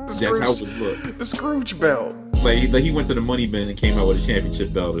 That's how it would look. The Scrooge belt. Like he went to the money bin and came out with a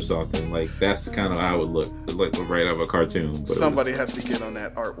championship belt or something. Like that's kind of how it looked. It looked right out of a cartoon. But somebody has to get on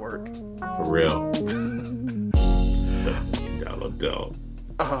that artwork. For real. The $1 million belt.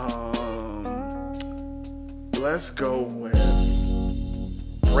 Let's go with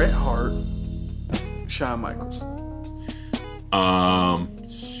Bret Hart, Shawn Michaels.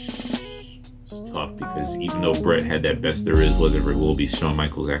 It's tough because even though Bret had that best there is, whatever it will be, Shawn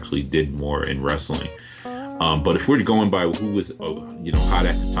Michaels actually did more in wrestling. But if we're going by who was hot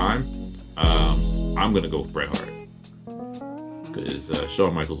at the time, I'm gonna go with Bret Hart because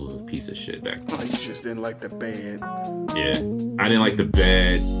Shawn Michaels was a piece of shit back then. Oh, you just didn't like the bad. Yeah, I didn't like the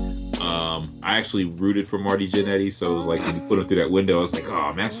bad. I actually rooted for Marty Jannetty, so it was like when he put him through that window, I was like,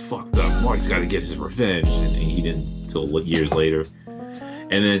 oh man, that's fucked up. Marty's got to get his revenge, and he didn't until years later.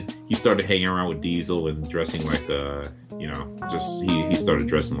 And then he started hanging around with Diesel and dressing like he started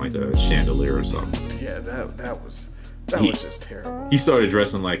dressing like a chandelier or something. Yeah, that was just terrible. He started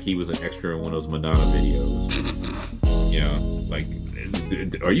dressing like he was an extra in one of those Madonna videos. Like,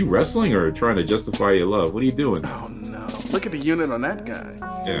 are you wrestling or trying to justify your love? What are you doing? Oh no! Look at the unit on that guy.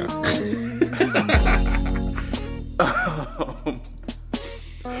 Yeah.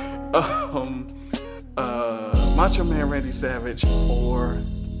 Macho Man Randy Savage or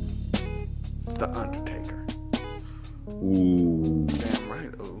The Undertaker? Ooh. Damn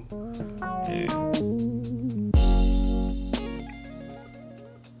right, ooh. Yeah.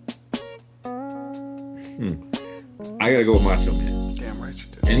 I gotta go with Macho Man. Damn right you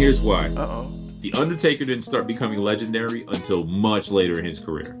do. And here's why. Uh-oh. The Undertaker didn't start becoming legendary until much later in his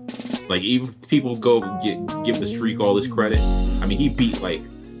career. Like, even people give the Streak all this credit. I mean, he beat like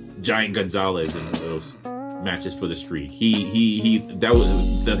Giant Gonzalez in those matches for the Streak. He that was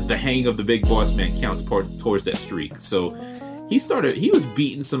the hanging of the Big Boss Man counts towards that streak. So he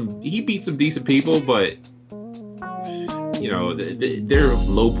beat some decent people, but you know, there are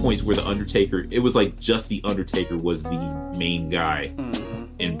low points where the Undertaker, it was like just the Undertaker was the main guy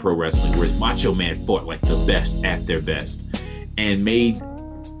in pro wrestling, whereas Macho Man fought like the best at their best and made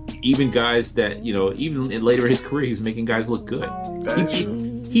even guys that, you know, even later in his career, he was making guys look good.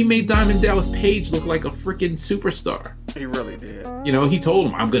 He made Diamond Dallas Page look like a freaking superstar. He really did. You know, he told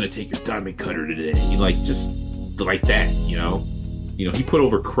him, "I'm gonna take your diamond cutter today." He like just like that, you know. He put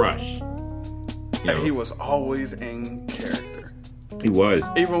over Crush. He was always in character. He was.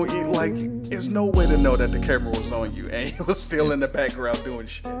 Even like, there's no way to know that the camera was on you, and he was still in the background doing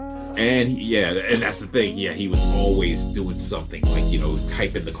shit. And and that's the thing. Yeah, he was always doing something, like, you know,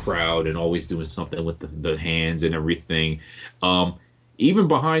 hyping the crowd and always doing something with the hands and everything. Even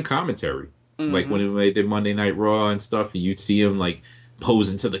behind commentary, like when they did Monday Night Raw and stuff, and you'd see him like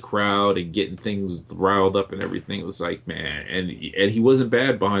posing to the crowd and getting things riled up and everything. It was like, man, and he wasn't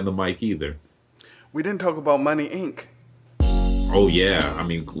bad behind the mic either. We didn't talk about Money Inc. Oh yeah, I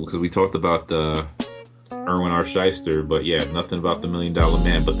mean, because we talked about Erwin R. Shyster, but yeah, nothing about the $1 Million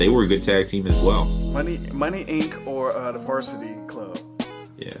Man. But they were a good tag team as well. Money Inc. or the Varsity Club.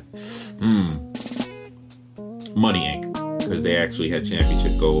 Yeah. Money Inc. Because they actually had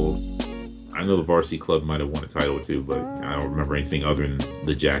championship gold. I know the Varsity Club might have won a title or two, but I don't remember anything other than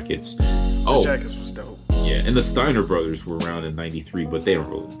the Jackets. The Jackets was dope. Yeah, and the Steiner brothers were around in '93, but they don't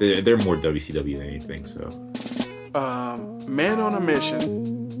really. They're more WCW than anything. So, Man on a Mission,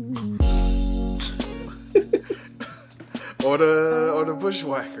 or the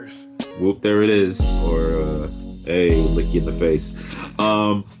Bushwhackers. Whoop! There it is. Or hey, lick you in the face.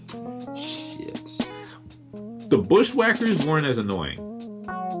 Shit. The Bushwhackers weren't as annoying.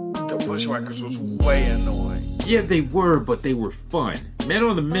 The Bushwhackers was way annoying. Yeah, they were, but they were fun. Man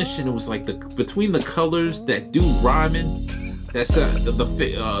on the Mission, it was like between the colors, that dude rhyming, that's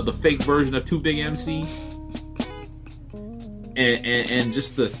the fake version of Too Big MC, and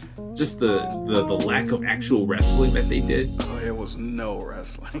just the lack of actual wrestling that they did. Oh, it was no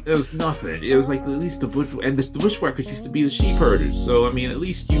wrestling. It was nothing. It was like at least the Bushwhackers used to be the sheep herders, so I mean at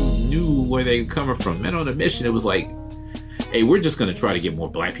least you knew where they were coming from. Men on a Mission, it was like, hey, we're just gonna try to get more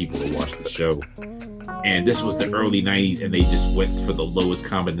black people to watch the show. And this was the early 90s, and they just went for the lowest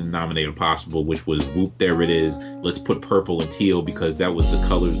common denominator possible, which was, whoop, there it is. Let's put purple and teal because that was the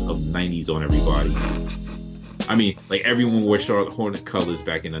colors of the 90s on everybody. I mean, like, everyone wore Charlotte Hornet colors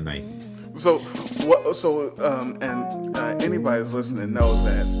back in the 90s. Anybody who's listening knows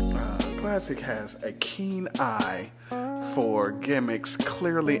that Classic has a keen eye for gimmicks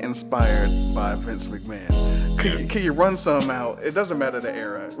clearly inspired by Vince McMahon. Can you run some out? It doesn't matter the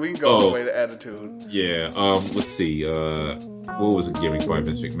era. We can go all the way to Attitude. Yeah. Let's see. What was a gimmick by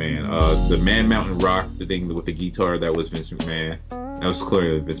Vince McMahon? The Man Mountain Rock, the thing with the guitar, that was Vince McMahon. That was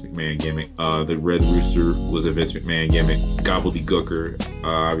clearly a Vince McMahon gimmick. The Red Rooster was a Vince McMahon gimmick. Gobbledygooker,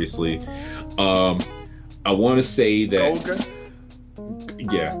 obviously. I want to say that. Golga?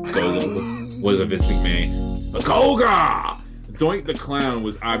 Yeah, Golga was a Vince McMahon. Golga! Doink the Clown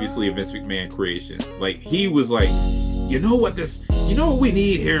was obviously a Vince McMahon creation. Like, he was like, you know what we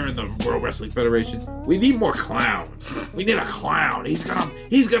need here in the World Wrestling Federation? We need more clowns. We need a clown. He's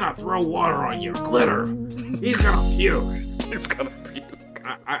gonna throw water on you, glitter. He's gonna puke. He's gonna puke.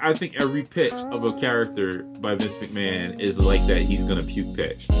 I think every pitch of a character by Vince McMahon is like that. He's gonna puke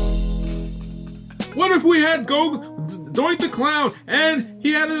pitch. What if we had Doink the Clown and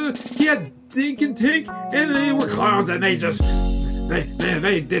he had Dink and Tink and they were clowns and they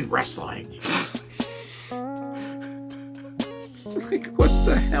did wrestling. Like, what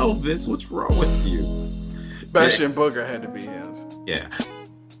the hell, Vince? What's wrong with you? Bastion Booger had to be his. Yeah.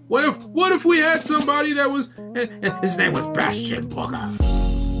 What if we had somebody that was and his name was Bastion Booger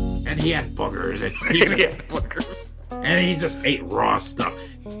and he had boogers and he had boogers and he just ate raw stuff,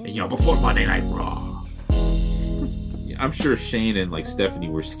 and, before Monday Night Raw. I'm sure Shane and like Stephanie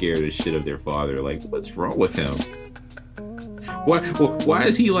were scared as shit of their father. Like, what's wrong with him? Why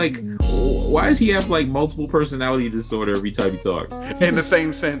is he have like multiple personality disorder every time he talks? In the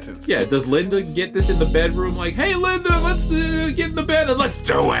same sentence. Yeah. Does Linda get this in the bedroom? Like, hey Linda, let's get in the bed and let's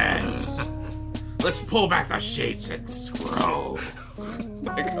do it. Let's pull back the sheets and screw.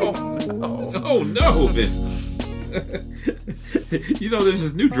 Like, oh no, Vince. There's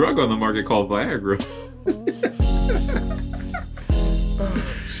this new drug on the market called Viagra. Oh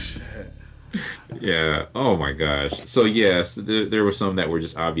shit. Yeah. Oh my gosh. So yes, there were some that were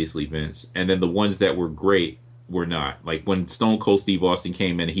just obviously Vince, and then the ones that were great were not. Like when Stone Cold Steve Austin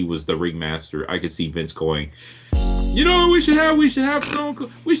came in, he was the ringmaster. I could see Vince going, You know what we should have? We should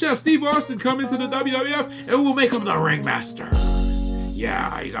have Steve Austin come into the WWF and we'll make him the ringmaster.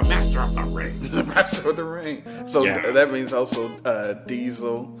 Yeah, he's a master of the ring. He's a master of the ring. So that means also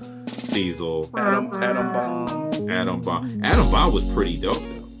Diesel. Adam Bomb. Adam Bomb was pretty dope though.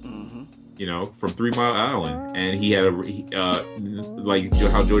 Mm-hmm. You know, from 3 Mile Island, and he had like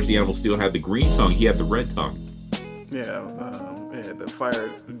how George the Animal Steel had the green tongue, he had the red tongue. Yeah,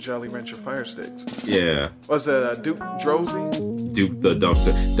 the Jolly Rancher fire sticks. Yeah. Was that Duke Drosy? Duke the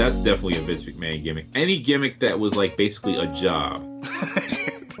Dumpster. That's definitely a Vince McMahon gimmick. Any gimmick that was like basically a job.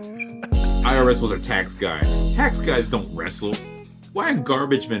 IRS was a tax guy. Tax guys don't wrestle. Why are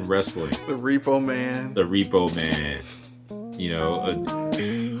garbage men wrestling? The Repo Man. You know.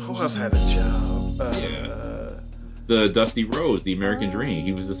 Who else had a job? The Dusty Rhodes, the American Dream.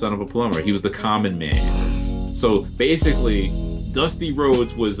 He was the son of a plumber. He was the common man. So basically, Dusty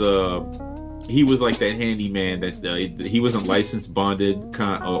Rhodes was he was like that handyman that he wasn't licensed, bonded,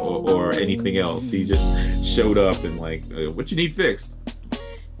 or anything else. He just showed up and like, what you need fixed?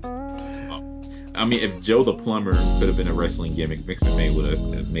 I mean, if Joe the Plumber could have been a wrestling gimmick, Vince McMahon would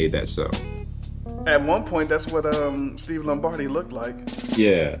have made that so. At one point, that's what Steve Lombardi looked like.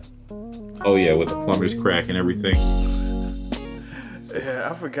 Yeah. Oh yeah, with the plumber's crack and everything. Yeah,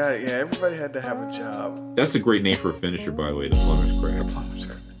 I forgot. Yeah, everybody had to have a job. That's a great name for a finisher, by the way, the plumber's crack. The plumber's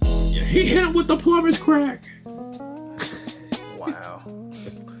crack. Yeah, he hit him with the plumber's crack. Wow.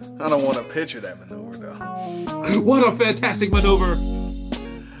 I don't want to picture that maneuver, though. What a fantastic maneuver.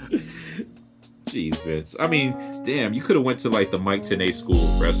 Jeez, Vince. I mean, damn, you could have went to like the Mike Tenay School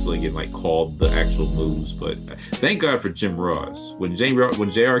of Wrestling and like called the actual moves, but thank God for Jim Ross. When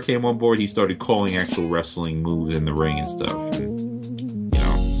JR came on board, he started calling actual wrestling moves in the ring and stuff. And, you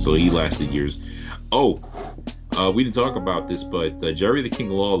know, so he lasted years. Oh, we didn't talk about this, but Jerry the King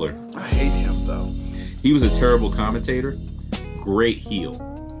Lawler. I hate him though. He was a terrible commentator. Great heel.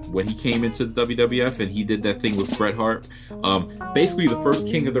 When he came into the WWF and he did that thing with Bret Hart, basically the first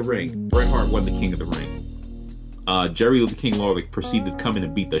King of the Ring, Bret Hart won the King of the Ring. Jerry the King Lawler proceeded to come in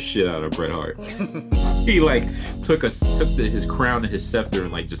and beat the shit out of Bret Hart. He like took his crown and his scepter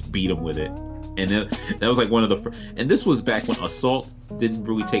and like just beat him with it. And that was like one of the and this was back when assaults didn't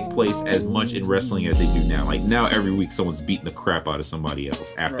really take place as much in wrestling as they do now. Like now every week someone's beating the crap out of somebody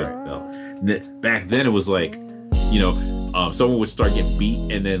else after the belt. Back then it was like, you know, someone would start getting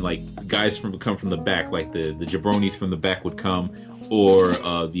beat, and then like guys come from the back, like the jabronis from the back would come, or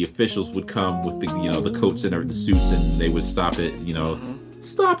the officials would come with the coats and the suits, and they would stop it. You know,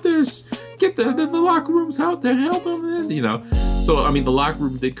 stop this! Get the locker rooms out there, help them! You know, so I mean, the locker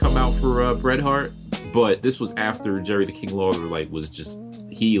room did come out for Bret Hart, but this was after Jerry the King Lawler was just.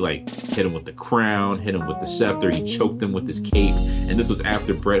 He like hit him with the crown, hit him with the scepter, he choked him with his cape, and this was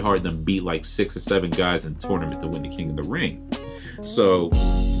after Bret Hart then beat like 6 or 7 guys in the tournament to win the King of the Ring. So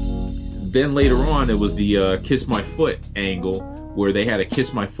then later on it was the Kiss My Foot angle where they had a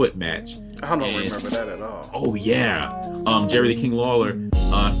Kiss My Foot match. I don't remember that at all. Oh yeah. Jerry the King Lawler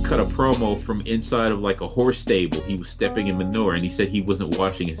cut a promo from inside of like a horse stable. He was stepping in manure and he said he wasn't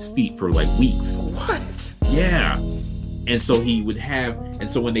washing his feet for like weeks. What? Yeah. And so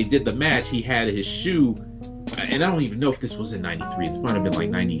so when they did the match, he had his shoe, and I don't even know if this was in 93. This might have been like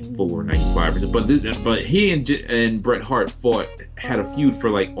 94, 95. But he and Bret Hart had a feud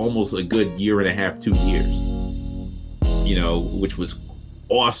for like almost a good year and a half, 2 years. You know, which was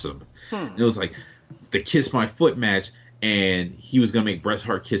awesome. And it was like the Kiss My Foot match, and he was going to make Bret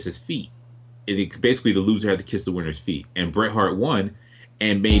Hart kiss his feet. Basically, the loser had to kiss the winner's feet. And Bret Hart won.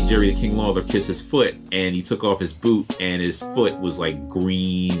 And made Jerry the King Lawler kiss his foot, and he took off his boot, and his foot was like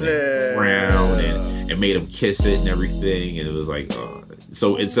green and brown, and made him kiss it and everything, and it was like,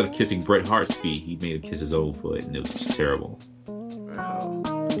 so instead of kissing Bret Hart's feet, he made him kiss his own foot, and it was just terrible.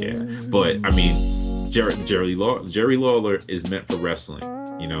 Yeah, but I mean, Jerry Lawler is meant for wrestling,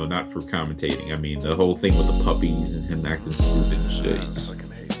 you know, not for commentating. I mean, the whole thing with the puppies and him acting stupid and shit.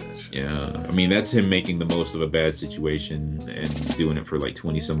 Yeah, I mean, that's him making the most of a bad situation and doing it for like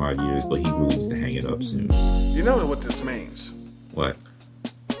 20 some odd years, but he really needs to hang it up soon. You know what this means? What?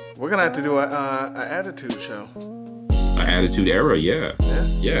 We're going to have to do an Attitude show. An Attitude Era, yeah.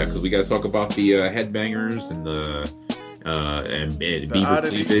 Yeah, because we got to talk about the headbangers and and beaver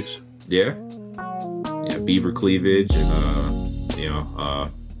oddities. cleavage. Yeah. Yeah, beaver cleavage and,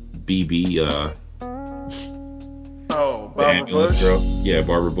 BB, Oh, Barbara Bush? Girl. Yeah,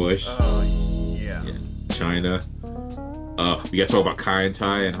 Barbara Bush. Yeah. China. We got to talk about Kai and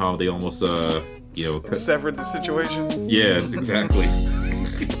Tai and how they almost, severed the situation. Yes, exactly.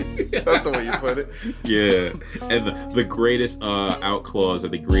 That's the way you put it. Yeah, and the greatest out clause or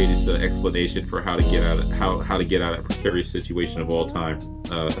the greatest explanation for how to get out of how to get out of a precarious situation of all time.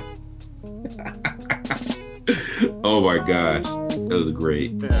 Oh my gosh, that was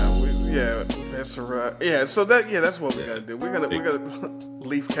great. Yeah, that's right. Yeah, so that's what we gotta do. We're gonna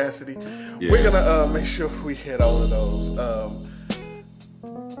Leaf Cassidy. Yeah. We're gonna make sure we hit all of those.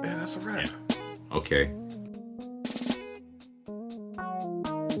 Yeah, that's a wrap. Okay.